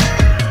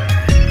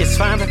 It's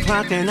 5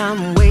 o'clock and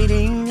I'm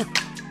waiting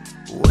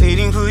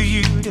for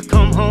you to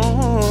come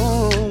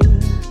home.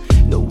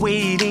 No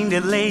waiting,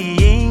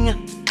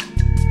 delaying,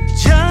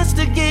 just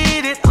to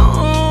get it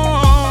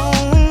on.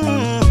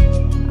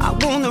 I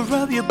wanna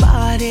rub your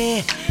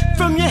body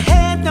from your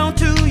head down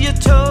to your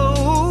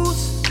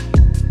toes.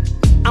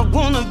 I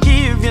wanna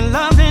give you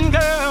loving,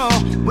 girl,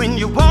 when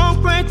you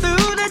walk right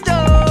through the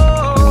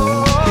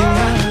door. You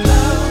got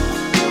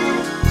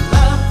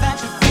love at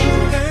your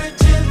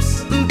fingertips.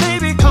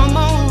 Baby, come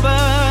over.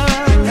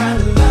 You got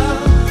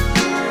love,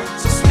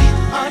 so sweet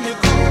on your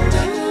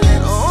golden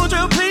lips. Won't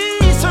you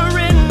please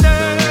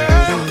surrender?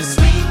 You're the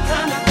sweet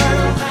kind of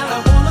girl that I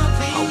wanna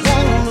please. I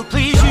wanna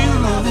please you. Your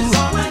love is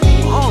all I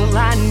need. All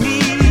I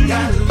need. You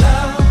got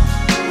love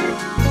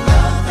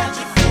at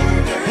your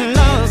fingertips.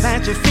 Love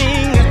at your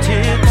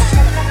fingertips.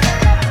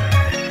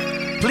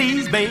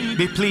 Please,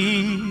 baby,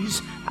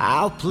 please,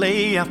 I'll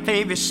play our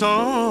favorite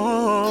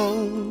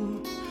song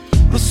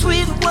with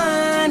sweet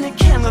wine and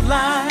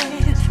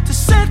candlelight to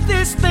set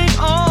this thing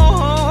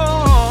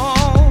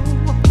on.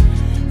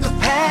 The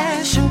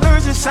passion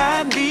burns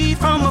inside me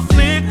from a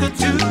flicker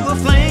to a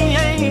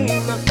flame.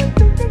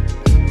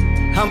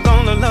 I'm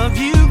gonna love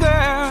you,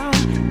 girl,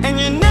 and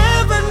you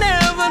never,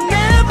 never,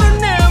 never,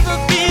 never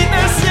be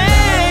the same.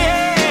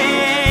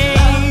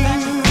 Love at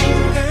your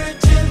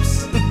fingertips.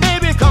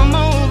 Baby, come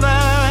over.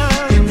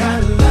 You got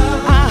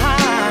love,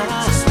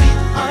 so sweet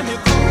on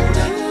your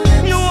golden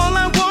lips. You're all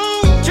I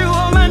want, you're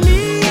all I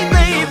need,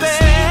 baby. You're the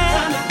sweet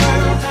kind of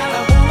girl that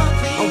I wanna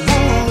please. I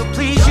wanna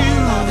please you.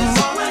 Your love is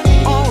all I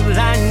need. All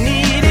I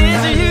need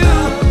is you.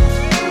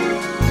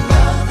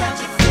 Love at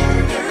your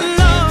fingertips.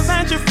 Love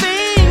at your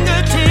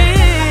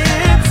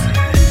fingertips.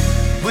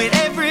 With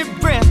every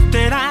breath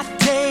that I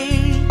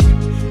take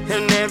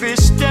and every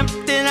step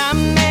that I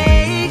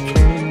make,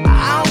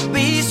 I'll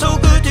be so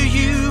good to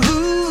you.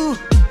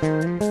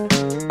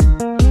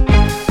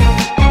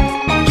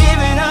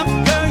 Give it up,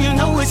 girl, you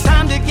know it's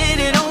time to get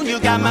it on. You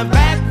got my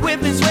back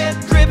whipping, sweat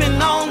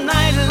dripping all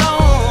night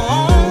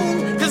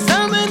long. 'Cause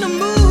I'm in the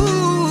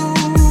mood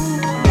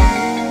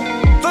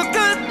for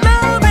good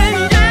loving,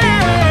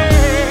 yeah.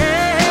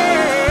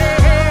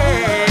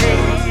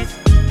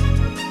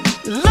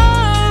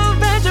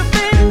 Love at your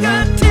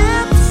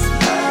fingertips.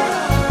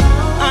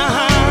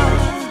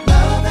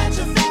 Love at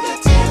your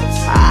fingertips.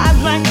 I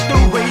like the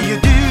way you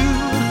do.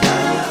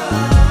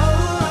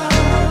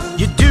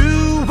 You do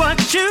what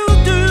you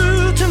do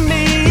to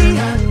me.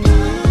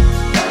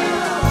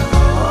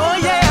 Oh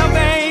yeah,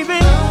 baby.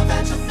 Love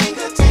at your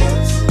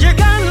fingertips. You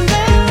got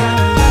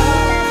love.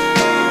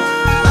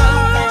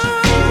 Love at your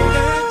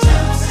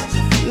fingertips.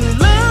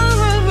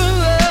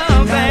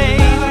 Love,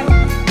 baby.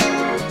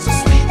 So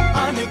sweet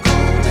on your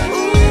golden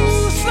lips.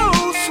 Ooh, so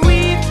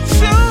sweet,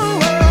 so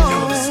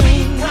you're the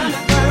sweet kind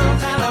of girl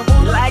that I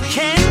wanna like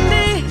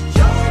candy.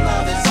 Your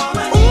love is all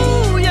I need.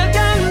 Ooh, you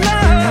got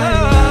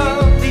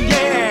love,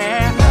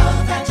 yeah.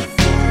 Love at your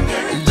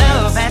fingertips.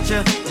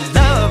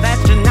 Love at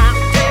your now.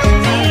 Tell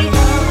me,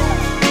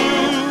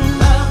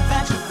 love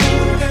at your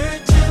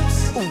fingertips.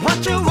 What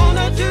you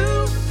wanna do,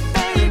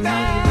 baby?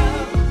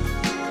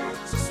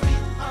 So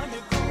sweet on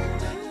your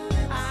golden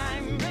lips.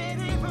 I'm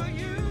ready for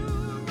you.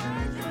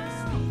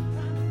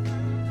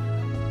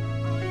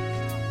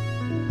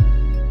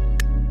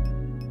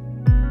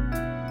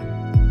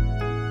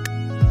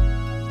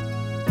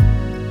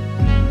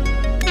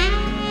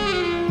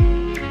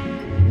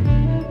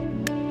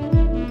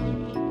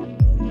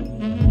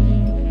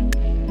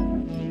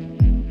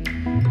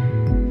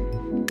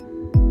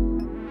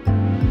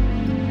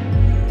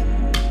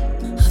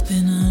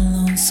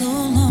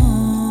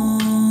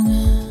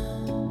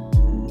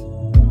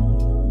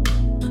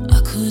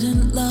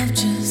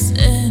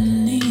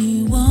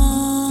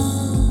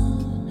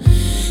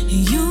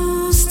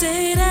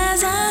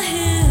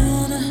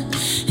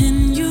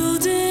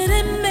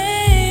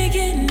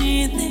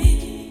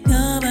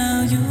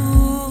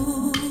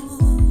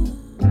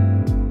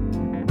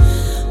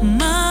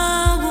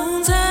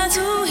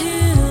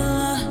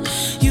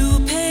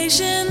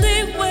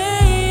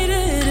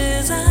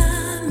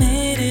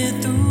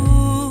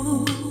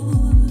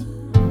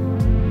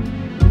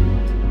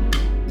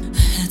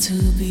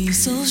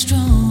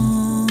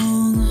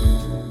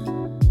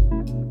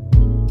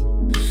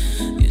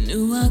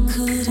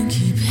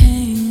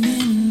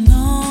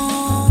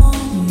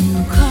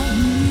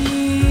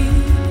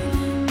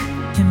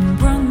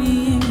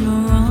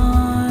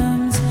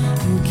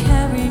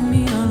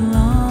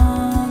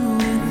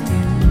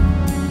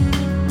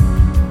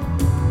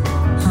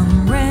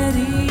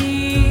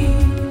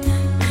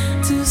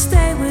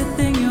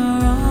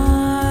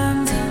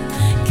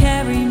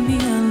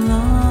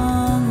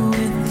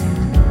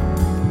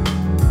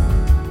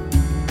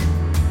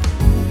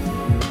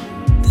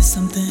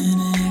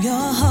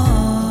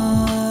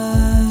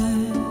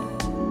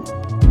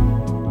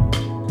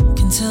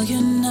 tell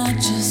you're not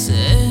just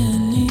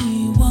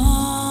anyone.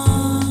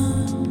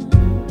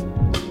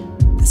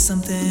 There's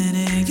something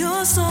in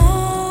your soul.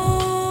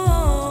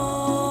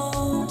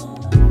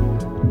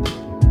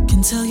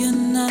 Can tell you're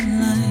not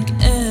like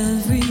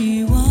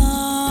everyone.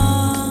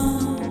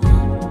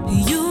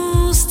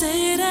 You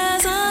stayed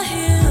as I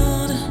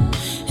healed,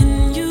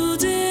 and you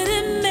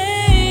didn't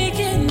make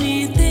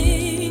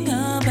anything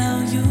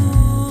about you.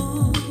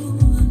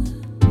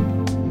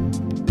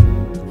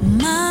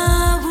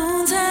 My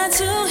wounds had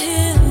to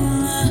heal.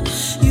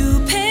 You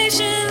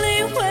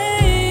patiently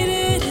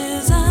waited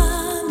as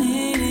I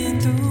made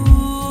it through.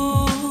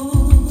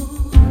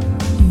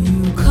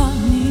 You caught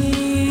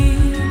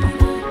me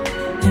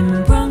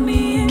and brought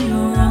me in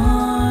your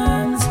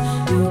arms.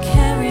 You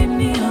carried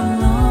me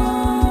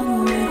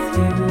along with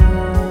you.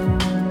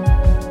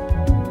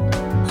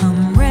 I'm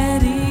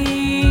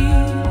ready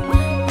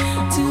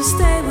to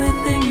stay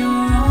within your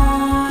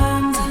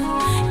arms.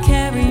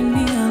 Carry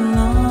me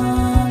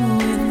along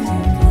with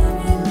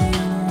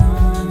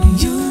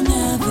you. You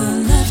never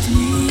left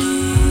me,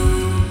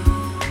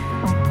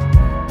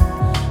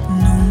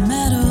 no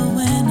matter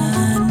when I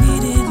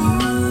needed you.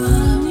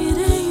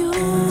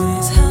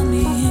 Always held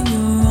me in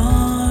your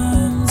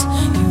arms.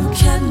 You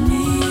kept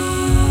me,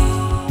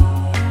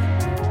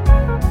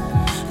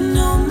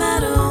 no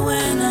matter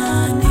when I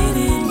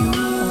needed you.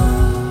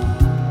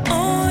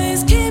 Always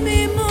keep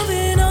me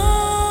moving on.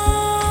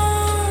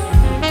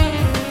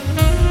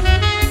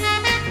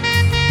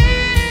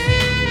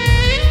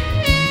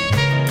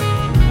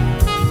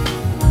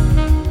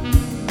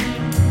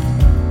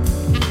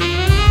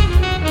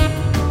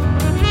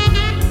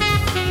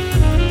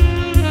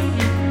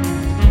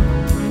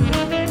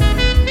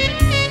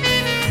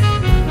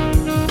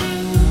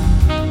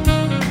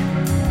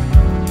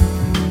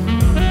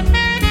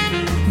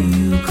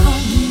 You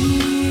caught me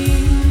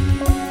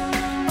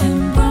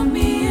and brought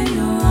me in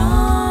your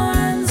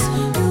arms.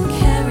 You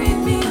carried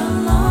me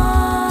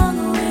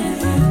along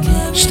with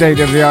you. State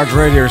of the Art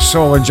Radio,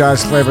 Soul and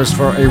Jazz Flavas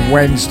for a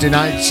Wednesday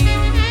night.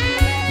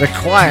 The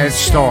Quiet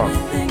Storm.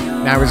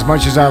 Now, as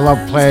much as I love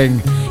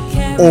playing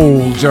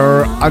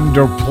older,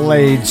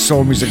 underplayed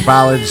soul music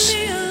ballads,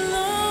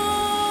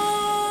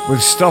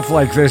 with stuff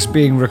like this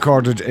being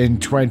recorded in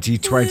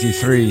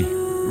 2023,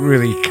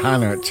 really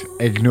cannot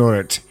ignore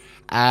it.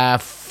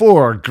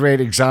 4 great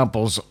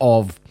examples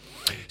of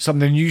some of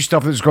the new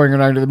stuff that's going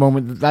around at the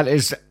moment that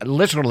is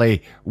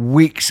literally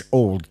weeks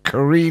old.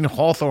 Corrine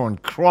Hawthorne,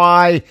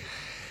 Cry.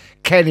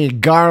 Kenny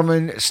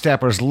Garman,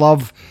 Stepper's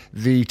Love,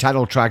 the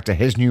title track to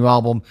his new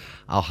album.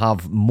 I'll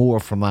have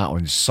more from that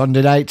on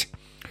Sunday night.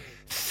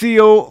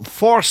 Theo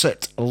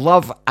Fawcett,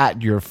 Love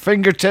at Your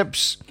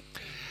Fingertips.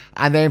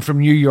 And then from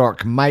New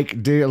York,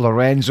 Mike De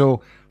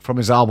Lorenzo from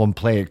his album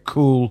Play It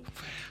Cool.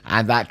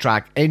 And that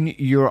track, In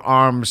Your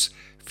Arms,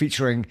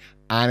 featuring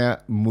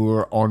Anna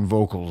Moore on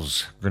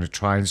vocals. I'm going to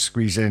try and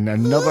squeeze in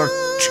another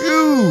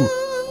 2.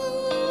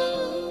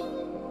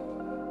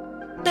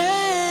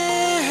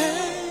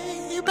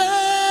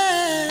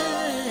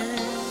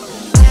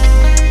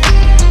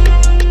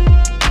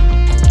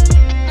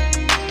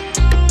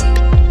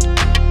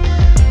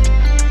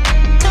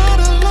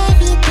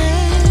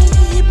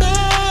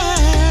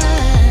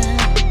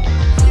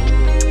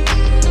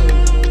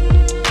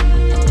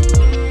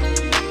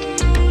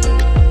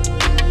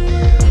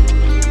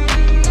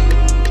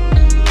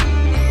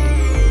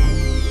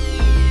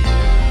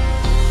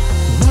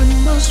 What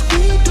must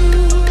we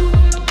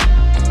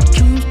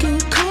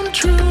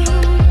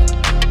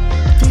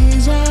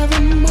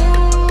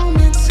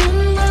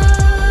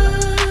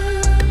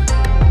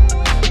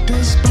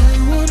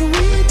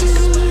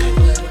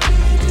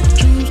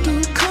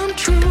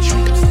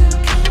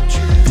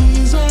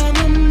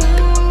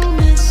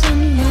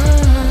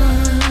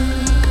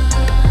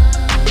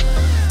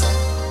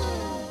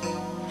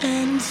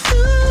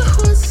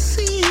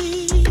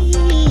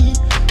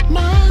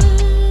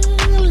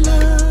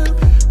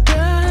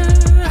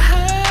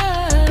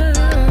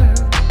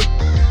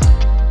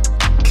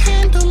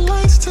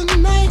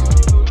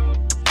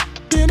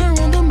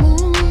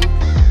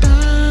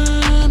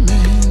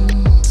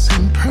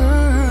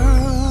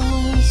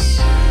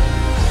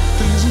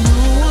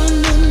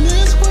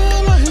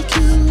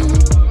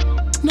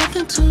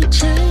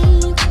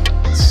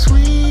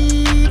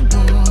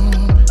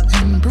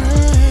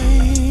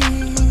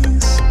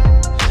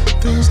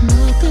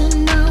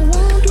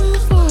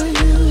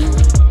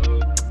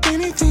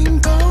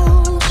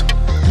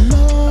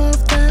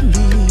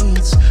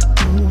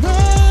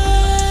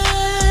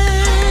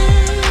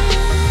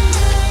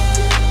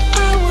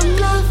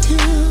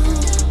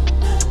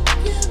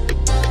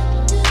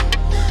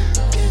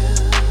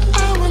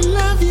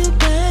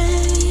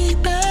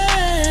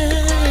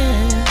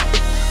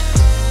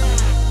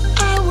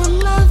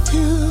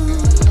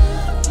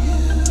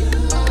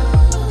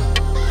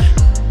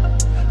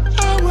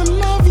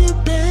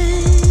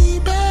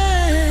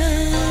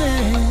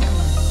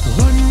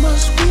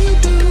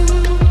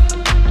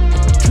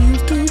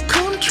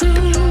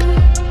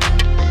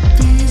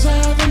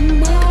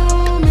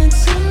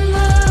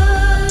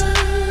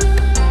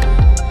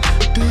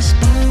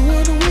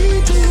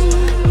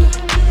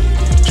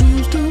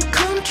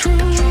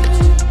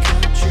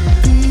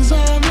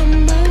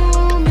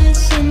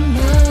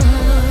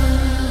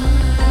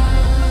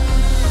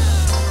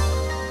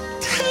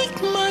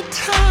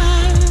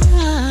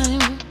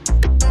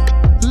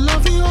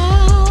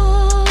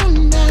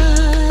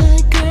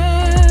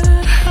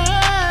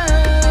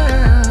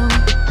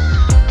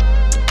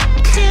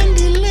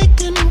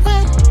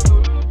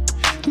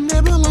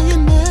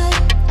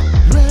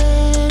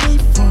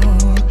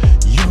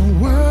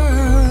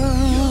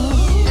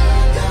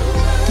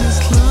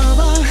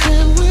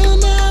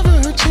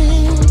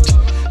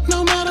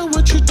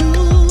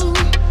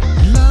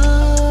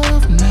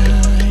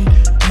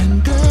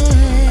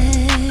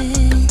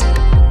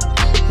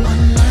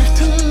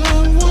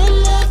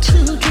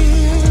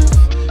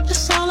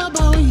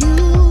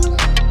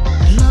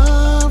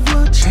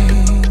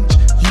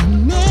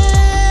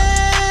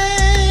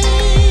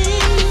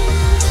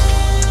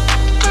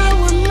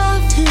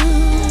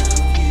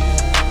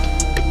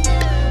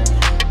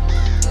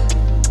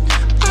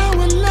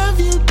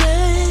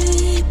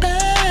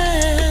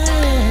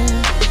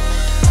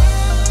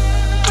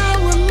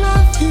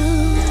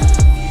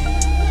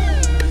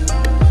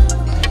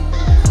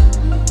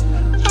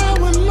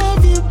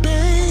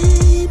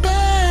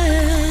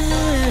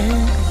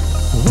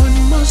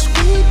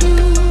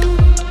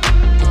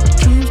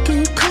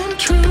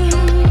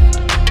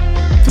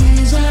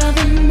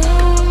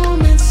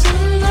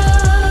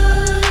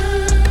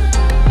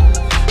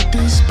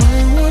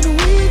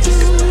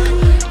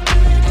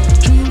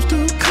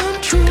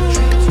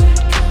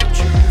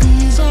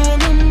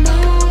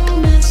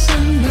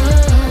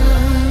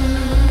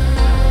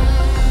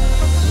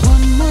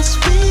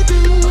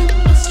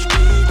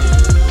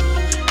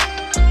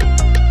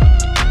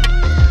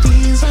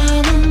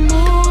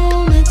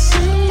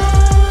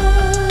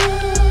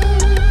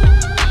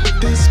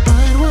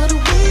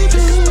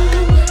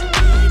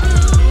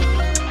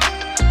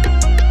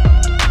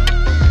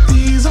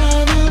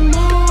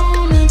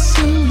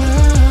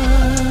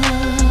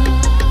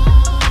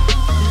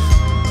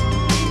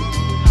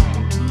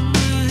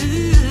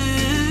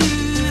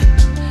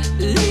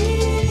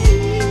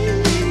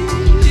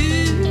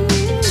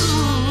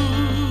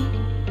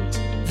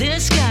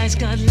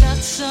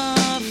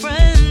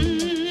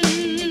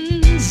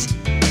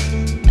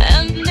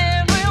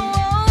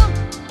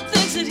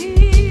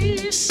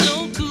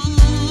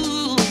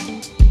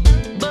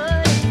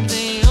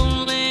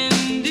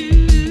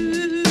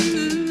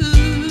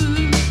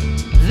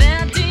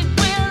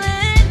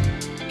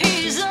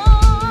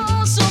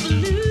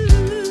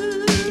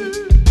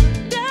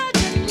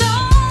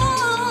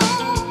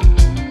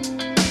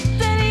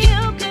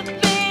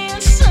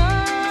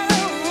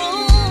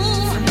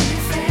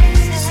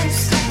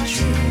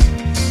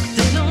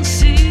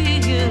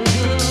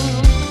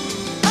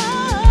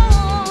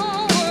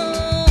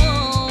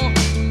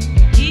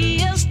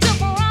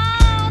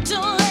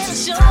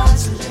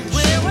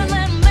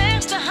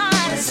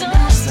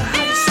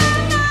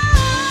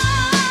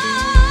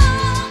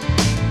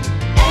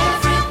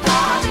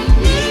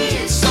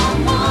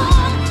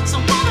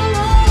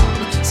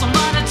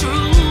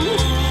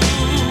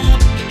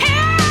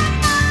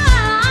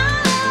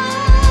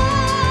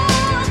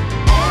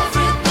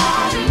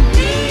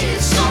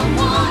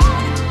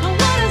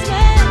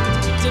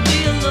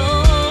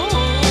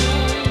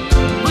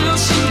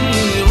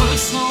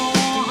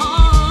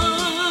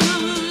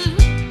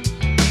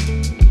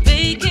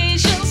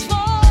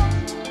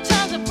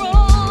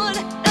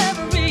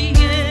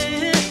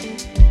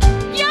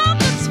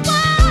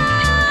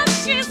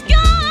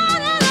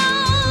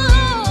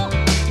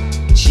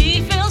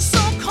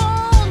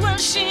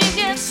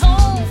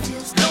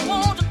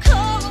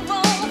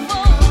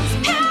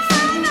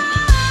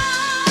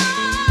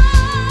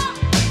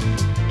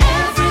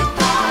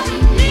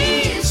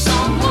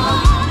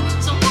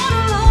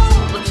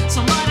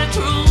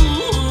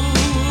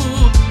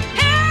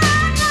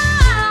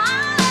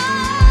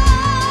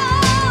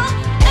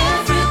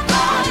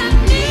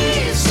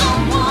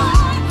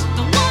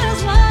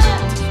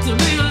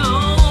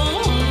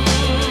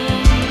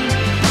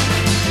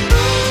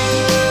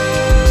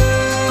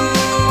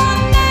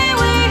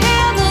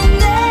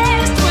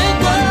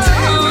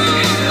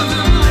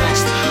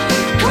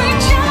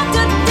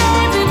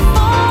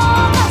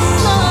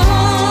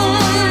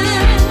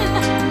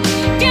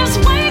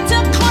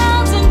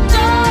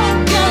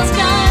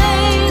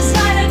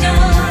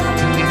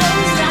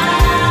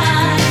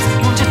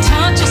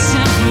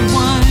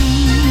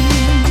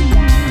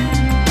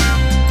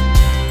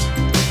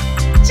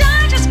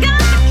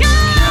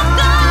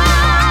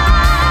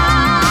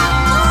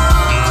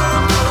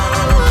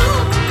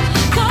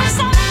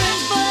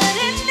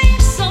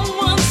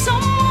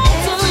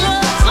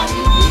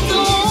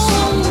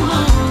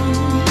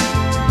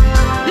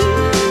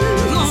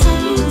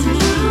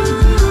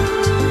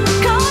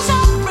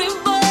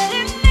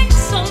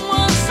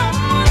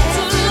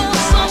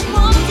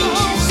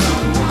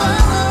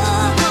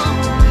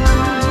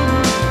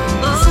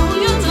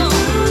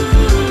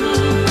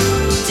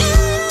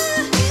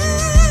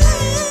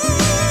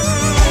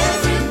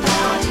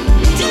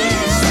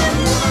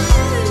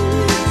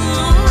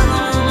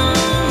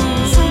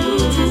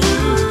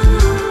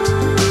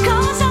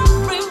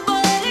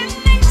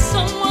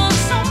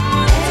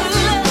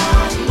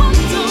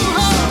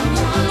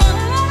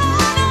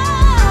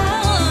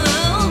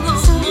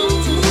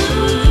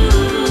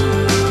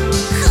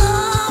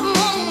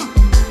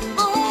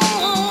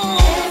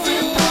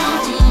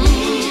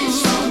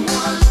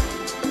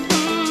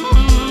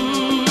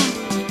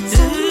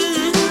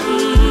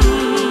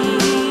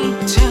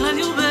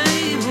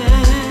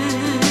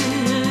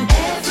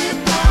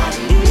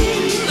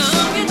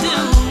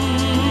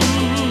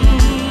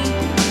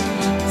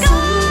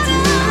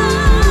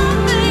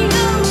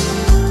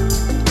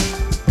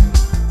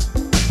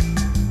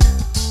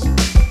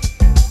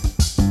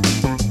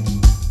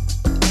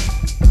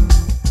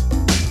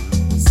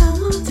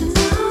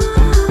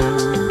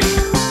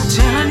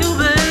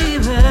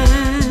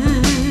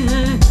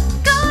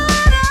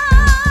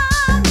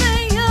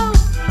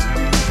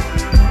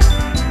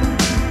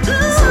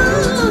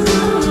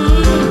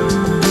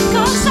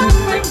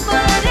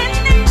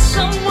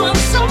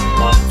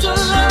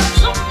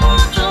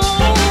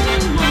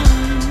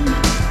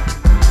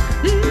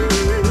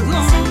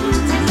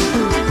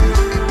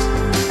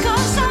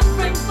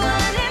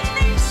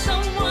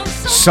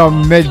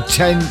some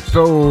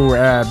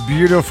mid-tempo,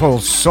 beautiful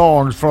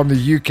song from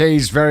the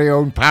UK's very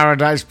own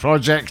Paradise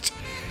Project,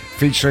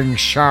 featuring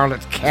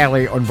Charlotte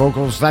Kelly on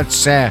vocals.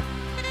 That's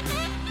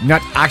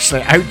not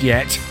actually out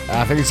yet.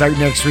 I think it's out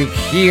next week.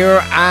 Here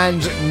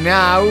and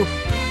Now.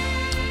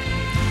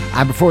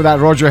 And before that,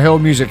 Roger Hill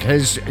Music,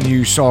 his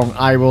new song,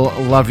 I Will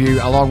Love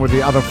You, along with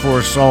the other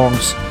 4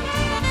 songs.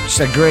 It's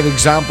a great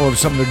example of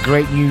some of the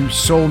great new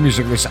soul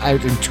music that's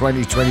out in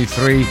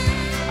 2023.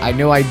 I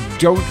know I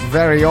don't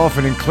very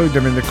often include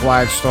them in the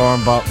Quiet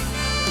Storm, but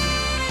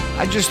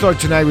I just thought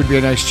tonight would be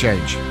a nice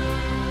change.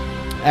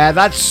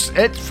 That's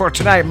it for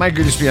tonight. My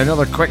goodness me,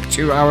 another quick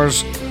 2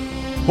 hours.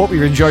 Hope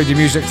you've enjoyed the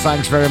music.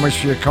 Thanks very much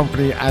for your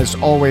company, as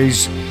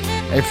always.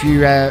 If you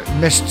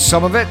missed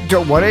some of it,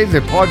 don't worry. The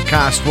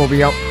podcast will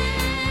be up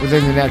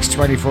within the next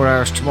 24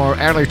 hours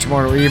early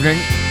tomorrow evening.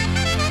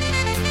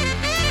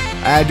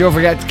 Don't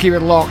forget to keep it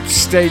locked.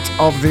 State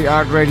of the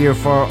Art Radio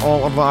for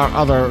all of our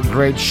other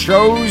great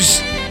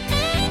shows.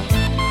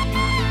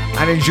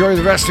 And enjoy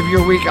the rest of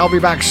your week. I'll be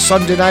back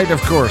Sunday night,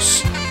 of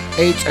course,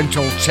 8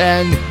 until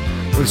 10,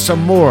 with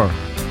some more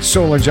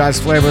Soul and Jazz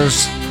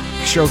Flavas,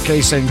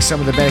 showcasing some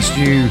of the best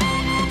new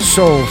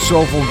soul,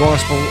 soulful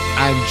gospel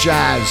and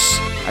jazz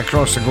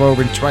across the globe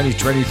in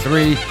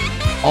 2023.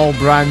 All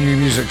brand new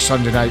music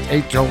Sunday night,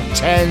 8 till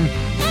 10.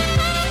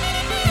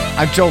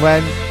 Until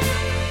then,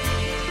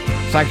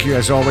 thank you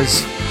as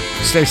always.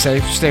 Stay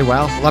safe, stay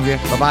well. Love you.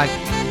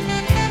 Bye-bye.